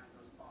my plan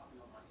goes far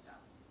beyond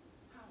myself.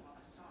 Power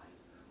aside,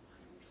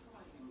 I am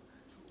trying to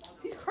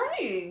He's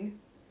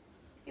crying.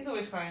 He's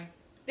always crying.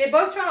 They're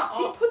both trying to.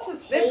 He puts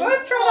his They're whole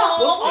both trying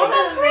to Oh,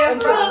 honor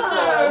into their this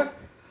brother. role.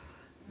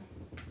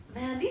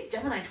 Man, these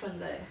Gemini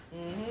twins, eh?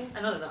 Mm-hmm.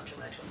 I know they're not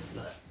Gemini twins,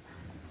 but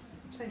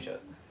Same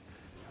shit.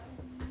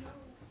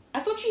 I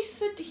thought she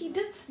said he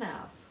did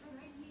snap.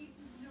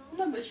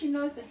 No, but she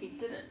knows that he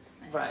didn't.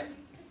 Right.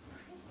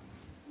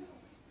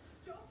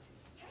 Don't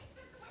take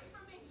this away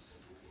from me.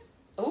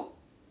 Oh.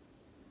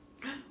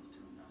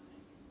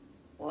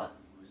 What?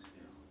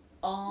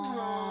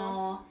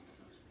 Aww.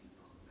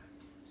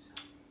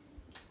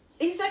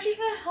 He's actually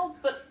gonna help,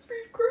 but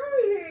He's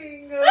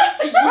crying.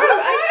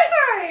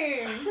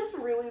 I Just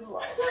really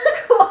love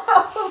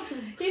Klaus.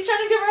 he's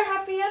trying to give her a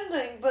happy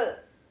ending,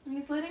 but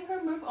He's letting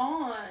her move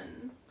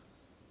on.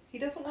 He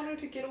doesn't want her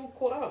to get all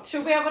caught up.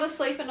 She'll be able to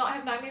sleep and not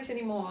have nightmares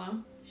anymore.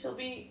 she'll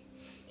be.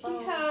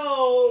 He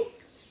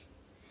helped.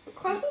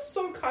 Klaus is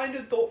so kind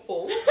and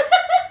thoughtful.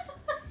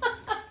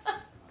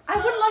 I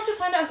would like to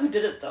find out who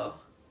did it, though.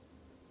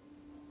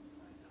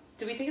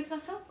 Do we think it's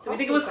myself? Do we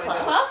think it was Klaus will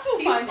find Klaus? Klaus will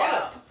He's find right.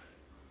 out.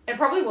 It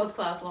probably was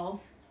Klaus,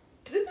 lol.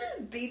 Didn't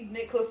the bead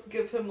necklace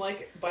give him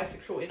like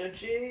bisexual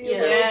energy?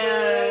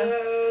 Yes.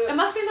 It Yeah.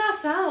 must be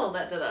Marcel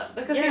that did it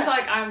because Yeah. he's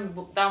like,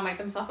 they'll make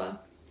them suffer.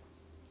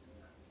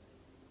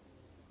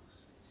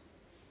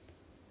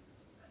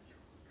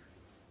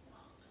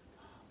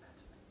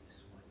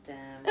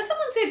 If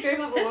someone said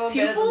dream of a His world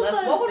better than pupils this,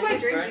 are what as would my big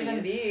as dreams even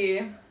Bernie's.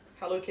 be?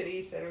 Hello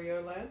Kitty,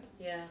 Stereo Land,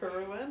 Yeah.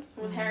 Peru Land.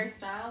 With Harry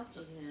Styles,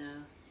 just Yeah.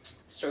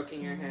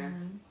 Stroking your hair,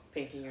 Mm.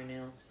 painting your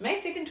nails. May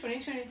 2nd,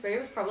 2023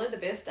 was probably the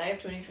best day of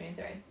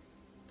 2023.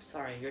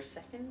 Sorry, your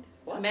second?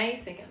 What? May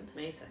 2nd.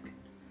 May 2nd.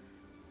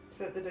 Is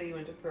that the day you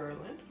went to Peru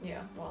Land?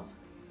 Yeah, it was.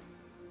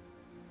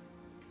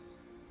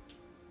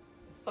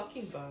 The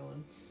fucking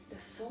violin.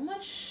 There's so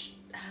much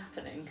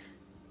happening.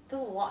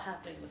 There's a lot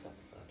happening in this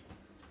episode.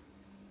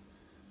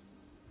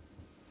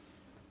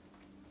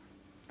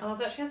 I love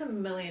that she has a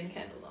million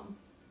candles on.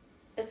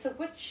 It's a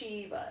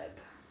witchy vibe.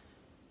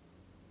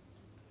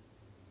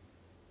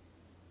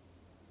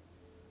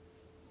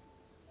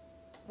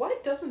 Why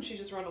doesn't she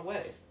just run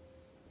away?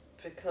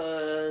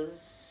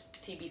 Because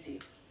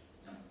TBC.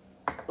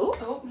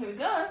 oh, here we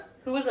go.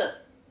 Who was it?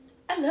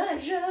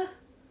 Elijah.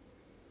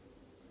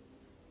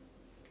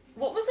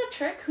 What was the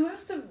trick? Who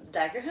has to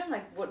dagger him?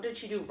 Like, what did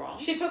she do wrong?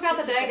 She took out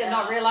the took it dagger,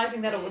 not out.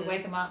 realizing that it would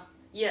wake him up.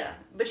 Yeah,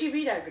 but she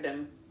re-daggered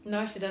him.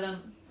 No, she didn't.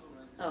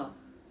 Oh.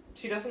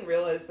 She doesn't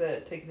realize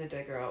that taking the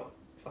dagger out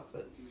fucks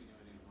it.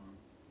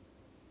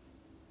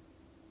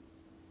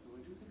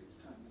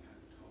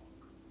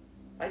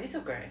 Why is he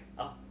so grey?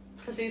 Oh.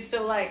 Because he's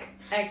still, like,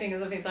 acting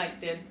as if he's, like,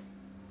 dead.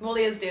 Well,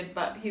 he is dead,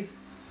 but he's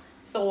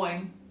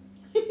thawing.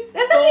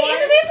 That's at the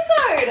end of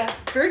the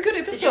episode! Very good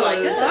episode. Did you like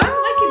it? I'm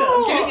liking it.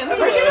 I'm getting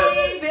into Originals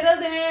it. is better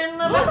than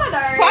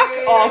Lemonade.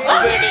 Fuck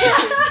off,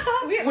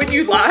 Vinny. When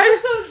you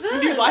lie,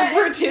 when you lie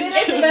for It's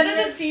attention. better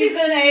than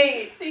season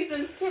 8.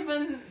 Season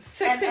 7,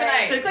 6, 7,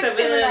 8. 6,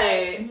 7, and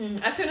 8.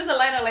 Mhm. As soon as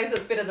Elena leaves,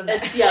 it's better than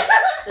that. It's, yeah,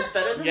 it's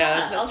better than Yeah,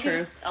 that. that's I'll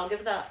true. I'll give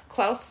it that.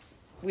 Klaus,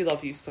 we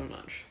love you so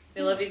much.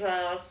 We love you,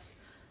 Klaus.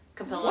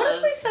 Capella What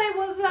did we is- say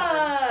was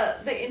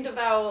the end of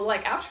our,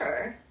 like,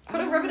 outro? Put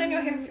a ribbon in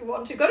your hair if you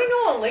want to. Go to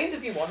New Orleans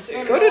if you want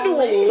to. Go to New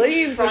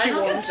Orleans Try if you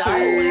not to want die.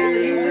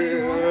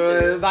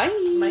 to. Bye.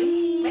 Bye.